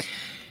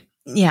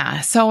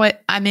 Yeah. So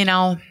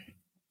I'll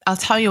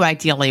tell you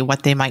ideally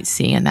what they might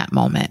see in that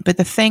moment. But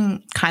the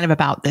thing kind of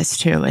about this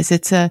too is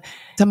it's a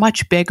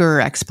much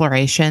bigger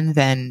exploration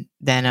than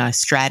a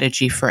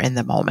strategy for in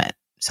the moment.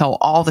 So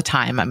all the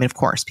time, of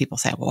course, people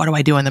say, well, what do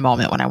I do in the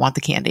moment when I want the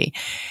candy?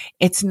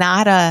 It's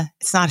not a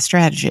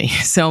strategy.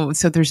 So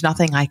there's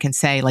nothing I can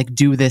say like,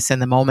 do this in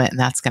the moment and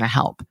that's going to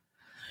help.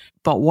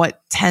 But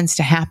what tends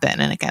to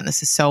happen, and again,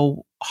 this is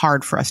so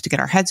hard for us to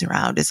get our heads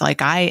around, is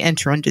like I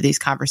enter into these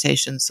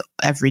conversations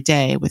every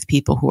day with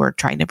people who are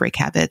trying to break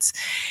habits,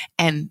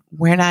 and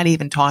we're not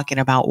even talking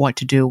about what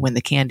to do when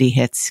the candy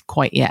hits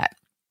quite yet.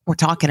 We're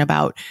talking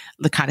about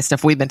the kind of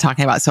stuff we've been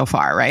talking about so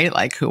far, right?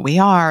 Like who we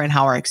are and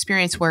how our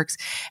experience works.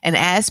 And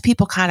as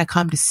people kind of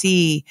come to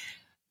see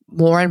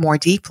more and more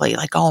deeply,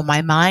 like, oh,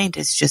 my mind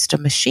is just a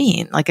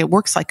machine. Like it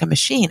works like a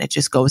machine. It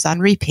just goes on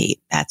repeat.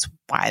 That's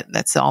why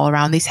that's all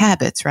around these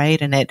habits, right?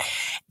 And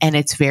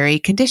it's very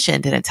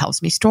conditioned, and it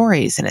tells me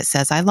stories, and it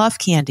says, I love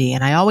candy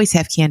and I always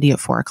have candy at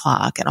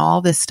 4:00 and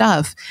all this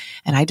stuff.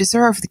 And I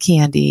deserve the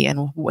candy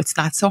and it's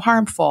not so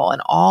harmful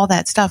and all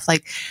that stuff.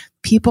 Like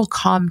people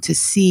come to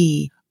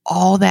see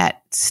all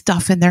that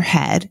stuff in their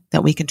head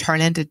that we can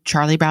turn into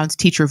Charlie Brown's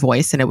teacher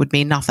voice and it would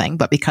mean nothing,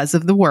 but because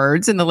of the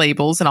words and the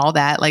labels and all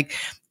that, like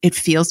it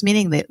feels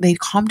meaning. They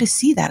come to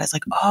see that as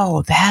like,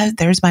 oh,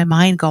 there's my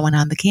mind going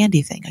on the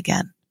candy thing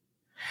again.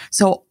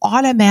 So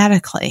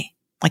automatically,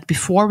 like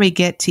before we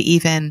get to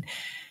even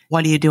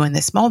what do you do in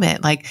this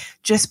moment? Like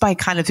just by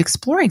kind of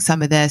exploring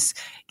some of this,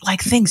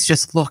 like things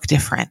just look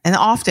different. And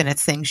often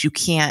it's things you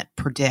can't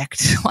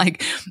predict,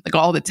 like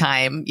all the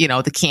time,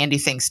 the candy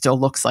thing still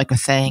looks like a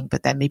thing,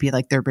 but then maybe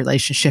like their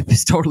relationship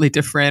is totally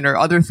different or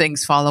other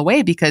things fall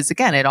away because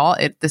again,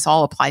 this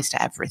all applies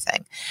to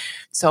everything.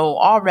 So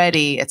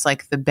already it's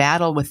like the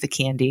battle with the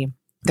candy.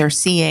 They're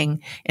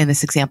seeing in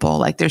this example,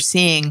 like they're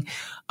seeing,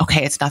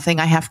 okay, it's nothing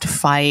I have to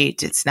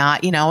fight. It's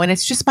not, and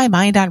it's just my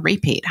mind on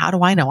repeat. How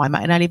do I know? I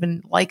might not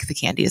even like the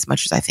candy as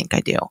much as I think I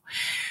do.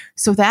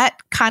 So that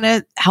kind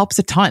of helps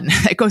a ton.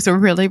 That goes a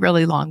really,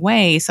 really long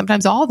way,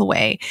 sometimes all the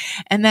way.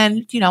 And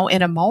then,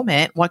 in a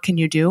moment, what can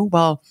you do?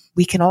 Well,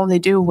 we can only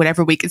do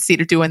whatever we can see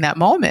to do in that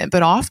moment.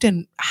 But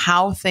often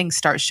how things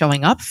start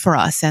showing up for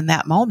us in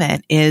that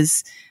moment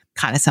is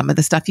kind of some of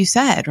the stuff you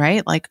said,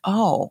 right? Like,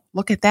 oh,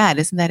 look at that.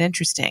 Isn't that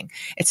interesting?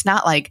 It's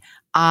not like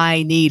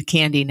I need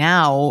candy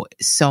now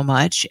so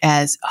much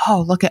as,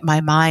 oh, look at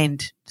my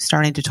mind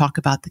starting to talk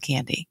about the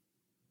candy.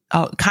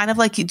 Oh, kind of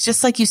like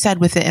just like you said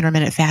with the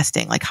intermittent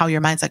fasting, like how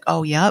your mind's like,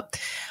 oh, yep,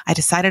 I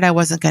decided I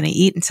wasn't going to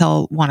eat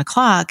until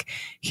 1:00.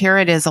 Here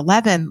it is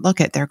 11. Look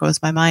there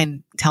goes my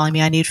mind telling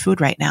me I need food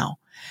right now.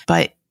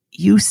 But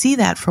you see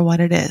that for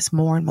what it is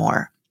more and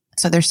more.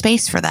 So there's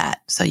space for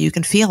that. So you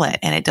can feel it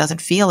and it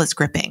doesn't feel as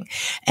gripping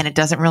and it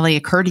doesn't really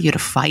occur to you to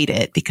fight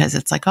it because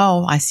it's like,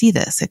 oh, I see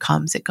this. It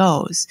comes, it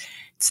goes.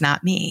 It's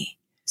not me.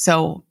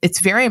 So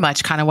it's very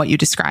much kind of what you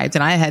described.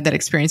 And I had that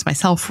experience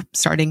myself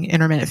starting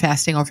intermittent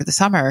fasting over the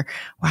summer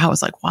where I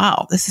was like,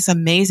 wow, this is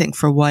amazing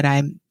for what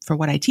I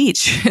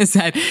teach. Is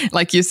that,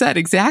 like you said,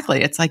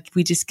 exactly. It's like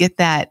we just get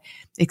that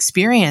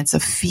experience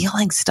of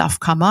feeling stuff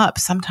come up,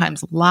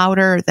 sometimes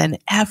louder than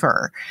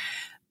ever,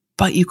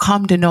 but you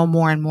come to know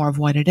more and more of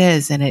what it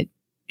is. And it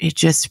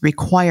just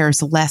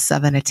requires less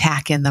of an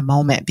attack in the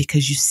moment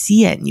because you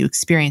see it and you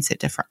experience it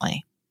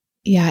differently.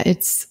 Yeah,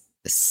 it's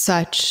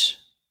such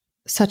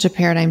a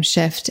paradigm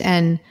shift.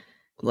 And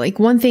like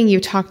one thing you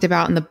talked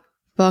about in the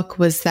book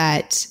was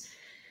that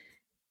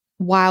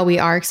while we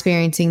are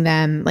experiencing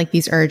them, like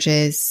these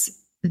urges,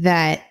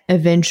 that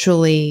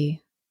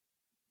eventually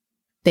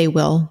they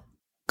will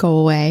go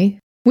away,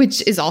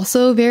 which is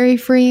also very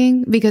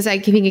freeing because I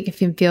think it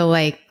can feel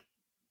like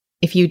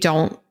if you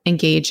don't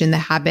engage in the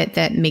habit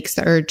that makes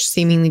the urge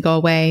seemingly go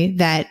away,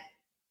 that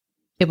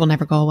it will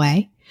never go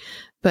away.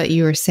 But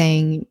you were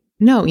saying,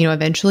 no,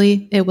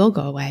 eventually it will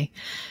go away.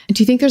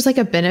 Do you think there's like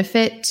a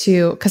benefit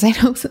to, because I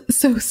know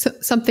so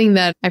something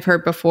that I've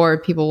heard before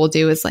people will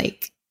do is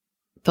like,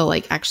 they'll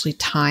like actually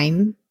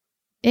time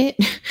it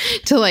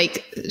to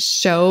like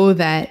show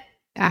that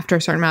after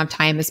a certain amount of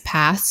time has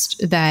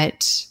passed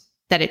that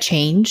it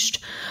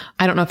changed.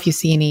 I don't know if you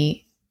see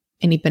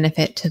any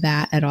benefit to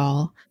that at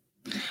all.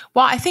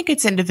 Well, I think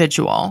it's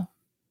individual.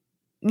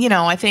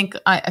 I think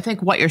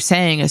what you're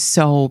saying is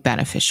so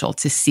beneficial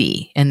to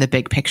see in the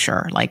big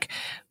picture. Like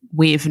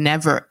we've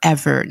never,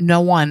 ever,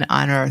 no one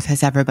on earth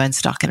has ever been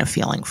stuck in a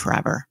feeling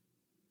forever,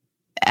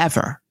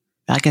 ever.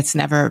 Like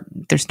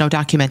there's no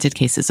documented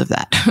cases of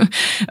that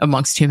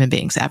amongst human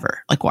beings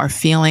ever. Like our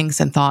feelings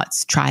and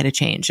thoughts try to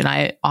change. And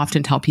I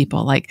often tell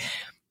people like,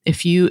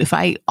 if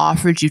I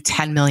offered you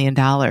 $10 million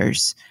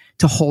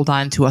to hold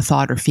on to a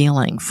thought or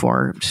feeling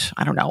for,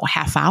 I don't know, a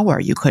half hour,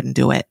 you couldn't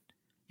do it.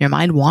 Your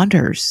mind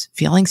wanders,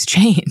 feelings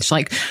change.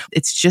 Like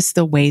it's just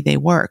the way they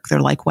work. They're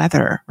like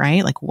weather,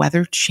 right? Like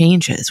weather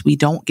changes. We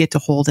don't get to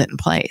hold it in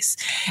place.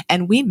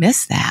 And we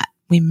miss that.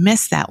 We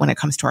miss that when it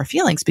comes to our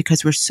feelings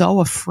because we're so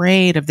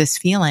afraid of this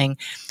feeling.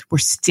 We're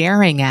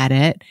staring at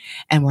it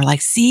and we're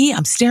like, see,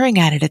 I'm staring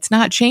at it. It's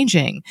not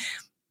changing,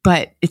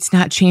 but it's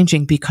not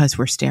changing because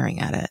we're staring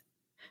at it.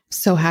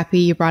 So happy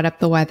you brought up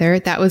the weather.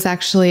 That was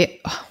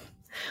actually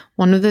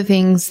one of the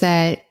things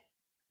that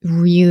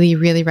really,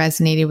 really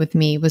resonated with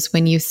me was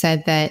when you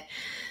said that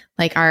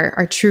like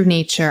our true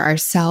nature, our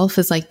self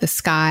is like the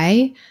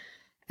sky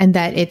and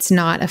that it's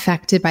not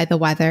affected by the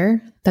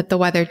weather, that the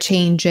weather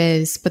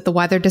changes, but the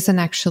weather doesn't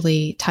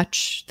actually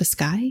touch the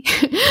sky.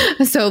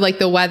 So like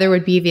the weather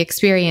would be the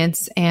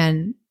experience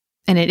and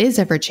it is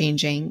ever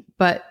changing,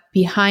 but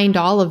behind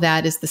all of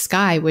that is the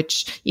sky,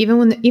 which even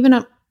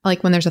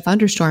when there's a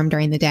thunderstorm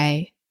during the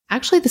day,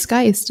 actually the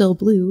sky is still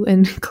blue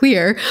and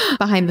clear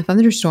behind the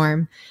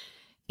thunderstorm.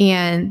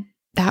 And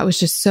that was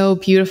just so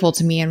beautiful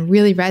to me and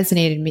really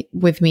resonated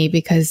with me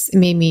because it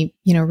made me,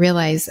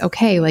 realize,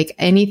 okay, like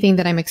anything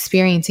that I'm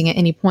experiencing at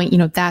any point,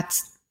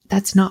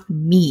 that's not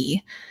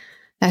me.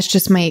 That's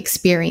just my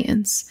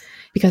experience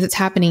because it's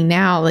happening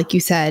now. Like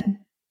you said,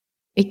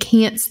 it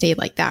can't stay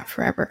like that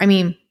forever. I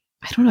mean,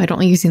 I don't know. I don't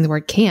like using the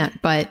word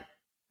can't, but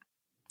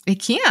it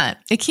can't.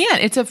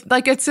 It's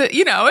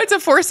a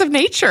force of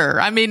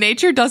nature. I mean,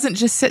 nature doesn't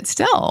just sit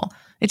still.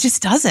 It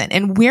just doesn't.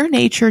 And we're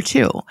nature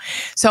too.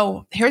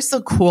 So here's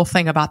the cool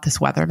thing about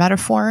this weather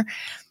metaphor.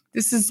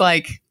 This is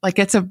like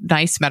it's a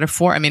nice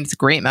metaphor. I mean, it's a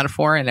great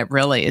metaphor and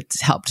it's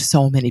helped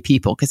so many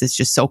people because it's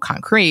just so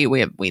concrete.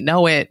 We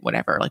know it,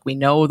 whatever. Like we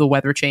know the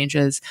weather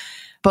changes,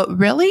 but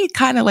really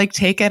kind of like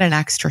take it an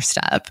extra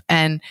step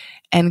and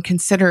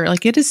consider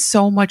like it is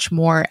so much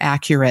more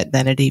accurate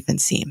than it even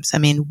seems. I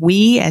mean,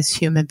 we as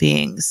human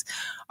beings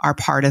are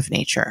part of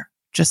nature.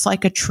 Just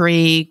like a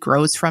tree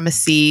grows from a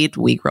seed,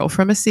 we grow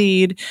from a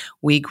seed,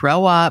 we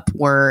grow up,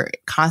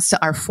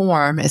 our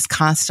form is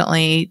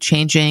constantly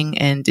changing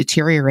and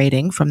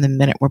deteriorating from the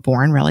minute we're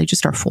born, really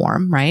just our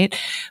form, right?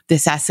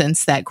 This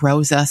essence that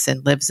grows us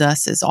and lives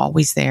us is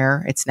always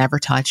there. It's never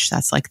touched.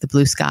 That's like the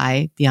blue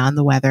sky beyond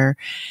the weather.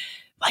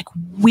 Like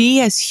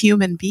we as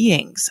human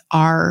beings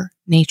are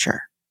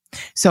nature.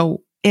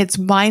 So it's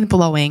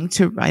mind-blowing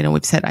I know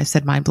I've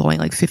said mind-blowing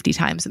like 50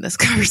 times in this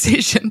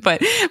conversation,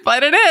 but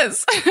it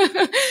is.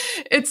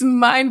 It's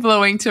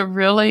mind-blowing to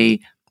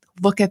really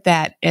look at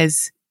that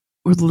as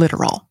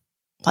literal,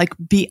 like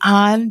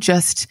beyond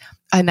just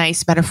a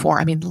nice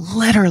metaphor. I mean,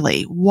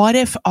 literally, what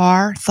if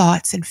our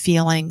thoughts and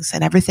feelings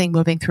and everything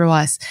moving through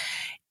us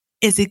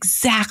is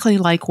exactly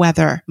like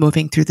weather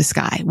moving through the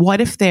sky? What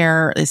if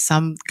there is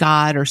some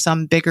God or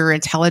some bigger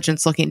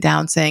intelligence looking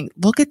down saying,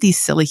 look at these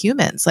silly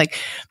humans. Like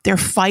they're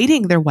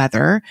fighting their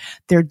weather.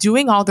 They're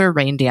doing all their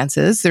rain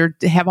dances.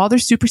 They have all their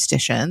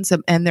superstitions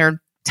and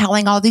they're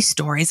telling all these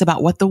stories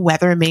about what the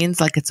weather means.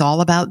 Like it's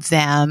all about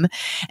them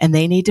and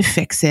they need to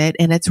fix it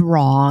and it's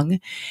wrong.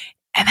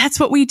 And that's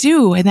what we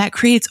do. And that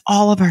creates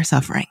all of our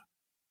suffering.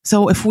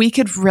 So if we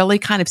could really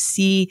kind of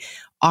see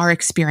our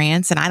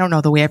experience, and I don't know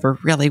that we ever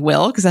really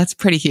will, because that's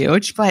pretty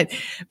huge, but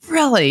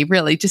really,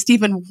 really just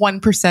even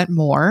 1%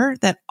 more,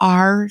 that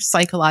our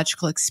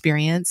psychological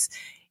experience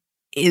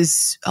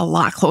is a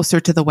lot closer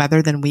to the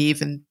weather than we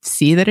even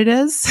see that it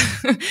is,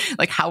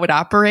 like how it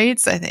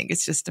operates. I think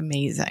it's just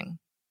amazing.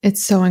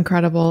 It's so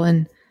incredible.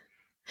 And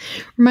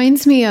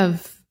reminds me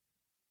of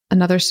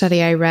another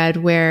study I read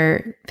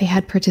where they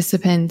had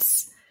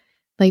participants,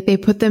 like they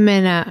put them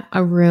in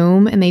a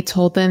room and they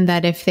told them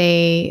that if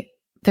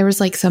there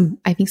was like some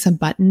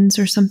buttons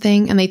or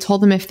something, and they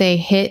told them if they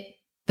hit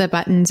the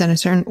buttons in a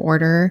certain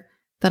order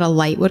that a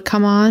light would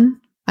come on.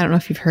 I don't know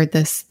if you've heard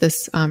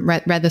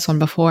read this one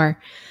before,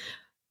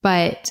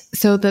 but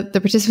so the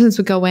participants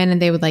would go in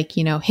and they would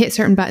hit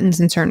certain buttons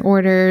in certain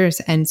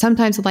orders, and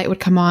sometimes the light would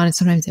come on and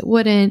sometimes it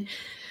wouldn't.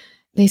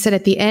 They said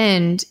at the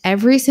end,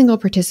 every single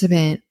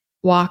participant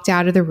walked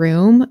out of the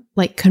room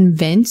like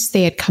convinced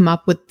they had come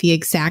up with the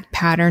exact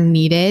pattern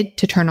needed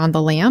to turn on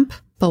the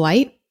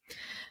light.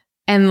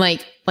 And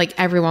like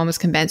everyone was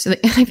convinced.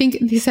 I think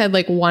they said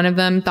like one of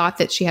them thought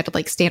that she had to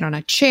like stand on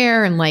a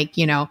chair and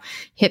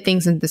hit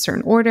things in a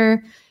certain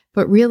order.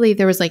 But really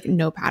there was like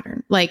no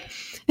pattern. Like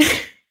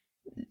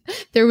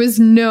there was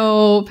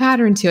no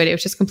pattern to it. It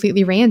was just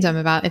completely random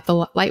about if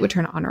the light would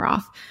turn on or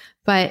off.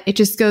 But it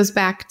just goes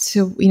back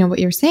to, what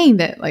you're saying,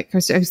 that like, I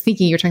was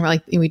thinking you're talking about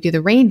like, we do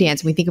the rain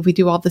dance and we think if we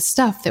do all this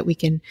stuff that we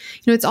can,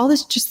 it's all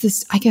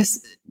this, I guess,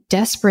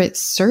 desperate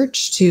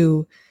search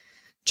to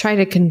try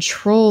to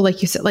control,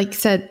 like you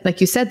said,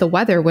 the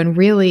weather, when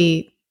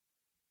really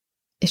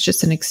it's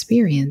just an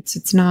experience.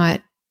 It's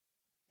not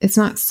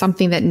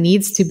something that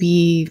needs to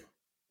be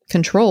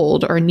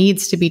controlled or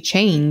needs to be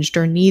changed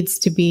or needs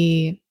to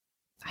be,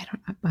 I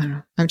don't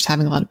know. I'm just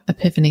having a lot of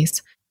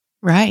epiphanies.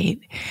 Right.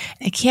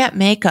 It can't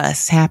make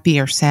us happy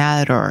or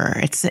sad,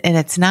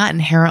 it's not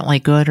inherently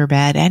good or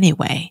bad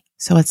anyway.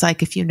 So it's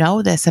like, if you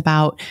know this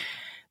about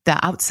the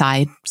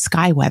outside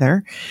sky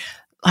weather,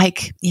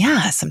 like,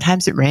 yeah,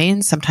 sometimes it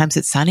rains, sometimes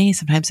it's sunny,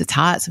 sometimes it's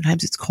hot,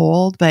 sometimes it's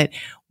cold, but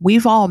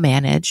we've all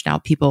managed. Now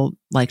people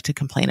like to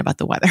complain about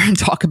the weather and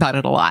talk about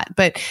it a lot,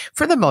 but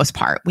for the most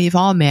part, we've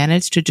all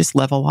managed to just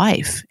live a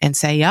life and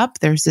say, yep,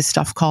 there's this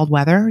stuff called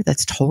weather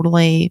that's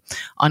totally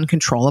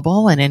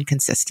uncontrollable and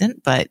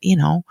inconsistent, but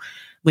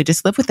we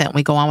just live with it and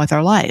we go on with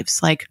our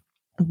lives. Like,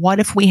 what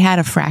if we had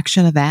a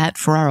fraction of that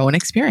for our own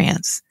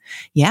experience?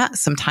 Yeah,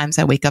 sometimes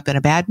I wake up in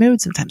a bad mood.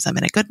 Sometimes I'm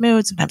in a good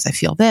mood. Sometimes I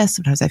feel this.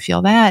 Sometimes I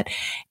feel that.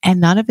 And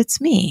none of it's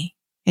me.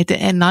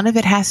 And none of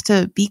it has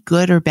to be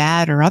good or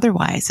bad or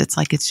otherwise. It's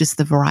like, it's just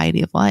the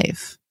variety of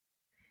life.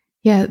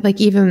 Yeah.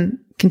 Like even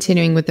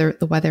continuing with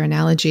the weather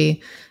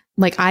analogy,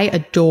 like I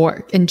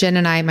adore, and Jen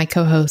and I, my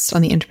co-host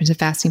on the Intermittent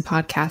Fasting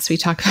podcast, we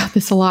talk about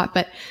this a lot,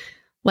 but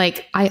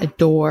like I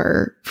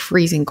adore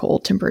freezing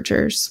cold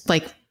temperatures.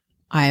 Like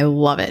I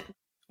love it.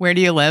 Where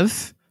do you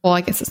live? Well,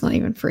 I guess it's not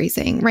even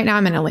freezing. Right now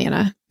I'm in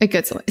Atlanta.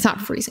 It's not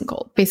freezing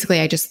cold. Basically,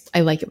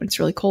 I like it when it's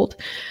really cold.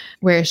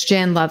 Whereas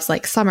Jen loves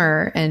like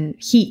summer and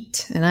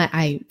heat. And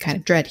I kind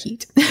of dread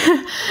heat.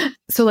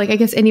 So like, I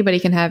guess anybody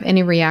can have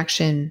any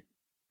reaction.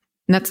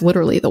 And that's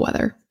literally the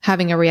weather.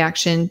 Having a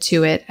reaction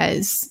to it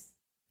as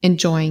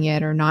enjoying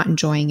it or not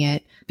enjoying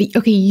it. But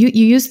okay, you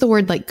use the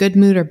word like good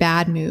mood or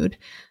bad mood.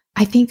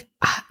 I think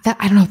that,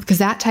 I don't know, because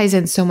that ties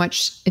in so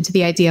much into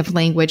the idea of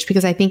language,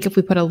 because I think if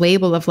we put a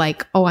label of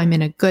like, oh, I'm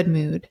in a good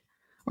mood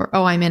or,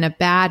 oh, I'm in a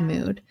bad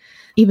mood,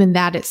 even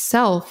that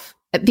itself,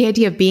 the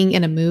idea of being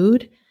in a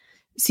mood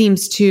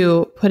seems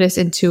to put us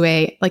into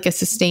a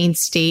sustained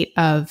state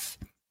of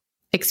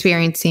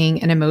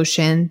experiencing an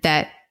emotion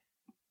that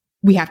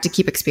we have to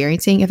keep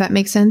experiencing, if that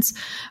makes sense,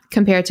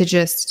 compared to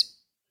just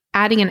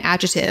adding an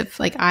adjective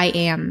like I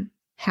am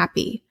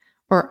happy,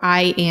 or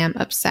I am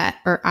upset,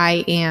 or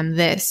I am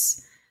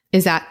this.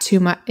 Is that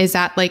too much? Is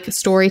that like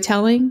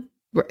storytelling?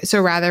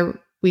 So rather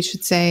we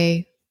should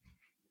say,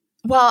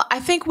 well, I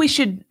think we're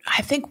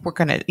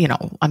going to,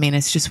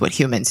 it's just what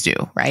humans do.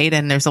 Right.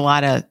 And there's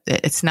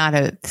it's not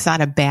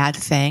a bad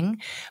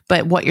thing,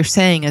 but what you're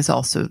saying is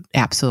also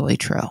absolutely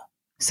true.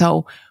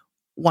 So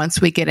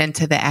once we get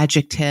into the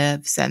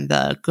adjectives and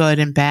the good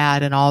and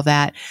bad and all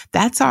that,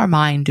 that's our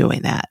mind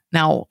doing that.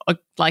 Now,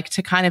 like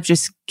to kind of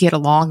just get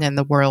along in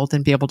the world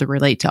and be able to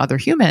relate to other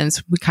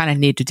humans, we kind of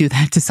need to do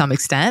that to some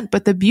extent.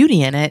 But the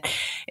beauty in it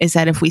is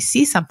that if we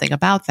see something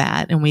about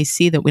that and we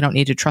see that we don't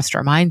need to trust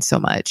our mind so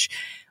much,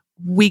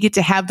 we get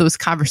to have those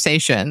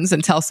conversations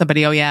and tell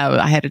somebody, oh yeah,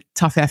 I had a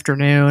tough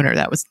afternoon, or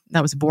that was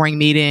a boring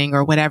meeting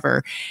or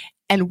whatever.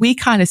 And we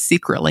kind of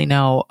secretly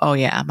know, oh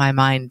yeah, my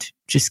mind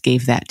just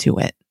gave that to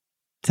it.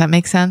 Does that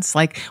make sense?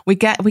 Like we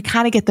kind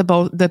of get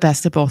the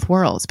best of both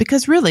worlds,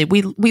 because really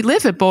we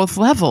live at both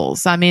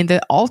levels. I mean,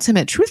 the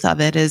ultimate truth of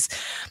it is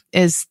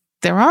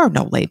there are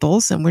no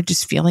labels, and we're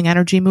just feeling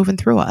energy moving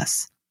through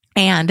us.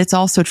 And it's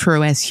also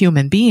true as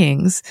human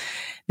beings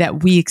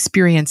that we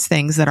experience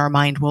things that our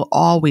mind will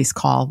always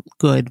call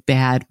good,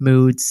 bad,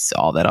 moods,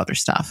 all that other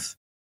stuff.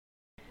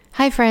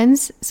 Hi,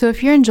 friends. So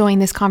if you're enjoying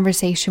this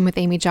conversation with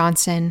Amy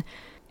Johnson,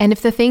 and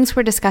if the things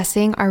we're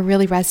discussing are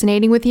really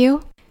resonating with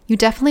you, you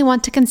definitely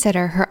want to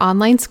consider her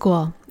online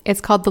school.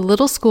 It's called The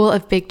Little School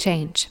of Big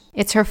Change.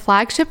 It's her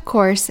flagship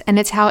course, and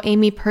it's how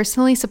Amy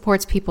personally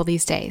supports people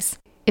these days.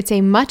 It's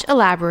a much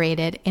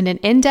elaborated and an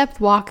in-depth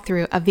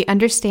walkthrough of the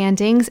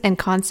understandings and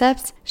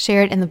concepts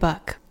shared in the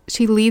book.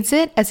 She leads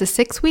it as a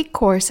 6-week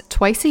course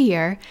twice a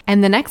year,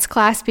 and the next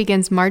class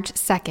begins March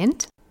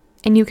 2nd,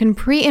 and you can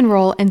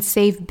pre-enroll and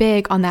save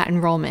big on that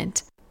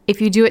enrollment. If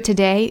you do it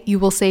today, you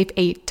will save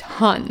a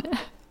ton.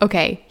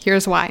 Okay,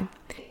 here's why.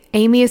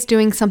 Amy is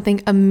doing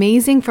something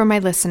amazing for my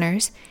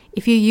listeners.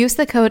 If you use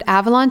the code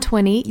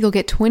Avalon20, you'll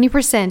get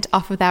 20%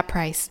 off of that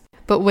price.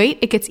 But wait,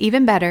 it gets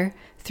even better.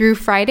 Through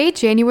Friday,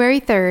 January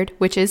 3rd,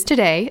 which is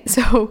today,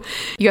 so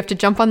you have to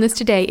jump on this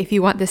today if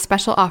you want this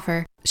special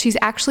offer. She's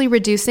actually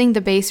reducing the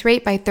base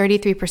rate by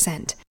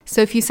 33%. So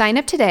if you sign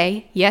up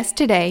today, yes,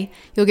 today,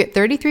 you'll get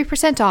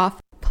 33%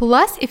 off.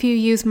 Plus, if you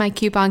use my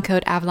coupon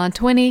code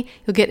Avalon20,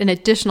 you'll get an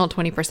additional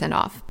 20%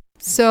 off.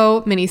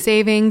 So many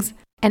savings.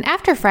 And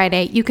after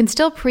Friday, you can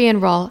still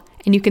pre-enroll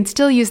and you can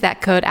still use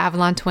that code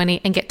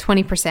Avalon20 and get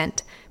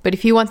 20%. But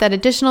if you want that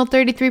additional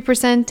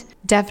 33%,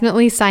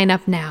 definitely sign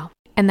up now.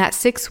 And that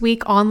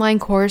 6-week online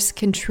course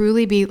can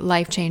truly be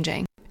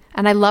life-changing.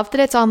 And I love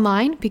that it's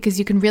online because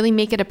you can really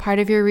make it a part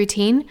of your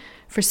routine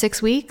for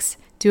 6 weeks,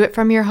 do it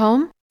from your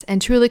home,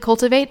 and truly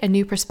cultivate a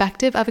new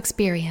perspective of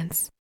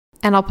experience.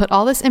 And I'll put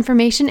all this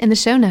information in the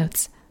show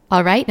notes.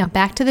 All right, now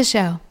back to the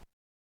show.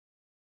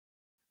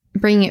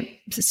 Bringing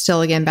it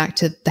still again back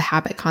to the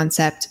habit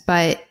concept,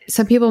 but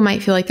some people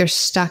might feel like they're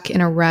stuck in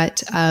a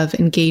rut of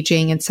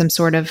engaging in some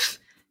sort of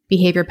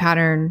behavior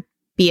pattern,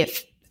 be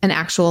it an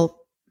actual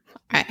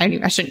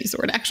I shouldn't use the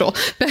word actual,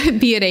 but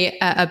be it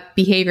a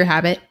behavior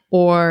habit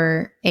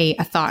or a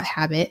thought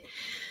habit.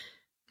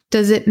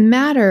 Does it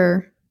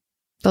matter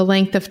the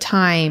length of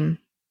time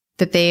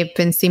that they've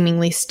been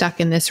seemingly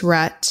stuck in this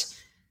rut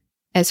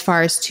as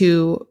far as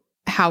to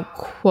how,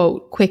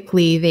 quote,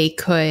 quickly they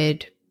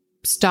could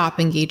stop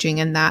engaging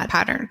in that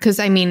pattern? Because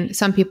I mean,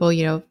 some people,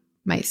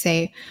 might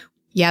say,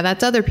 yeah,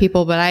 that's other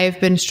people, but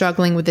I've been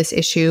struggling with this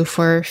issue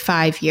for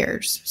 5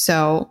 years.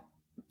 So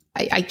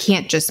I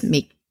can't just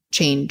make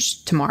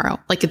change tomorrow.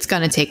 Like, it's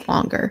going to take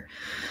longer.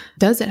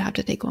 Does it have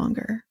to take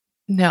longer?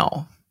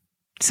 No.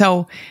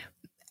 So,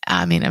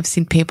 I mean, I've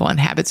seen people in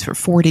habits for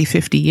 40,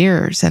 50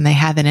 years, and they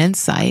have an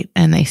insight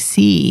and they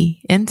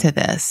see into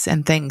this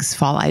and things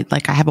fall out.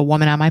 Like, I have a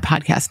woman on my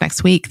podcast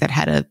next week that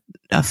had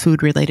a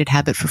food related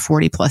habit for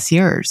 40 plus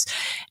years,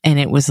 and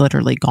it was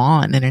literally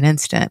gone in an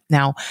instant.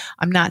 Now,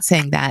 I'm not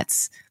saying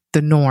that's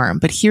the norm,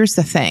 but here's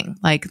the thing,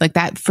 like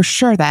that, for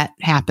sure that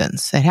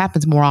happens. It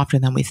happens more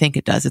often than we think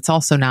it does. It's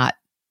also not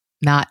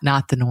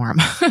the norm,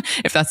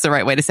 if that's the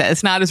right way to say it.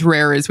 It's not as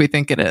rare as we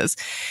think it is.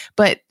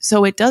 But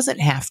so it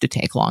doesn't have to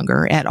take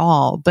longer at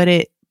all, but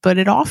it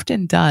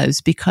often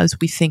does because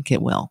we think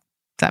it will.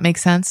 Does that make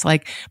sense?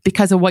 Like,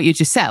 because of what you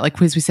just said, like,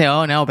 because we say,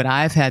 oh no, but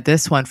I've had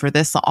this one for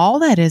this. All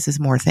that is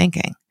more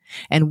thinking.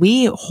 And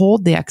we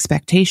hold the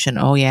expectation,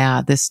 oh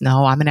yeah,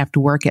 no, I'm going to have to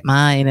work at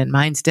mine and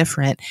mine's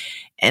different.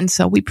 And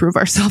so we prove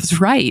ourselves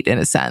right in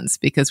a sense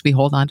because we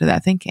hold on to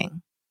that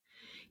thinking.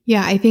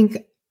 Yeah, I think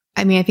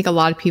a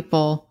lot of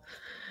people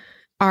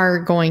are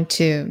going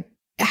to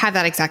have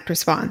that exact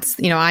response.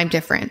 I'm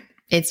different.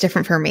 It's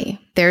different for me.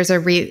 There's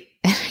again,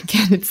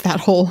 it's that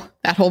whole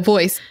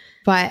voice.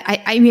 But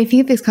I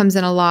think this comes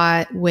in a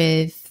lot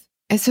with,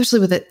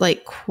 especially with it,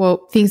 like,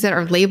 quote, things that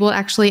are labeled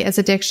actually as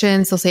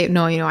addictions. They'll say,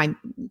 no,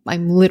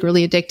 I'm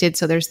literally addicted.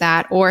 So there's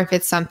that. Or if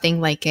it's something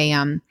like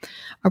a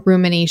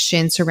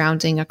rumination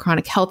surrounding a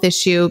chronic health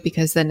issue,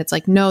 because then it's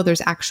like, no,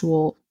 there's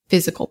actual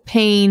physical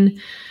pain.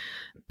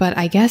 But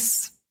I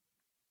guess,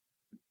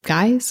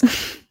 guys,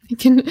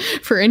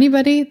 for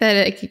anybody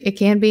that it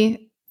can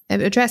be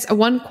addressed.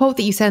 One quote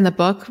that you said in the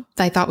book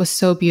that I thought was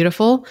so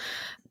beautiful,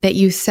 that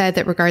you said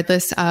that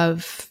regardless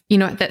of,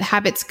 that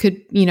habits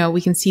could, we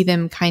can see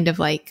them kind of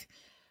like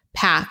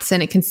paths,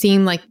 and it can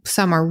seem like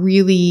some are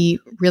really,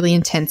 really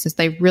intense as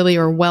they really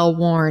are well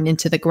worn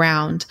into the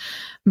ground.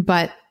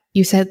 But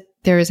you said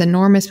there is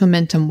enormous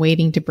momentum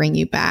waiting to bring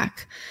you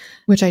back,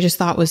 which I just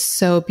thought was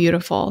so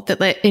beautiful,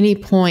 that at any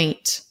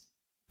point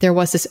there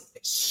was this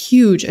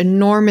huge,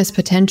 enormous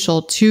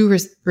potential to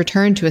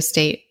return to a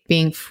state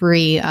being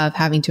free of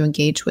having to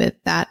engage with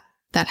that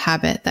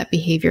habit, that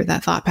behavior,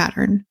 that thought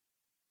pattern.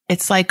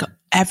 It's like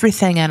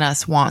everything in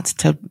us wants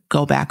to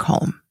go back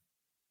home.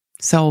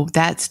 So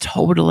that's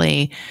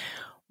totally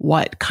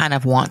what kind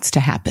of wants to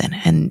happen.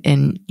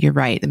 And you're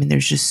right. I mean,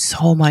 there's just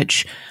so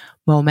much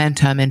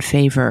momentum in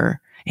favor.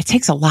 it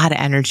takes a lot of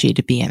energy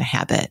to be in a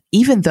habit,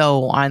 even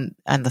though on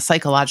the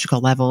psychological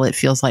level, it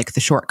feels like the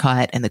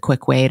shortcut and the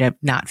quick way to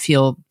not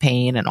feel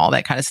pain and all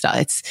that kind of stuff.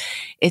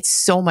 It's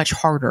so much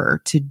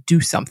harder to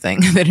do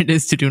something than it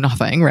is to do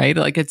nothing, right?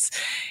 Like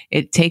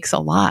it takes a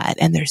lot,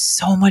 and there's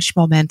so much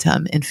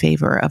momentum in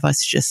favor of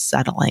us just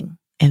settling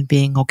and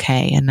being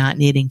okay and not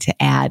needing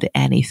to add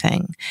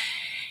anything.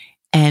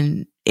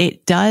 And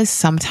it does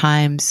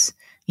sometimes,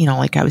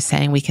 like I was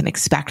saying, we can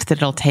expect that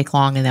it'll take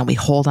long, and then we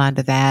hold on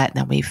to that, and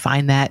then we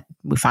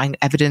find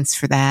evidence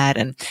for that.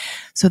 And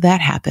so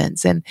that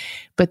happens.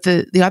 But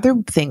the other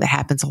thing that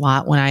happens a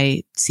lot when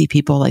I see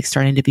people like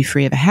starting to be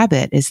free of a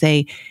habit is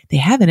they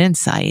have an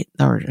insight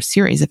or a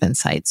series of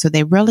insights. So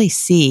they really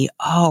see,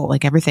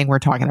 like everything we're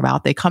talking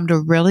about, they come to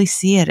really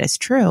see it as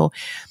true.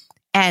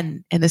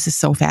 And this is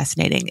so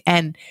fascinating.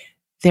 And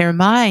their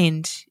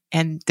mind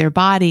and their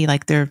body,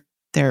 like their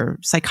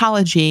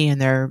psychology and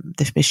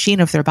the machine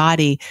of their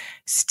body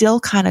still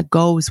kind of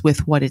goes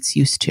with what it's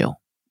used to.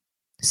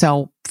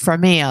 So for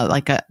me,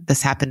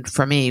 this happened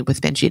for me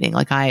with binge eating.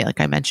 Like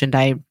I mentioned,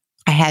 I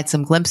had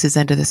some glimpses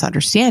into this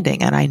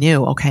understanding, and I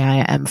knew, okay,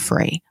 I am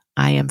free.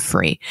 I am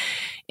free,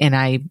 and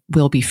I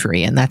will be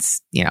free. And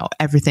that's,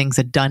 everything's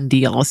a done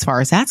deal as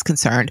far as that's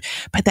concerned.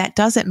 But that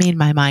doesn't mean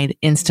my mind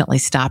instantly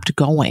stopped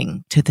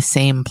going to the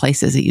same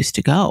places it used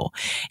to go.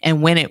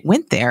 And when it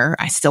went there,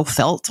 I still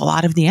felt a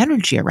lot of the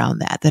energy around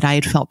that I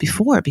had felt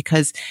before,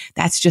 because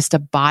that's just a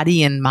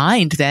body and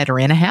mind that are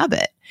in a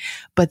habit.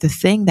 But the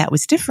thing that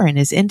was different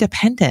is,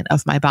 independent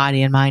of my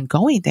body and mind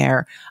going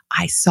there,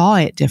 I saw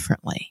it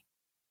differently.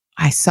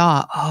 I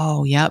saw,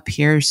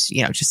 here's,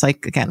 just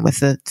like, again,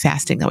 with the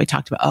fasting that we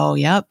talked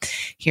about,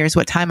 here's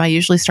what time I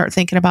usually start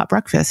thinking about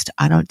breakfast.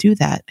 I don't do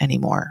that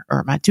anymore,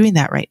 or I'm not doing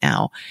that right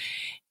now.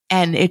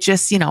 And it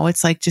just,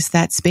 it's like just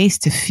that space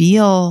to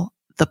feel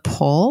the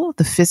pull,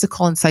 the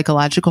physical and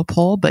psychological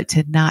pull, but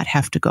to not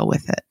have to go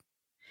with it.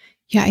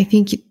 Yeah, I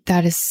think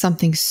that is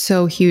something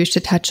so huge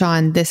to touch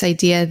on, this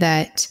idea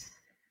that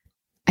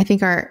I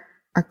think our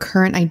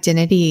current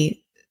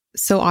identity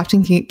so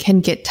often can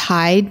get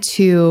tied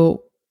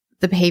to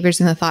the behaviors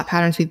and the thought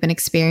patterns we've been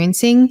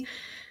experiencing.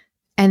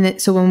 And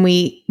that, so when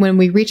we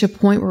reach a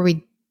point where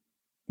we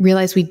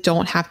realize we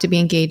don't have to be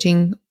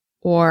engaging,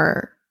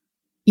 or,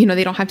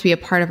 they don't have to be a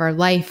part of our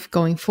life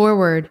going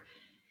forward,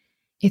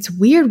 it's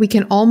weird. We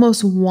can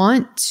almost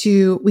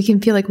we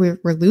can feel like we're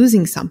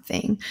losing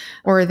something,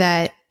 or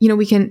that,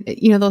 we can,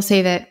 they'll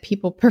say that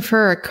people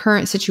prefer a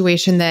current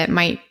situation that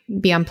might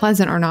be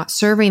unpleasant or not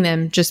serving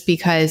them just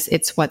because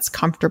it's what's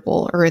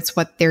comfortable or it's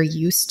what they're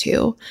used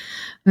to.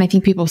 And I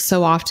think people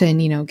so often,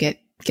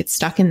 get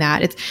stuck in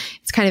that.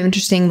 It's kind of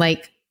interesting.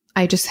 Like,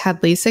 I just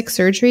had LASIK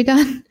surgery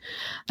done,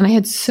 and I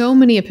had so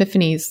many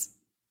epiphanies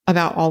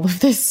about all of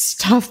this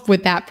stuff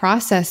with that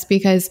process,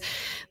 because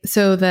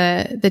so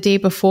the day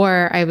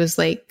before, I was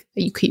like,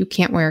 you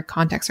can't wear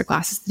contacts or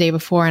glasses the day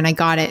before, and I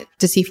got it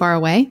to see far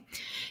away.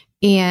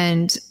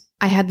 And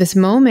I had this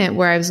moment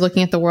where I was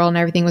looking at the world and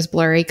everything was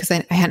blurry because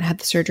I hadn't had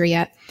the surgery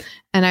yet.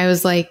 And I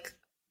was like,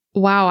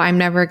 wow, I'm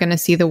never going to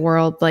see the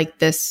world like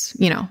this.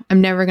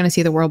 I'm never going to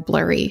see the world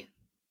blurry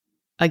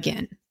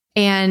again.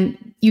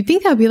 And you'd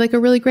think that would be like a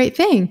really great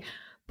thing.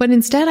 But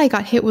instead I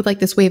got hit with like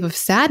this wave of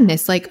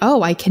sadness, like,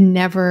 oh, I can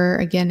never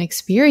again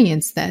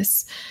experience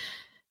this.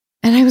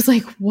 And I was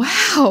like,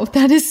 wow,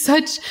 that is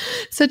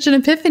such an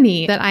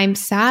epiphany, that I'm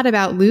sad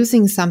about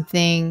losing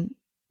something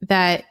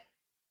that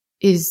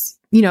is,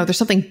 there's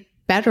something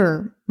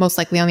better most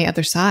likely on the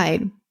other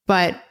side,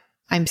 but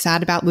I'm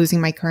sad about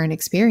losing my current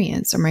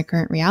experience or my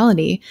current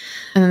reality.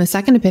 And then the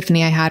second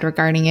epiphany I had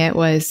regarding it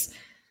was,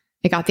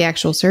 I got the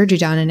actual surgery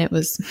done, and it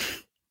was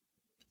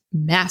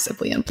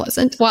massively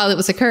unpleasant while it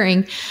was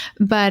occurring.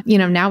 But,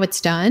 now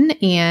it's done,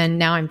 and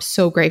now I'm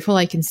so grateful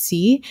I can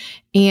see.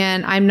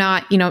 And I'm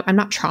not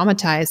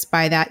traumatized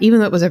by that,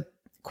 even though it was a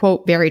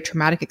quote, very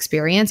traumatic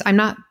experience. I'm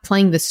not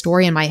playing the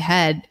story in my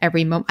head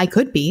every moment. I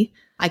could be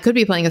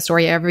playing a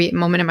story every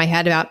moment in my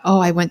head about,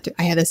 I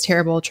had this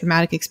terrible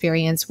traumatic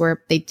experience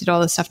where they did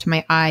all this stuff to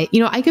my eye.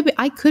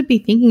 I could be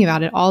thinking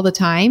about it all the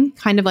time,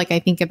 kind of like I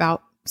think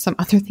about some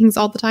other things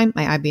all the time,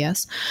 my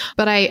IBS,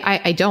 but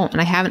I don't, and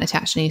I haven't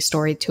attached any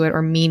story to it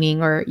or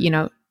meaning, or,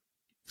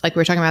 like we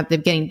were talking about at the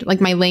beginning,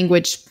 like my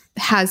language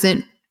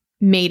hasn't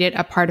made it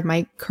a part of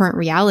my current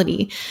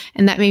reality.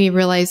 And that made me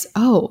realize,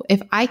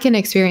 if I can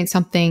experience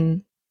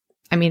something,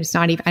 it's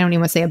not even, I don't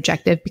even want to say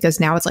objective, because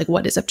now it's like,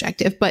 what is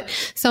objective? But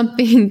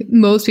something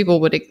most people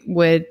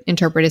would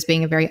interpret as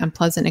being a very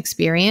unpleasant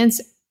experience,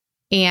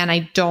 and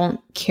I don't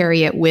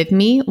carry it with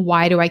me,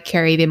 why do I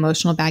carry the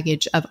emotional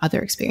baggage of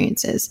other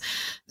experiences?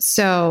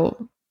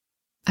 So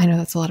I know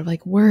that's a lot of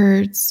like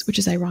words, which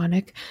is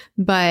ironic,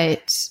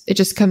 but it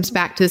just comes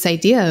back to this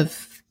idea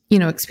of,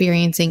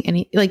 experiencing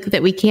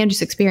that we can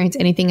just experience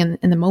anything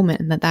in the moment,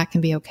 and that can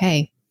be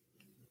okay.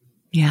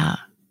 Yeah.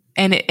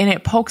 And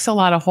it pokes a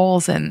lot of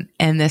holes in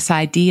this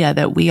idea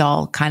that we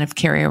all kind of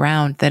carry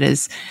around, that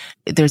is,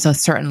 there's a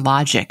certain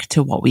logic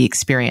to what we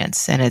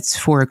experience, and it's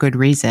for a good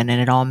reason,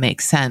 and it all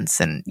makes sense.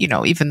 And,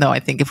 even though I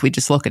think if we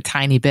just look a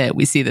tiny bit,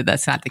 we see that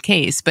that's not the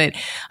case. But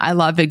I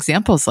love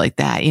examples like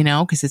that,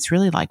 because it's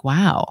really like,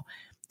 wow,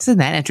 isn't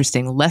that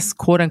interesting? Less,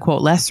 quote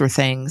unquote, lesser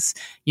things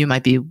you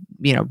might be,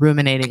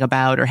 ruminating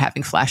about or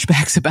having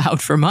flashbacks about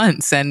for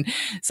months, and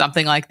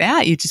something like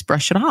that, you just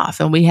brush it off.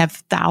 And we have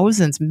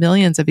thousands,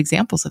 millions of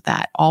examples of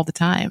that all the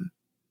time,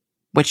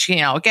 which,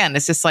 again,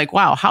 it's just like,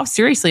 wow, how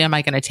seriously am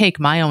I going to take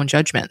my own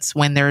judgments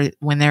when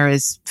they're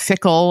as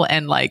fickle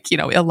and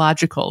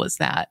illogical as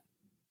that?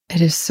 It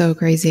is so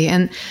crazy.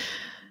 And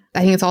I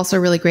think it's also a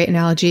really great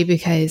analogy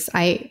because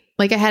I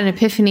had an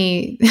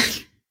epiphany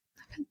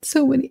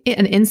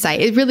an insight.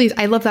 It really,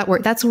 I love that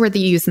word. That's a word that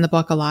you use in the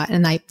book a lot.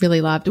 And I really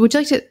loved. Would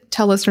you like to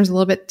tell listeners a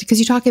little bit? Because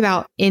you talk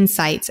about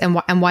insights and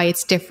why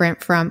it's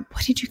different from,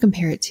 what did you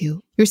compare it to?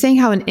 You're saying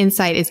how an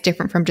insight is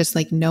different from just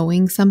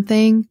knowing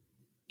something.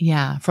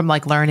 Yeah. From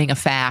learning a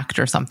fact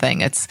or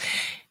something.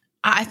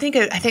 I think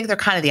they're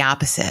kind of the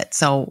opposite.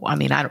 So,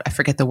 I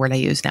forget the word I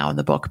use now in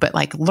the book, but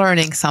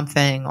learning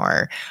something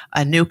or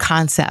a new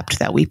concept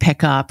that we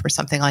pick up or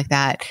something like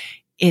that,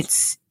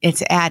 it's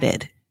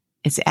added.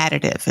 It's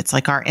additive. It's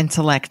like our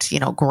intellect,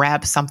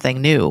 grabs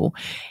something new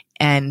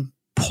and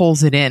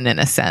pulls it in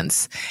a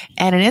sense.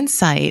 And an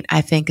insight,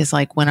 I think, is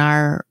when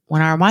our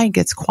mind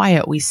gets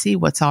quiet, we see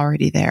what's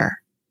already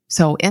there.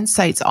 So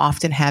insights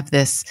often have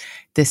this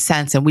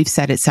sense, and we've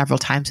said it several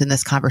times in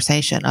this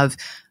conversation, of,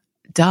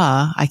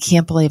 duh, I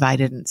can't believe I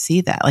didn't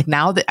see that.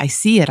 Now that I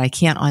see it, I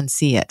can't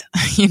unsee it.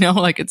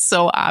 It's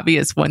so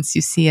obvious once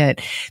you see it.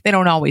 They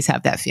don't always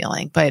have that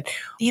feeling, but,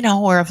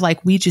 or of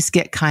we just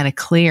get kind of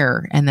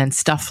clear, and then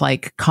stuff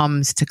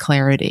comes to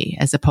clarity,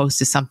 as opposed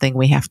to something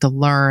we have to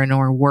learn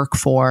or work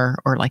for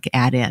or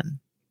add in.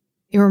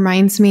 It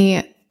reminds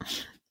me,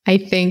 I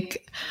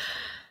think,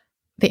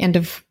 the end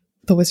of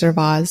The Wizard of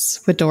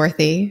Oz with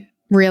Dorothy,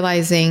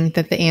 realizing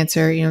that the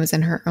answer, was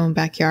in her own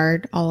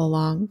backyard all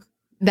along.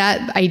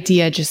 That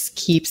idea just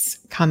keeps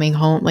coming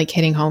home,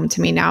 hitting home to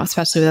me now,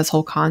 especially with this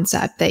whole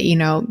concept that,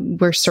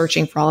 we're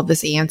searching for all of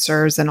this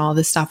answers and all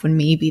this stuff when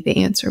maybe the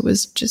answer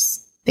was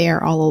just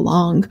there all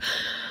along.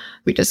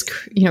 We just,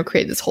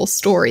 created this whole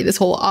story, this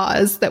whole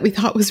Oz that we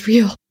thought was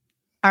real.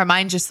 Our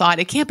mind just thought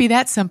it can't be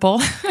that simple.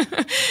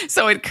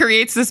 So it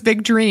creates this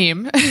big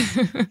dream.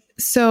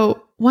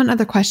 So one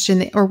other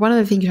question, or one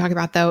other thing you talk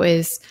about though,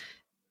 is,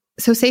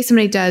 so say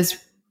somebody does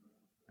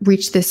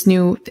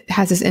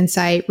has this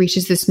insight,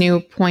 reaches this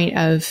new point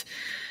of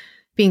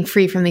being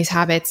free from these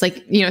habits,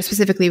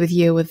 specifically with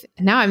you,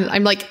 now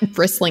I'm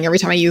bristling every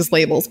time I use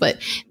labels,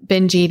 but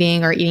binge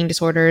eating or eating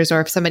disorders, or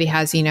if somebody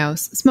has,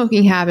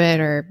 smoking habit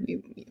or,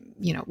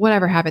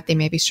 whatever habit they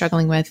may be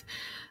struggling with,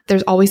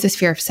 there's always this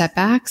fear of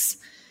setbacks.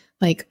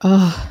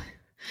 Oh,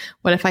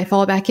 what if I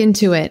fall back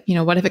into it?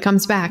 What if it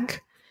comes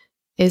back?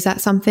 Is that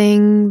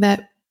something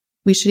that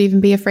we should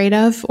even be afraid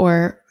of,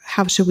 or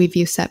how should we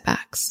view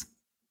setbacks?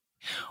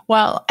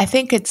 Well, I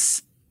think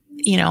it's,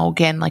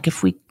 again,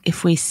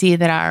 if we see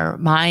that our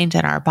mind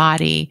and our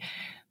body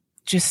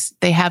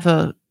they have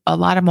a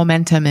lot of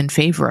momentum in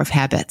favor of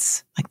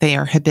habits, they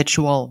are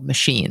habitual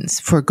machines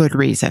for good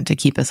reason to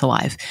keep us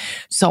alive.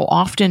 So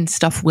often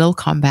stuff will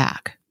come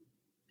back,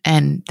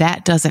 and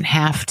that doesn't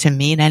have to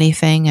mean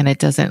anything. And it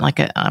doesn't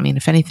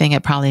if anything,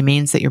 it probably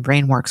means that your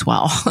brain works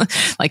well,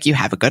 you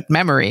have a good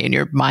memory and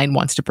your mind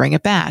wants to bring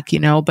it back,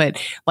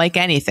 but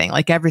anything,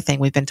 everything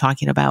we've been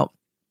talking about,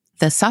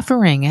 the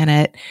suffering in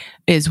it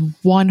is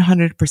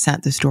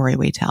 100% the story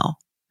we tell.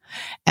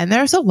 And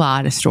there's a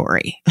lot of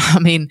story.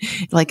 And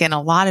a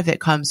lot of it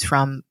comes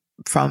from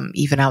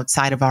even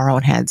outside of our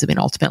own heads.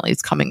 Ultimately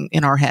it's coming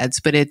in our heads,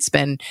 but it's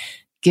been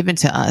given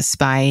to us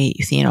by,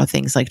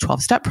 things like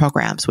 12-step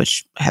programs,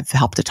 which have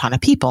helped a ton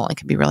of people and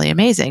can be really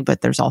amazing.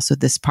 But there's also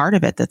this part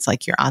of it that's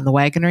you're on the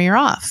wagon or you're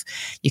off.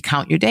 You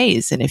count your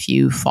days. And if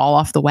you fall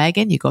off the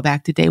wagon, you go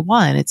back to day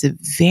one. It's a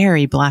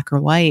very black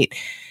or white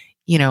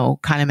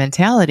kind of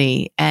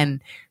mentality.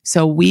 And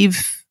so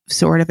we've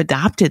sort of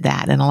adopted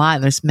that in a lot.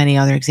 And there's many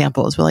other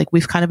examples where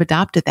we've kind of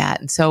adopted that.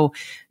 And so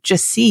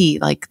just see,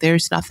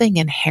 there's nothing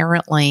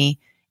inherently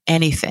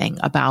anything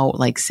about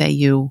say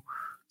you've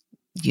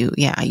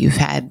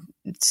had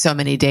so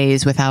many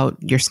days without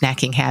your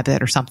snacking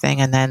habit or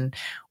something. And then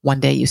one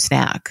day you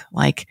snack,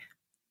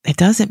 it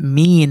doesn't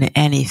mean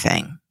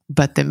anything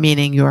but the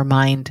meaning your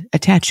mind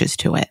attaches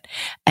to it.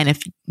 And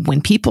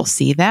when people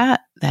see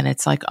that, then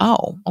it's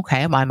oh,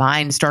 okay, my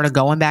mind started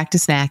going back to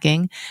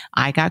snacking.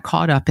 I got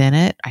caught up in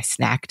it. I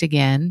snacked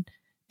again.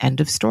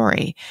 End of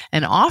story.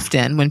 And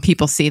often when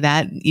people see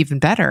that, even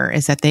better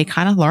is that they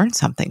kind of learn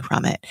something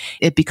from it.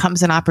 It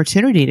becomes an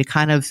opportunity to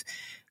kind of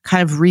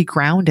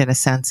reground in a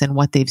sense in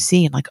what they've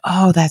seen.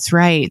 Oh, that's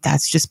right.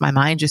 That's just my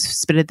mind just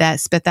spit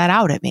that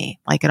out at me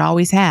like it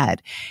always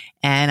had.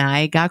 And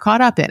I got caught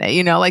up in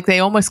it. They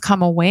almost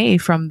come away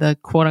from the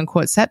quote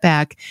unquote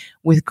setback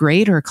with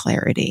greater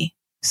clarity.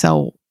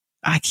 So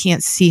I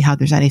can't see how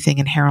there's anything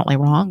inherently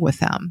wrong with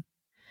them.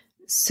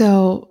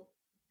 So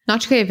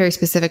Not to create a very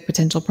specific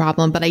potential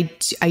problem, but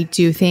I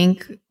do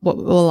think what a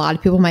lot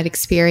of people might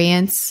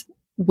experience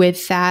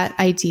with that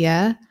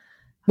idea,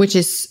 which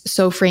is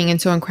so freeing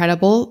and so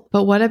incredible.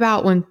 But what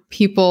about when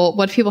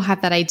people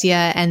have that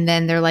idea and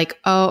then they're like,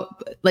 oh,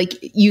 like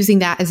using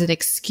that as an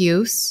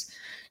excuse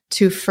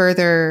to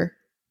further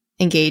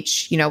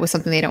engage, with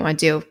something they don't want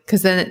to do.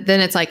 Because then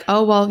it's like,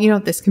 oh, well,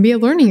 this can be a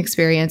learning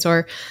experience,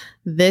 or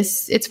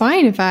it's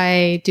fine if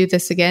I do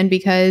this again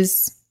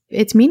because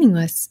it's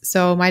meaningless.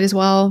 So might as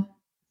well,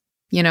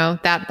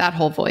 that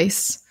whole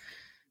voice.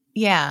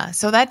 Yeah.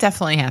 So that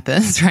definitely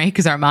happens, right?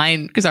 Because our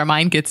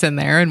mind gets in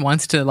there and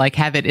wants to like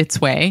have it its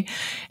way,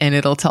 and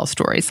it'll tell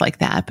stories like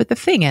that. But the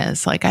thing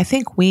is, like, I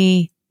think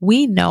we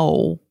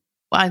know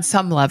on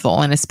some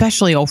level, and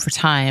especially over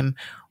time,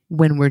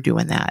 when we're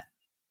doing that,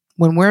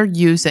 when we're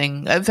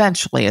using,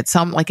 eventually it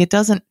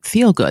doesn't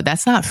feel good.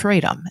 That's not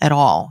freedom at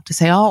all to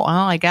say, oh,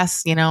 well, I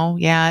guess,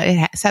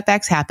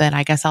 setbacks happen.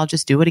 I guess I'll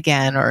just do it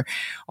again. Or,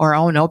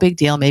 oh, no big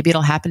deal. Maybe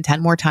it'll happen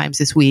 10 more times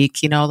this week.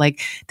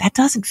 That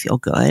doesn't feel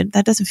good.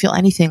 That doesn't feel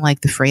anything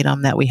like the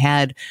freedom that we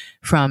had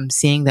from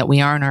seeing that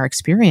we are in our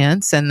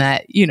experience. And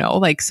that,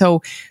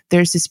 so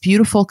there's this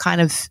beautiful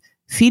kind of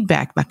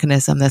feedback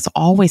mechanism that's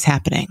always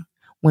happening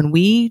when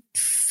we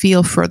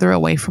feel further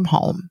away from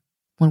home.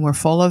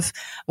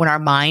 When our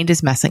mind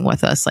is messing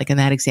with us, like in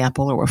that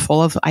example, or we're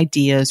full of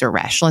ideas or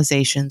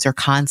rationalizations or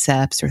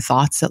concepts or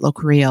thoughts that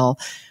look real,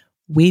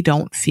 we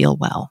don't feel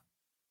well.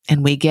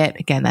 And we get,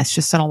 again, that's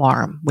just an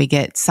alarm. We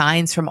get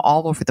signs from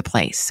all over the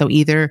place. So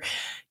either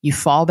you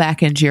fall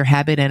back into your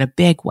habit in a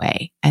big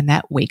way and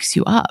that wakes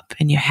you up,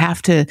 and you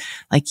have to,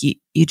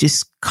 you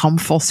just come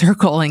full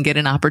circle and get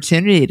an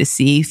opportunity to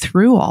see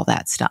through all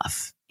that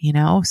stuff,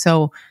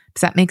 So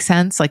does that make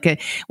sense?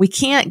 We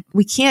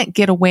can't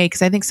get away,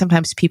 because I think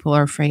sometimes people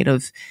are afraid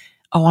of,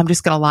 oh, I'm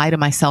just going to lie to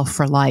myself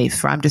for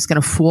life, or I'm just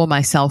going to fool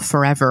myself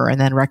forever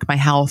and then wreck my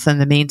health in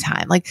the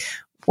meantime.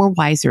 We're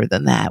wiser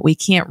than that. We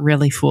can't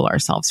really fool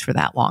ourselves for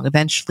that long.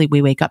 Eventually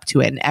we wake up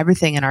to it, and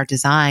everything in our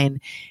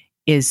design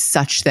is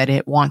such that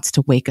it wants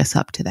to wake us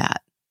up to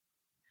that.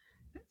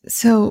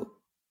 So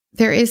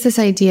there is this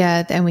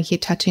idea, and we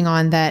keep touching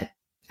on that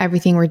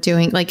everything we're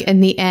doing,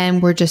 in the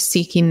end, we're just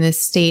seeking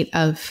this state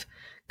of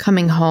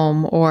coming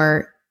home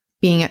or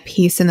being at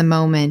peace in the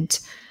moment.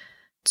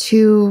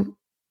 Two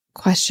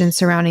questions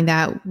surrounding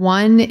that.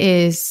 One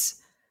is,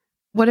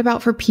 what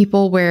about for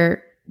people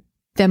where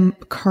the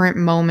current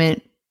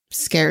moment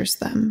scares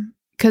them?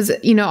 Because,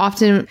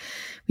 often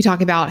we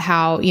talk about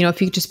how, if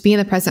you just be in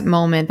the present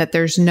moment, that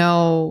there's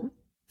no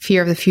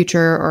fear of the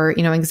future or,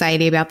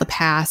 anxiety about the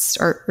past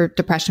or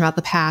depression about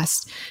the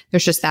past.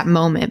 There's just that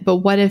moment. But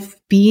what if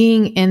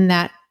being in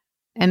that,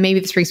 and maybe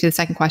this brings me to the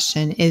second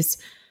question, is,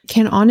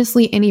 can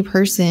honestly any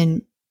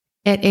person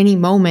at any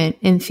moment,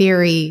 in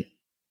theory,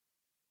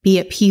 be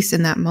at peace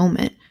in that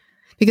moment?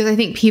 Because I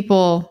think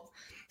people,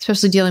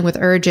 especially dealing with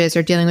urges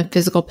or dealing with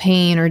physical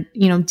pain or,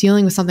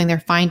 dealing with something they're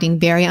finding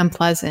very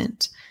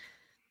unpleasant,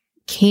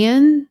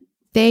 can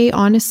they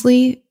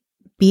honestly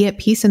be at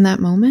peace in that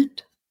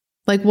moment?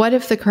 What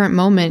if the current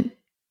moment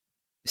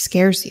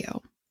scares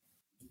you?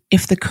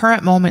 If the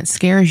current moment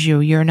scares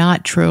you, you're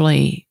not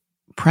truly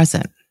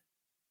present.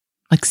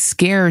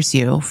 Scares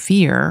you,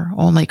 fear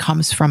only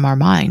comes from our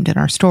mind and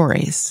our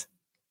stories.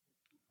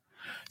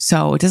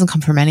 So it doesn't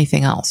come from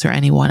anything else or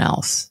anyone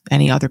else,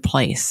 any other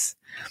place.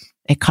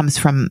 It comes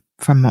from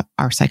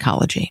our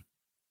psychology.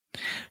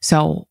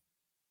 So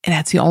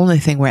that's the only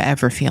thing we're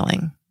ever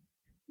feeling.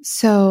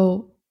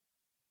 So,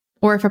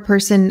 or if a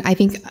person, I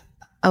think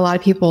a lot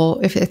of people,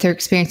 if they're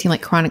experiencing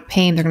chronic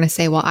pain, they're going to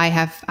say, well, I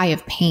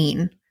have pain,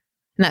 and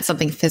that's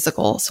something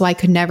physical. So I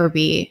could never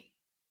be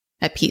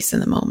at peace in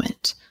the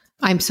moment.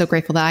 I'm so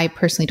grateful that I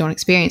personally don't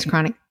experience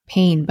chronic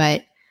pain,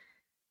 but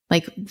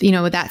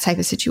with that type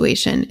of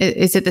situation,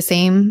 is it the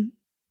same,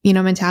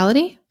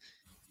 mentality?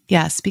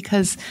 Yes,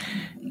 because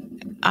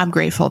I'm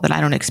grateful that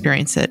I don't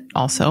experience it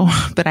also,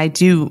 but I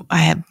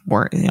have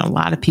work, a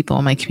lot of people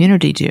in my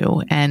community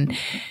do. And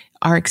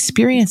our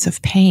experience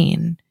of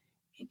pain,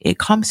 it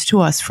comes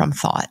to us from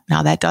thought.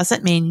 Now, that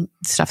doesn't mean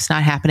stuff's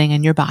not happening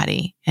in your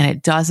body, and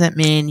it doesn't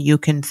mean you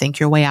can think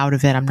your way out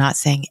of it. I'm not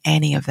saying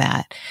any of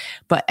that,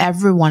 but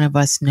every one of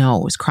us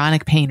knows,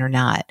 chronic pain or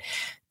not,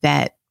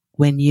 that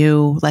when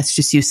let's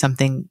just use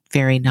something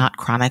very not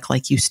chronic,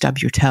 like you stub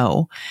your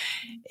toe,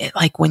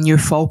 when you're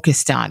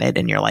focused on it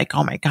and you're like,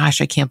 oh my gosh,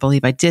 I can't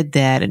believe I did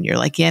that, and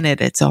you're in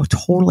it, it's a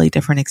totally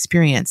different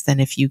experience than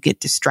if you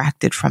get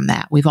distracted from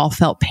that. We've all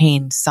felt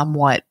pain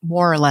somewhat,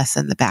 more or less,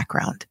 in the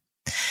background.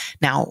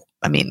 Now,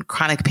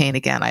 chronic pain,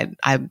 again,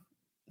 I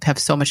have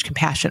so much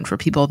compassion for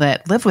people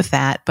that live with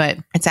that, but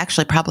it's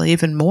actually probably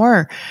even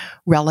more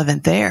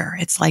relevant there.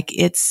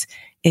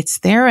 It's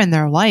there in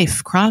their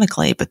life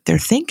chronically, but their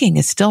thinking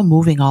is still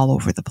moving all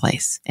over the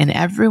place. And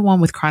everyone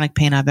with chronic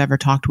pain I've ever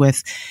talked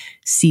with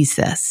sees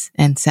this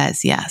and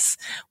says, yes,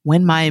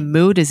 when my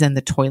mood is in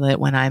the toilet,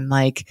 when I'm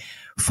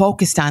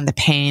focused on the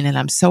pain and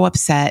I'm so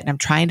upset and I'm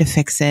trying to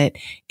fix it,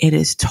 it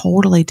is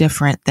totally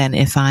different than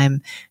if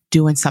I'm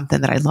doing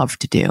something that I love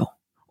to do,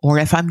 or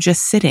if I'm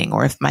just sitting,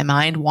 or if my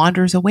mind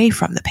wanders away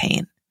from the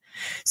pain.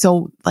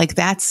 So like,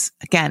 that's,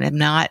 again,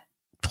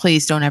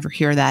 please don't ever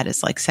hear that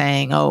as like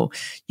saying, oh,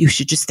 you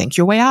should just think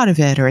your way out of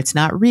it, or it's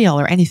not real,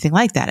 or anything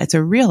like that. It's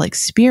a real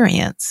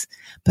experience,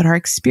 but our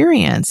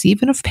experience,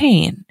 even of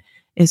pain,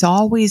 is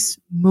always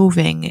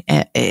moving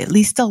at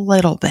least a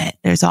little bit.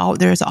 There's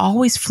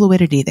always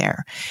fluidity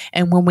there.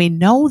 And when we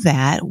know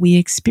that, we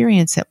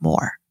experience it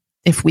more.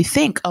 If we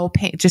think, oh,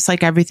 pain, just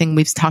like everything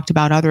we've talked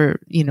about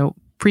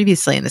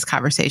previously in this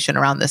conversation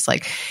around this,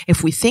 like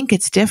if we think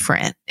it's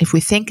different, if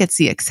we think it's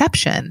the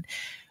exception,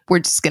 we're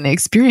just going to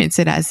experience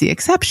it as the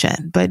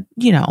exception. But,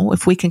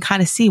 if we can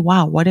kind of see,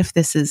 wow, what if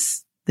this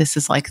is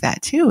like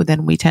that too,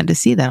 then we tend to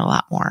see that a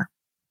lot more.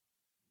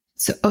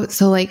 So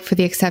like for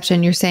the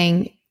exception, you're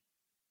saying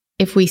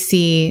if we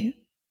see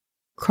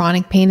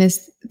chronic pain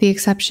as the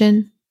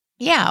exception?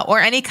 Yeah. Or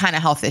any kind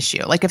of health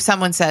issue. Like if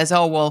someone says,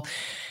 oh, well,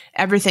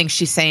 everything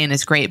she's saying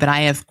is great, but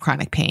I have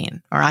chronic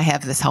pain, or I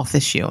have this health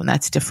issue, and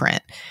that's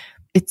different.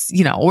 It's,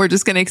 we're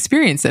just going to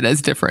experience it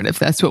as different if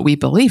that's what we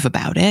believe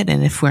about it.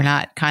 And if we're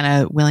not kind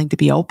of willing to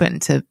be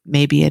open to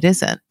maybe it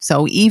isn't.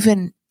 So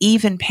even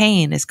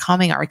pain is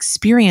coming, our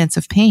experience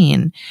of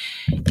pain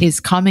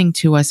is coming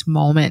to us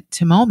moment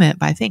to moment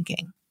by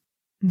thinking.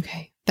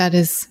 Okay. That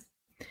is,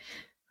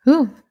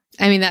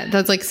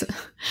 that's like,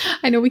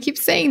 I know we keep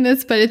saying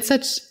this, but it's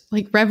such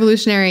like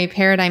revolutionary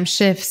paradigm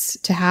shifts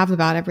to have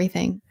about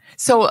everything.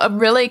 So a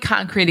really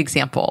concrete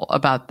example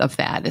of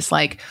that is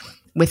like,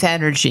 with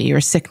energy or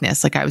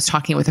sickness. Like I was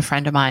talking with a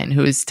friend of mine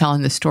who was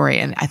telling the story,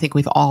 and I think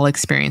we've all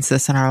experienced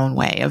this in our own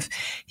way, of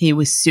he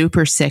was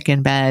super sick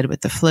in bed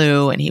with the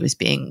flu, and he was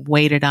being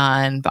waited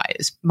on by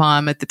his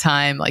mom at the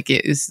time. Like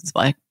it was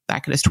like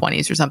back in his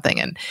 20s or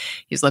something. And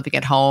he's living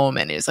at home,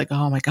 and he's like,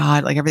 oh my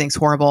God, like everything's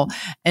horrible.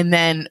 And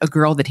then a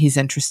girl that he's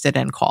interested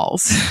in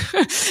calls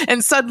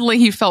and suddenly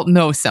he felt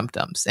no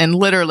symptoms, and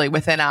literally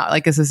within out,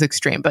 like this is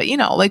extreme, but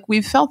like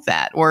we've felt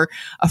that. Or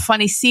a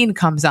funny scene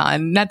comes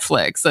on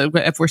Netflix,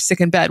 if we're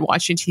sick in bed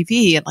watching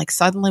TV, and like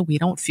suddenly we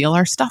don't feel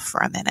our stuff for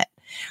a minute.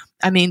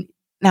 I mean,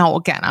 now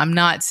again, I'm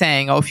not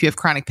saying, oh, if you have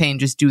chronic pain,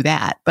 just do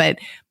that. But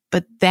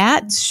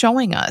that's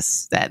showing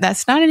us that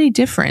that's not any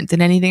different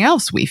than anything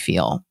else we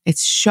feel.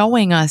 It's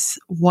showing us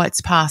what's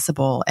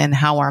possible and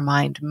how our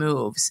mind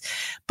moves.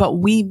 But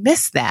we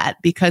miss that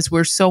because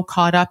we're so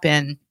caught up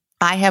in,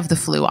 I have the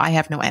flu, I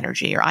have no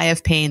energy, or I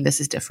have pain, this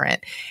is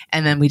different.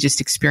 And then we just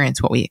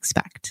experience what we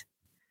expect.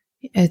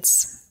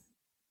 It's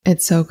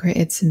so great.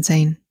 It's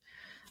insane.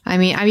 I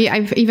mean,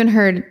 I've even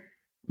heard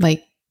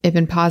like it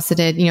been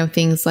posited,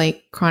 things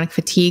like chronic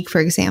fatigue, for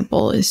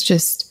example, is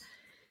just,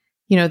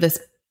 this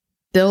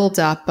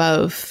buildup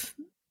of,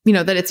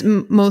 that it's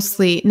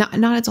mostly not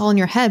it's all in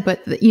your head,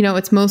 but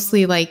it's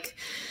mostly like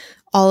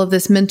all of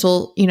this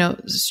mental,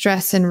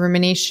 stress and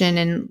rumination,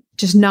 and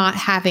just not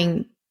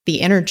having the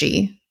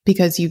energy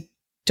because you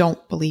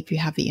don't believe you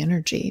have the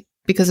energy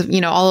because of,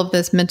 all of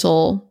this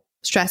mental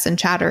stress and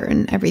chatter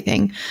and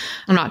everything.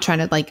 I'm not trying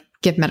to like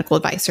give medical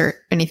advice or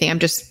anything. I'm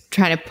just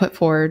trying to put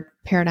forward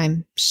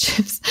paradigm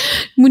shifts,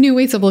 new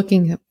ways of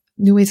looking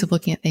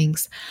at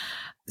things.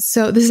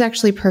 So this is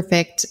actually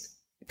perfect.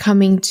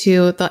 Coming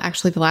to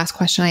the last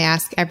question I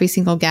ask every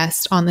single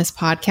guest on this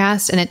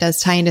podcast, and it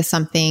does tie into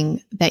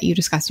something that you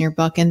discuss in your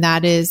book. And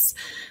that is,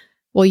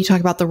 well, you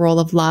talk about the role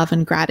of love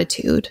and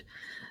gratitude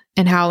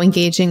and how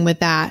engaging with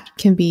that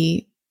can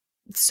be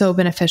so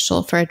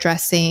beneficial for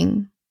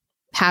addressing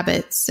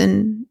habits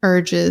and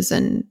urges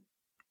and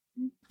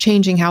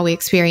changing how we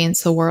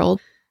experience the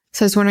world.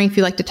 So I was wondering if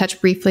you'd like to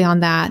touch briefly on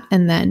that.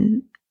 And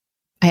then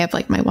I have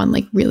like my one,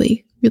 like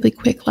really, really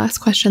quick last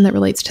question that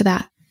relates to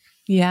that.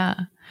 Yeah.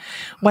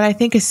 What I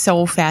think is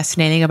so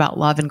fascinating about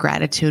love and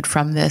gratitude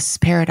from this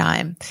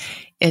paradigm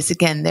is,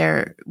 again,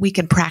 we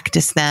can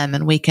practice them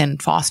and we can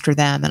foster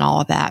them and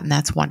all of that, and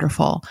that's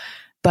wonderful.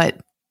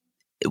 But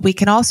we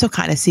can also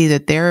kind of see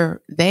that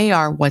they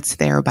are what's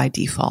there by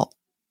default.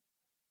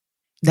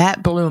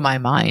 That blew my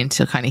mind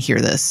to kind of hear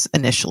this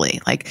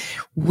initially. Like,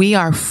 we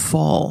are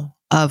full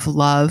of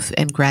love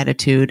and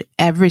gratitude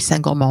every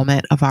single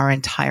moment of our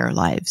entire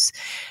lives,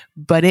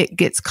 but it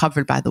gets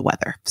covered by the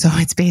weather. So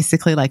it's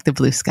basically like the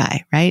blue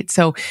sky, right?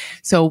 So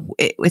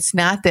it's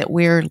not that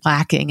we're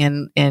lacking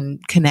in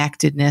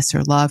connectedness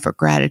or love or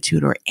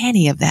gratitude or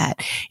any of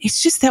that.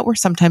 It's just that we're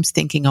sometimes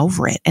thinking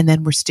over it, and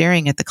then we're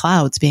staring at the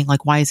clouds being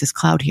like, why is this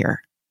cloud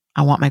here?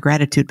 I want my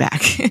gratitude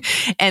back.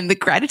 And the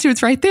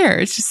gratitude's right there.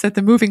 It's just that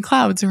the moving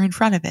clouds are in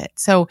front of it.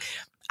 So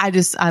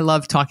I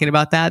love talking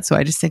about that. So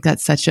I just think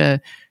that's such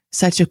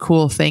a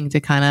cool thing to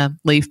kind of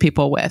leave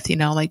people with,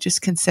 like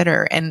just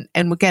consider. And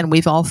again,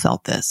 we've all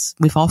felt this.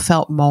 We've all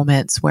felt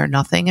moments where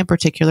nothing in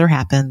particular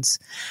happens.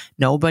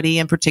 Nobody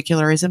in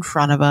particular is in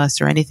front of us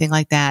or anything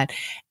like that.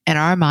 And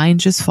our mind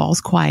just falls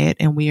quiet,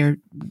 and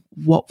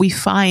what we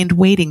find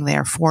waiting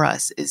there for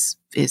us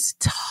is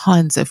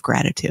tons of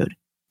gratitude.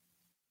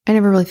 I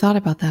never really thought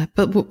about that,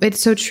 but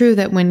it's so true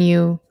that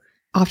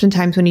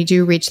oftentimes when you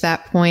do reach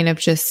that point of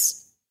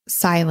just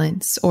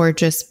silence or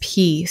just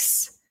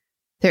peace,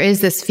 there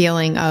is this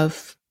feeling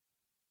of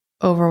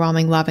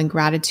overwhelming love and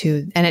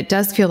gratitude. And it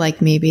does feel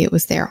like maybe it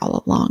was there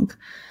all along,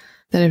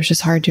 that it was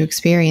just hard to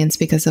experience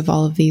because of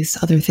all of these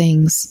other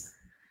things.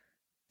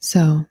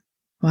 So,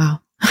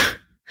 wow.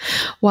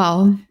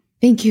 Well,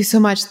 thank you so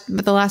much.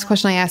 But the last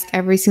question I ask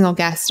every single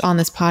guest on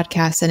this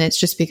podcast, and it's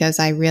just because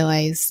I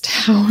realized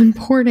how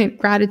important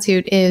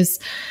gratitude is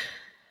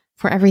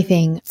for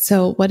everything.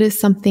 So what is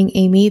something,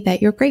 Amy,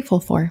 that you're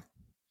grateful for?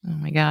 Oh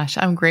my gosh,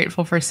 I'm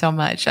grateful for so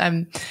much.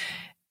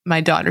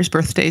 My daughter's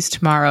birthday is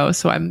tomorrow,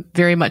 so I'm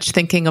very much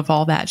thinking of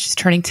all that. She's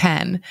turning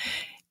 10,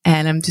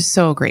 and I'm just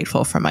so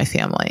grateful for my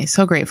family.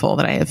 So grateful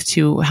that I have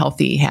 2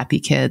 healthy, happy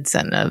kids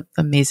and an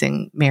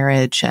amazing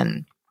marriage,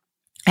 and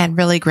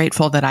really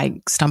grateful that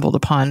I stumbled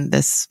upon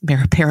this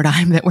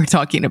paradigm that we're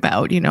talking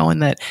about,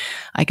 and that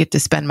I get to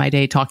spend my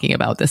day talking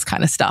about this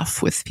kind of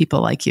stuff with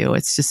people like you.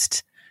 It's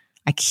just,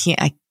 I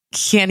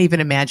can't even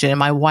imagine. In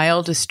my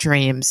wildest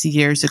dreams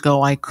years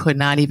ago, I could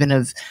not even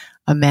have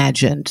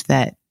imagined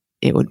that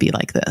it would be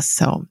like this.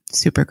 So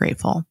super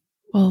grateful.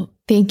 Well,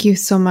 thank you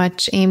so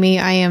much, Amy.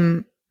 I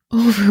am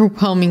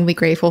overwhelmingly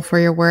grateful for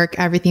your work,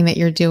 everything that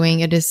you're doing.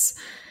 It is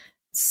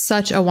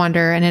such a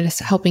wonder, and it is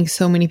helping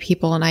so many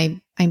people.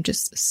 And I'm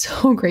just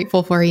so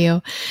grateful for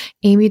you.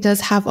 Amy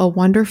does have a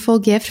wonderful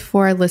gift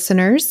for our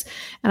listeners,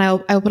 and I'll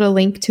put a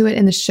link to it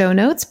in the show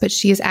notes, but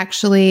she is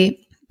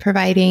actually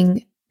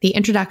providing the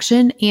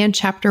introduction and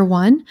chapter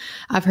 1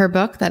 of her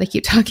book that I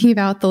keep talking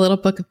about, The Little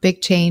Book of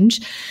Big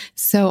Change.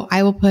 So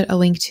I will put a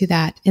link to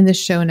that in the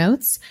show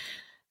notes.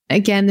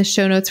 Again, the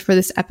show notes for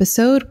this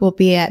episode will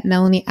be at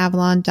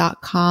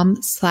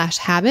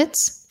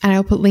melanieavalon.com/habits. And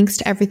I'll put links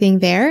to everything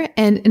there.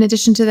 And in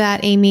addition to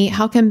that, Amy,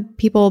 how can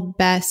people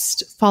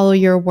best follow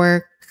your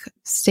work,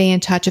 stay in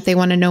touch if they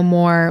want to know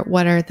more?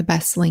 What are the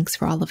best links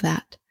for all of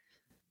that?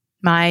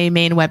 My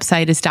main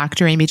website is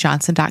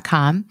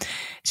dramyjohnson.com,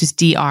 just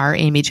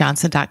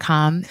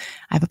dramyjohnson.com.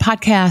 I have a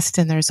podcast,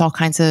 and there's all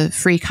kinds of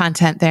free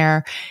content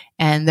there.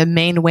 And the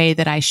main way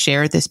that I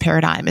share this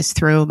paradigm is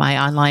through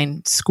my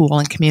online school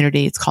and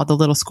community. It's called the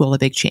Little School of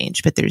Big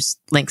Change, but there's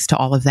links to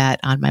all of that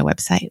on my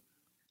website.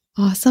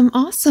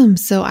 Awesome.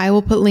 So I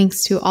will put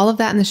links to all of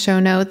that in the show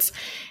notes.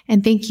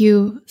 And thank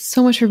you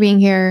so much for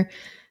being here,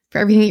 for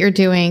everything that you're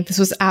doing. This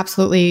was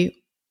absolutely,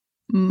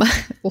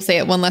 we'll say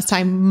it one last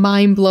time,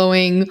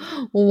 mind-blowing,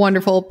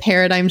 wonderful,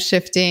 paradigm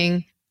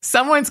shifting.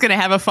 Someone's going to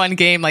have a fun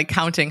game like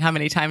counting how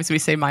many times we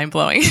say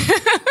mind-blowing.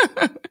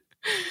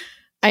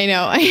 I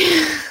know.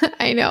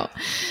 I know.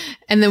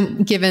 And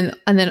then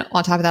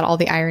on top of that, all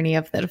the irony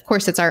of that, of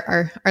course, it's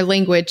our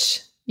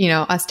language,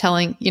 us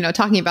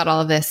talking about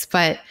all of this,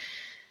 but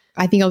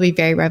I think it'll be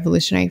very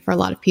revolutionary for a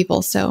lot of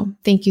people. So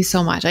thank you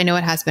so much. I know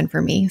it has been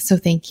for me. So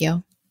thank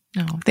you.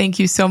 Oh, thank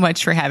you so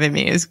much for having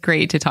me. It was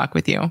great to talk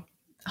with you. All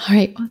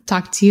right. I'll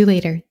talk to you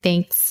later.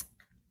 Thanks.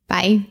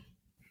 Bye.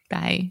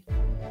 Bye.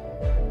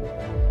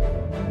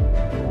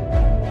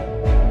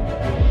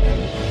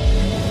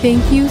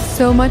 Thank you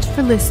so much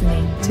for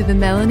listening to the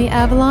Melanie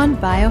Avalon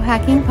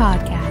Biohacking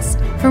Podcast.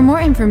 For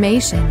more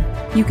information,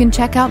 you can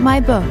check out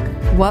my book,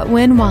 What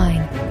When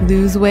Wine?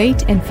 Lose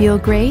weight and feel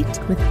great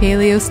with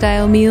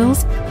paleo-style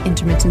meals,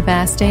 intermittent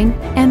fasting,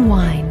 and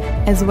wine,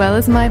 as well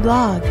as my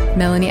blog,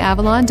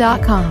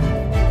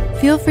 melanieavalon.com.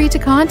 Feel free to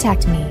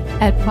contact me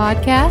at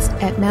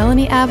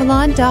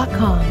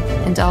podcast@melanieavalon.com.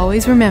 And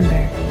always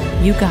remember,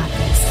 you got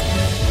this.